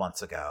couple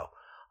months ago,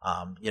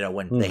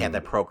 when they had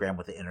that program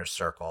with the Inner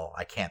Circle,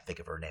 I can't think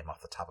of her name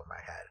off the top of my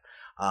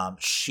head.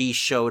 She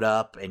showed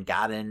up and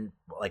got in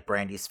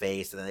Brandy's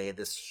face, and they had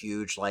this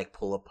huge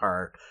pull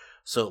apart.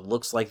 So it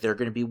looks like they're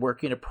going to be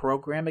working a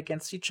program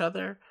against each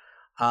other.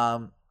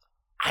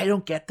 I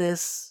don't get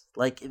this.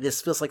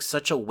 This feels like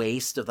such a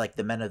waste of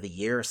the Men of the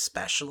Year,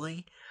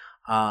 especially.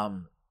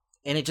 And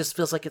it just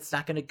feels like it's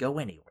not going to go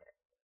anywhere.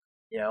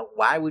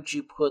 Why would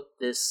you put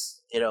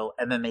this,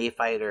 MMA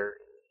fighter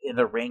in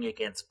the ring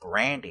against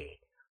Brandy?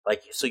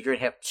 So you're going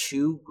to have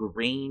two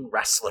green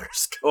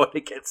wrestlers going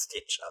against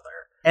each other.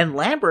 And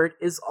Lambert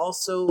is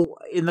also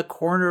in the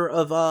corner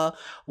of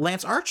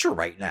Lance Archer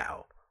right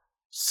now.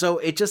 So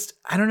it just,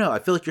 I don't know. I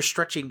feel like you're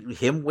stretching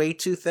him way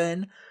too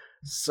thin.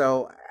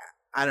 So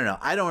I don't know.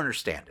 I don't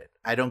understand it.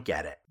 I don't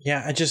get it.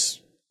 Yeah, I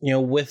just,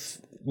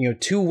 with,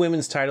 two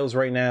women's titles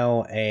right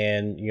now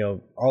and,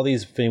 all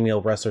these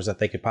female wrestlers that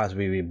they could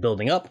possibly be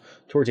building up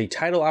towards a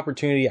title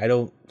opportunity, I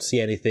don't see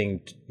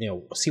anything,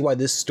 see why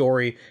this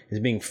story is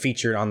being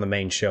featured on the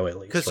main show at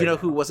least. Because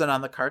who wasn't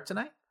on the card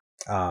tonight?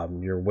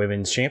 Your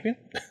women's champion.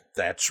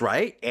 That's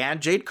right,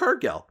 and Jade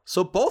Cargill.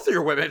 So both of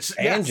your women's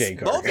Jade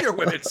Cargill. Both of your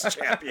women's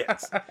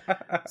champions.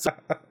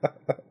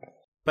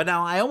 But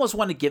now I almost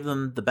want to give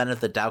them the benefit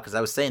of the doubt, because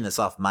I was saying this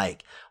off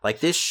mic.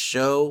 This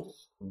show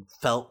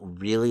felt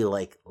really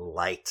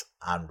light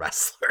on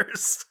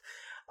wrestlers,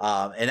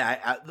 and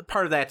I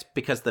part of that's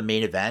because the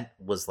main event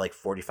was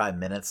 45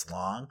 minutes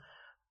long.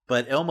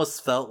 But it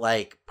almost felt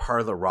like part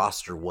of the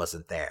roster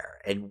wasn't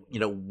there. And,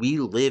 we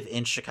live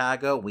in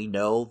Chicago. We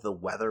know the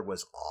weather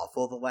was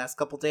awful the last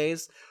couple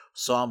days.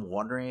 So I'm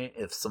wondering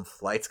if some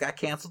flights got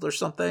canceled or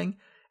something.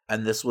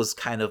 And this was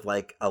kind of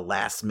a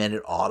last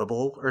minute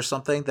audible or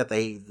something that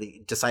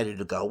they decided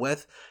to go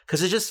with.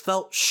 Because it just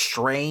felt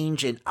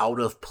strange and out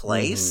of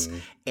place. Mm-hmm.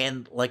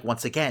 And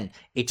once again,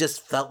 it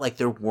just felt like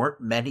there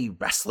weren't many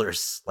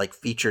wrestlers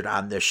featured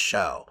on this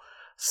show.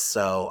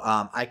 So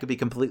I could be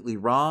completely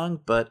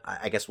wrong, but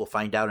I guess we'll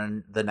find out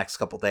in the next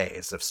couple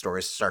days if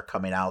stories start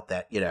coming out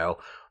that,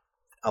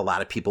 a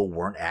lot of people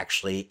weren't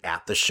actually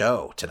at the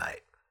show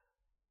tonight.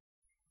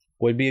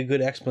 Would be a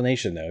good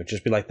explanation, though. It'd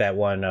just be like that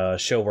one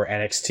show where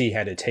NXT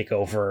had to take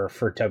over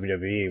for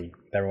WWE.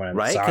 Everyone in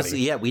right?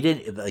 Saudi. Because, we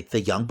didn't, the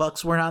Young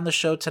Bucks weren't on the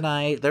show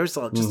tonight. There's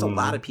just a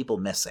lot of people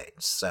missing.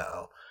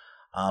 So,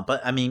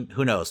 but I mean,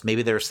 who knows?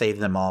 Maybe they're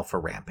saving them all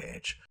for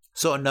Rampage.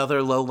 So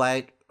another low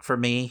light for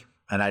me.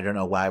 And I don't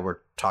know why we're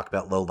talking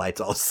about low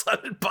lights all of a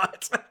sudden,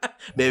 but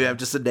maybe I'm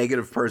just a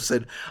negative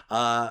person,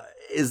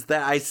 is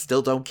that I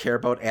still don't care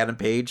about Adam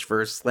Page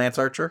versus Lance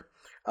Archer.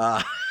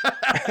 And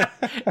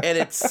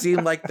it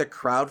seemed like the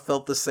crowd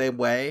felt the same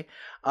way.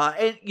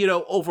 And,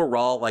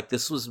 overall,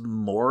 this was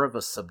more of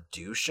a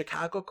subdued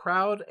Chicago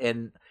crowd.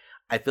 And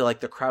I feel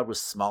like the crowd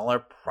was smaller,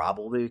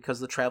 probably because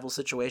of the travel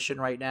situation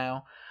right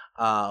now.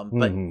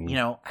 But,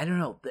 I don't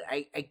know.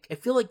 I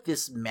feel like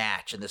this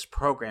match and this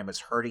program is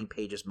hurting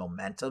Paige's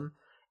momentum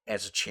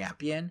as a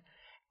champion.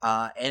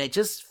 And it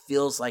just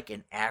feels like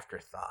an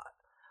afterthought.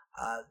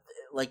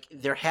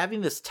 They're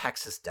having this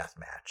Texas death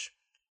match,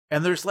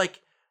 and there's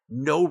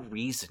no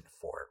reason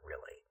for it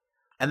really.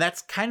 And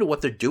that's kind of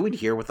what they're doing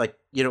here with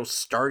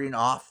starting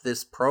off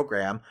this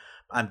program.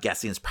 I'm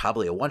guessing it's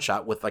probably a one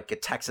shot with a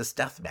Texas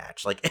death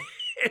match.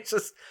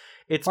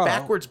 It's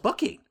backwards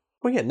booking.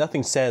 Well, yeah,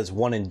 nothing says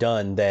one and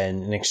done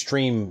than an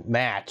extreme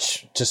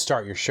match to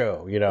start your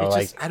show.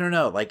 I don't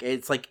know.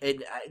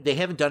 They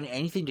haven't done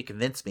anything to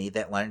convince me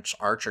that Lance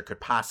Archer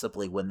could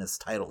possibly win this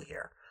title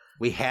here.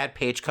 We had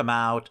Paige come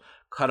out,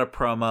 cut a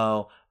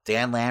promo.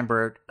 Dan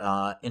Lambert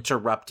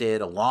interrupted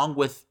along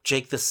with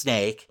Jake the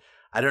Snake.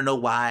 I don't know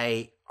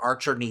why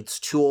Archer needs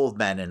 2 old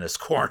men in his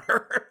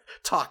corner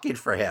talking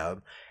for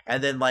him.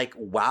 And then, like,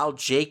 while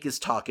Jake is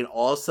talking,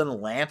 all of a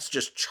sudden Lance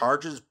just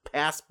charges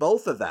past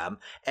both of them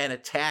and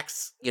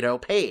attacks,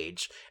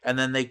 Paige. And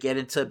then they get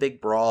into a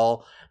big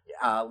brawl.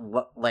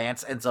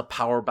 Lance ends up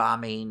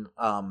powerbombing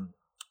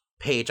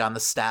Paige on the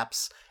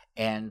steps.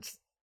 And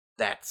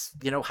that's,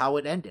 how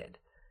it ended.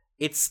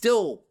 It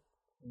still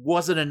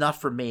wasn't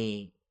enough for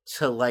me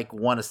to, like,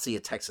 want to see a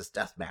Texas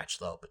death match,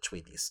 though,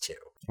 between these two.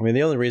 I mean,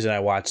 the only reason I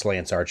watch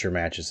Lance Archer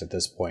matches at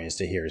this point is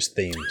to hear his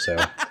theme, so...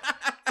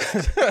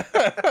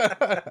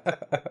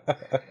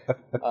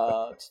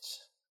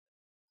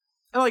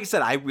 And like I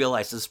said, I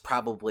realize this is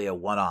probably a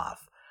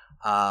one-off.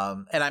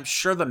 And I'm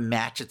sure the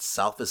match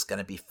itself is going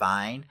to be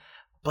fine,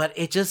 but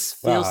it just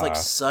feels like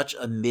such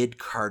a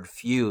mid-card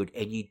feud,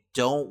 and you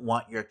don't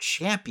want your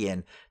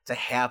champion to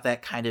have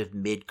that kind of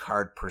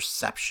mid-card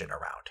perception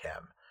around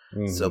him.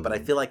 Mm-hmm. So, but I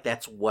feel like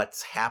that's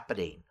what's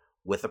happening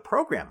with a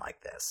program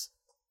like this.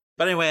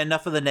 But anyway,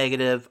 enough of the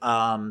negative.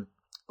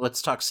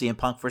 Let's talk CM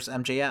Punk versus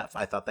MJF.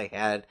 I thought they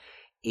had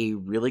a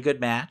really good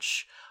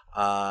match.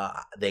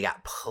 They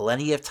got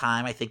plenty of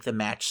time. I think the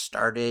match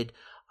started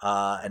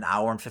an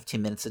hour and 15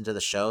 minutes into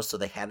the show, so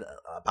they had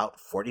about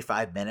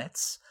 45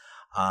 minutes.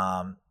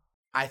 I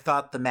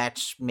thought the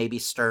match maybe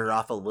started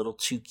off a little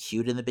too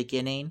cute in the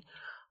beginning.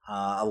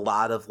 A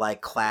lot of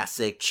like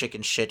classic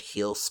chicken shit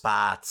heel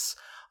spots.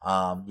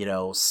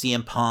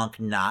 CM Punk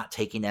not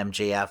taking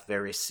MJF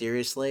very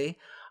seriously.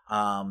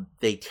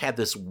 They had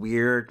this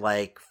weird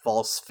like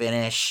false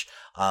finish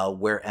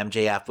where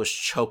MJF was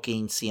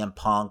choking CM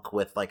Punk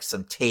with like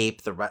some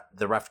tape. The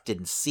ref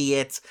didn't see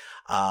it.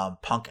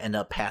 Punk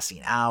ended up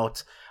passing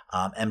out.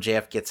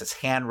 MJF gets his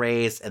hand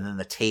raised, and then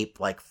the tape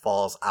like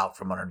falls out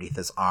from underneath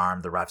his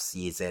arm. The ref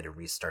sees it and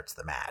restarts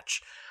the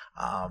match.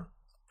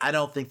 I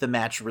don't think the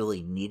match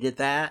really needed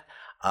that.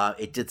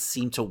 It did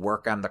seem to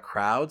work on the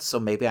crowd, so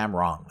maybe I'm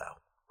wrong though,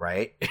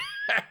 right?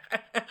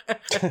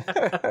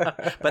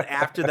 But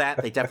after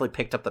that, they definitely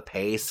picked up the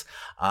pace.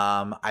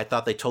 I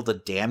thought they told a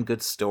damn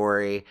good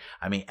story.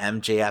 I mean,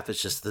 MJF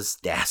is just this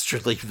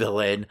dastardly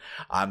villain.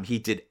 He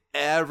did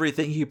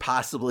everything he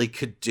possibly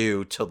could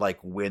do to like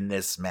win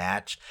this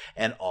match,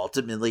 and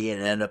ultimately it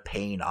ended up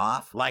paying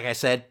off. Like I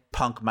said,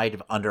 Punk might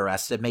have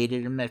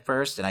underestimated him at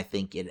first, and I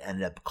think it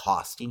ended up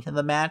costing him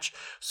the match.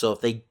 So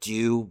if they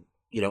do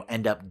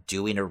end up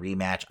doing a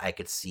rematch, I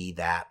could see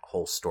that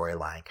whole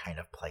storyline kind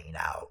of playing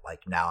out.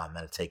 Like, now I'm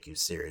going to take you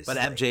seriously.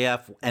 But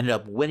MJF ended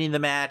up winning the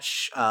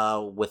match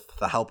with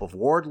the help of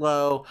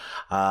Wardlow.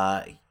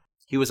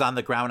 He was on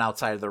the ground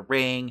outside of the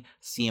ring.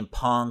 CM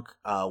Punk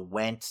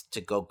went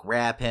to go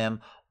grab him.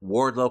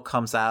 Wardlow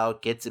comes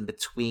out, gets in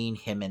between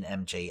him and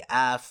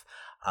MJF.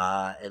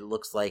 It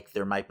looks like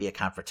there might be a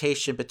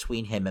confrontation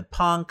between him and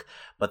Punk,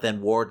 but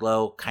then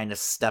Wardlow kind of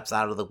steps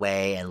out of the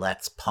way and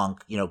lets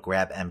Punk,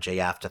 grab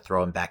MJF to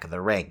throw him back in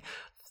the ring.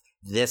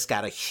 This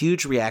got a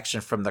huge reaction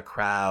from the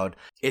crowd.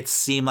 It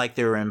seemed like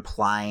they were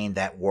implying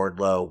that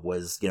Wardlow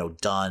was,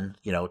 done,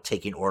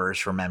 taking orders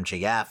from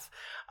MJF.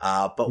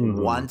 But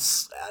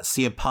once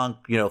CM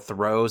Punk,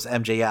 throws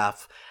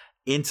MJF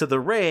into the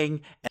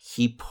ring,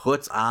 he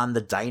puts on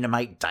the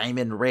Dynamite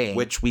Diamond ring,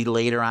 which we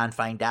later on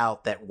find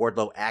out that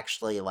Wardlow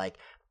actually like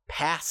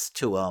passed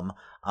to him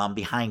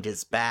behind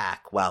his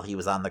back while he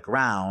was on the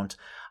ground.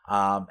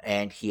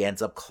 And he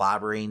ends up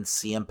clobbering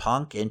CM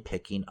Punk and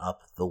picking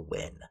up the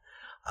win.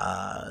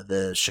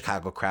 The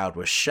Chicago crowd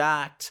was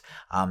shocked.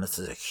 This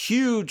is a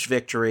huge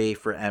victory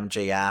for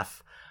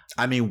MJF.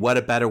 I mean, what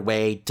a better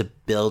way to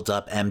build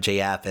up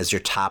MJF as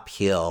your top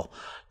heel,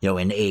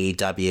 in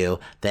AEW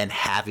than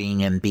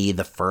having him be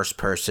the first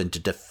person to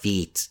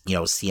defeat,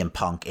 CM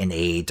Punk in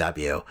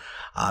AEW.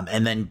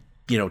 And then,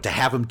 to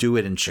have him do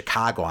it in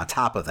Chicago on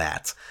top of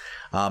that.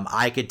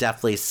 I could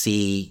definitely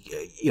see,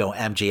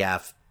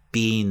 MJF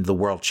being the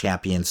world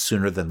champion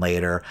sooner than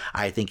later.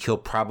 I think he'll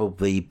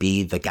probably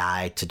be the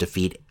guy to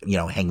defeat,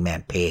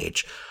 Hangman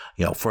Page,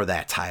 for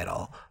that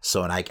title.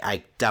 So, and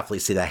I definitely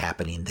see that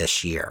happening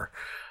this year.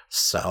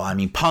 So, I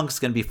mean, Punk's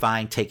going to be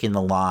fine taking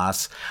the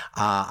loss.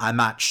 I'm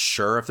not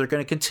sure if they're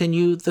going to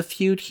continue the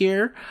feud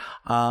here.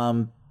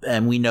 And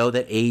we know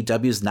that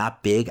AEW is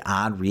not big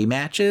on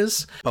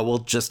rematches, but we'll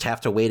just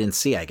have to wait and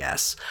see, I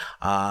guess.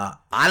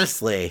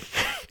 Honestly,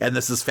 and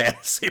this is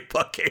fantasy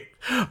booking,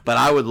 but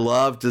I would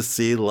love to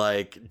see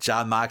like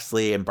Jon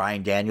Moxley and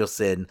Bryan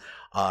Danielson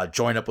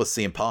join up with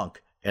CM Punk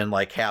and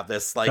like have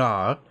this like,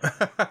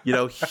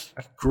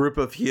 group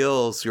of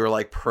heels who are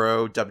like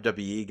pro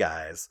WWE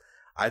guys.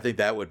 I think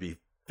that would be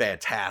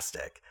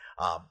fantastic.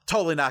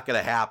 Totally not going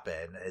to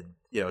happen. And,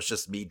 it's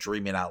just me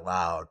dreaming out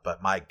loud.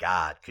 But my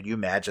God, could you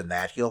imagine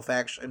that heel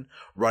faction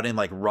running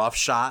like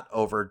roughshod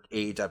over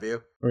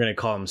AEW? We're going to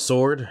call him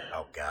Sword.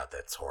 Oh, God,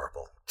 that's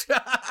horrible.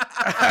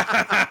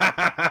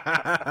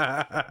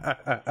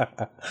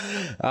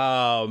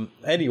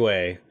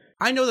 Anyway,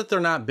 I know that they're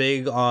not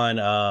big on,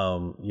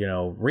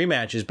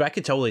 rematches, but I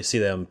could totally see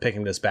them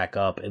picking this back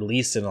up at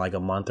least in like a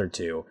month or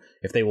two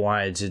if they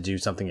wanted to do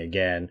something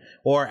again,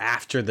 or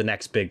after the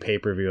next big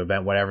pay-per-view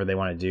event, whatever they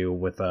want to do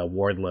with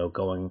Wardlow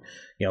going,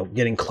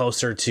 getting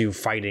closer to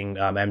fighting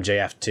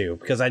MJF too,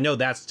 because I know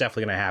that's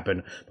definitely going to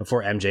happen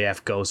before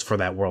MJF goes for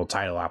that world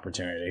title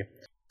opportunity.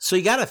 So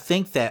you got to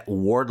think that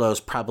Wardlow's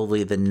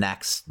probably the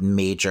next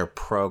major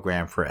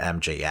program for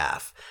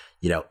MJF.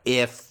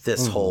 If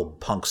this whole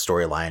Punk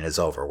storyline is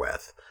over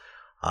with.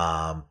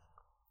 And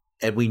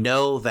we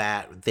know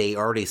that they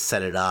already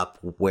set it up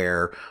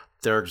where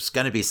there's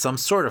going to be some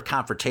sort of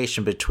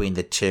confrontation between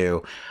the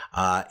two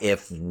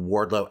if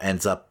Wardlow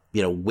ends up,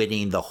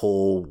 winning the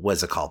whole,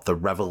 what's it called? The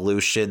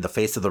Revolution, the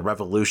Face of the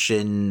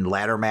Revolution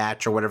ladder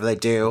match or whatever they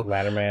do.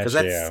 Ladder match, because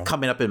that's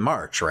coming up in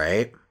March,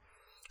 right?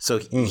 So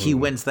he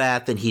wins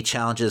that, then he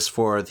challenges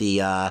for the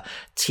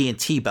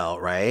TNT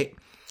belt, right?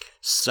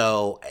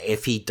 So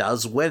if he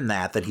does win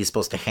that, then he's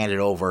supposed to hand it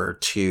over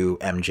to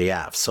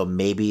MJF. So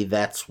maybe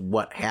that's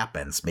what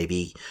happens.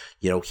 Maybe,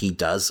 he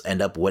does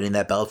end up winning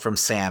that belt from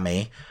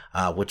Sammy,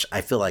 which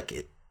I feel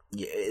like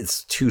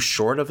it's too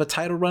short of a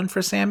title run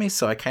for Sammy.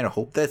 So I kind of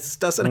hope this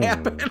doesn't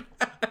happen,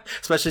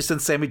 especially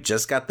since Sammy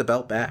just got the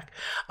belt back.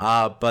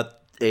 And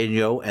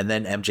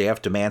then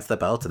MJF demands the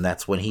belt, and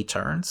that's when he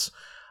turns.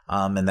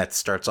 And that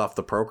starts off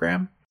the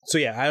program. So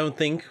yeah, I don't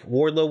think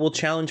Wardlow will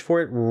challenge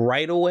for it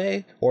right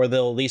away, or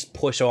they'll at least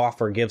push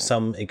off or give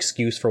some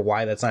excuse for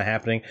why that's not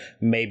happening.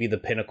 Maybe the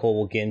Pinnacle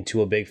will get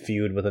into a big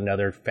feud with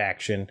another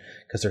faction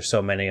because there's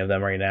so many of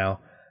them right now.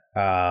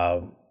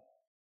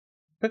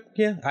 But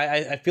yeah,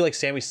 I feel like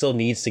Sammy still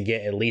needs to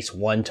get at least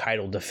one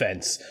title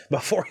defense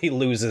before he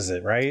loses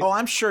it, right? Oh,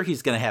 I'm sure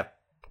he's going to have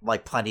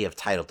like plenty of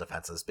title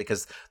defenses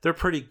because they're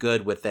pretty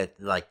good with that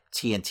like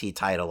TNT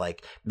title,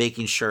 like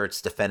making sure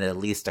it's defended at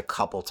least a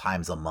couple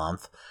times a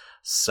month.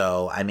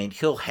 So, I mean,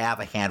 he'll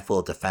have a handful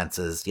of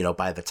defenses,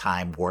 by the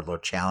time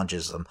Wardlow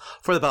challenges him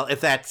for the belt,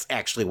 if that's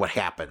actually what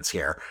happens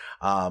here.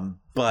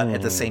 But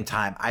at the same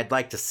time, I'd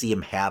like to see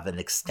him have an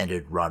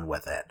extended run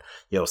with it,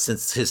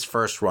 since his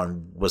first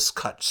run was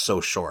cut so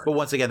short. But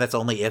once again, that's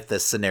only if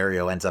this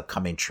scenario ends up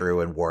coming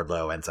true and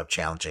Wardlow ends up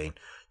challenging,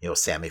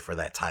 Sammy for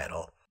that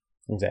title.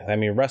 Exactly. I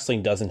mean,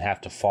 wrestling doesn't have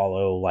to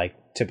follow like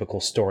typical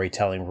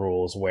storytelling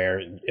rules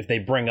where if they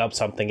bring up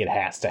something, it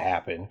has to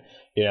happen.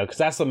 Because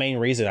that's the main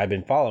reason I've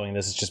been following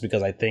this, is just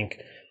because I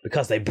think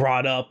because they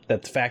brought up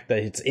that the fact that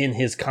it's in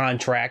his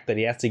contract that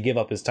he has to give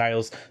up his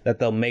titles, that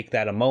they'll make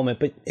that a moment.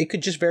 But it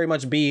could just very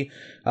much be,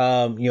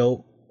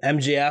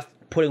 MJF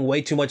putting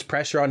way too much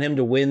pressure on him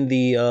to win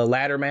the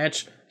ladder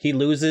match. He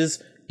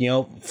loses,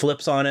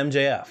 flips on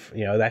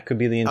MJF. That could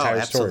be the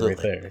entire story right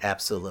there.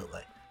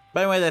 Absolutely.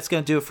 By the way, that's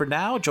going to do it for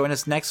now. Join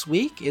us next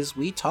week as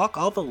we talk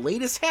all the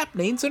latest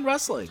happenings in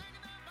wrestling.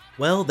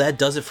 Well, that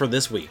does it for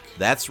this week.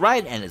 That's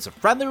right, and as a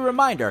friendly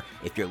reminder,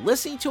 if you're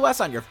listening to us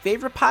on your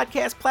favorite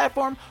podcast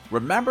platform,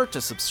 remember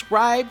to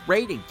subscribe,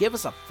 rate, and give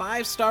us a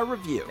 5-star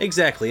review.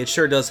 Exactly, it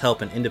sure does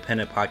help an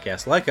independent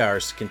podcast like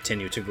ours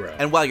continue to grow.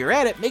 And while you're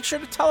at it, make sure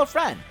to tell a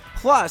friend.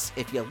 Plus,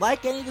 if you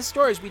like any of the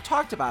stories we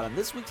talked about on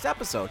this week's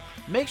episode,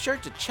 make sure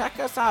to check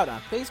us out on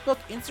Facebook,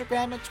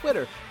 Instagram, and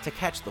Twitter to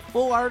catch the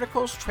full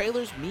articles,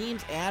 trailers,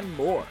 memes, and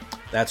more.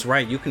 That's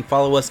right, you can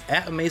follow us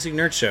at Amazing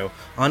Nerd Show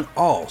on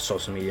all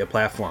social media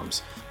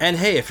platforms. And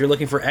hey, if you're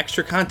looking for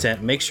extra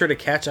content, make sure to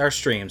catch our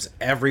streams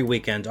every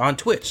weekend on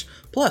Twitch,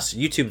 plus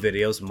YouTube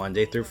videos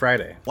Monday through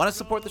Friday. Want to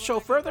support the show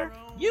further?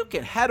 You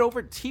can head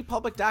over to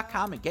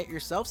tpublic.com and get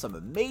yourself some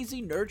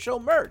amazing Nerd Show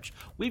merch.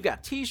 We've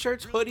got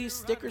t-shirts, hoodies,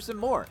 stickers, and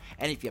more.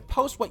 And if you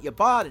post what you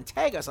bought and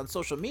tag us on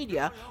social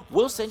media,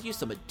 we'll send you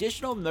some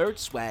additional nerd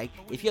swag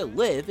if you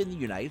live in the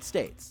United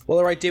States. Well,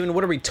 all right, Damon,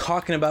 what are we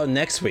talking about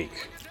next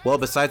week? Well,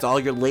 besides all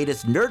your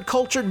latest nerd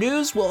culture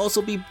news, we'll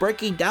also be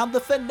breaking down the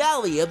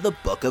finale of the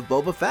Book of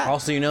Boba Fett.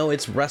 Also,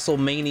 it's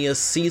WrestleMania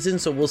season,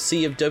 so we'll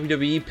see if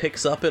WWE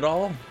picks up at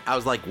all. I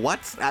was like,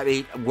 what? I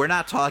mean, we're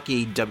not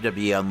talking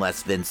WWE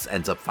unless Vince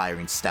ends up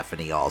firing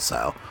Stephanie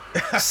also.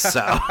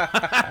 So,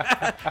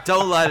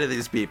 don't lie to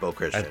these people,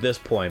 Christian. At this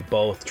point,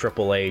 both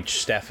Triple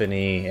H,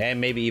 Stephanie, and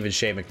maybe even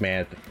Shane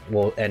McMahon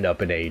will end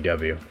up in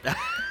AEW.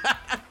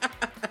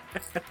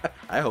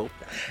 I hope.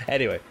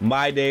 Anyway,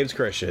 my name's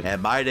Christian.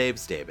 And my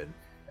name's David.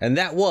 And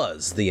that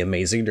was The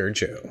Amazing Nerd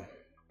Show.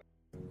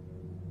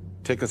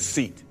 Take a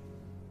seat,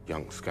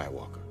 young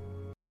Skywalker.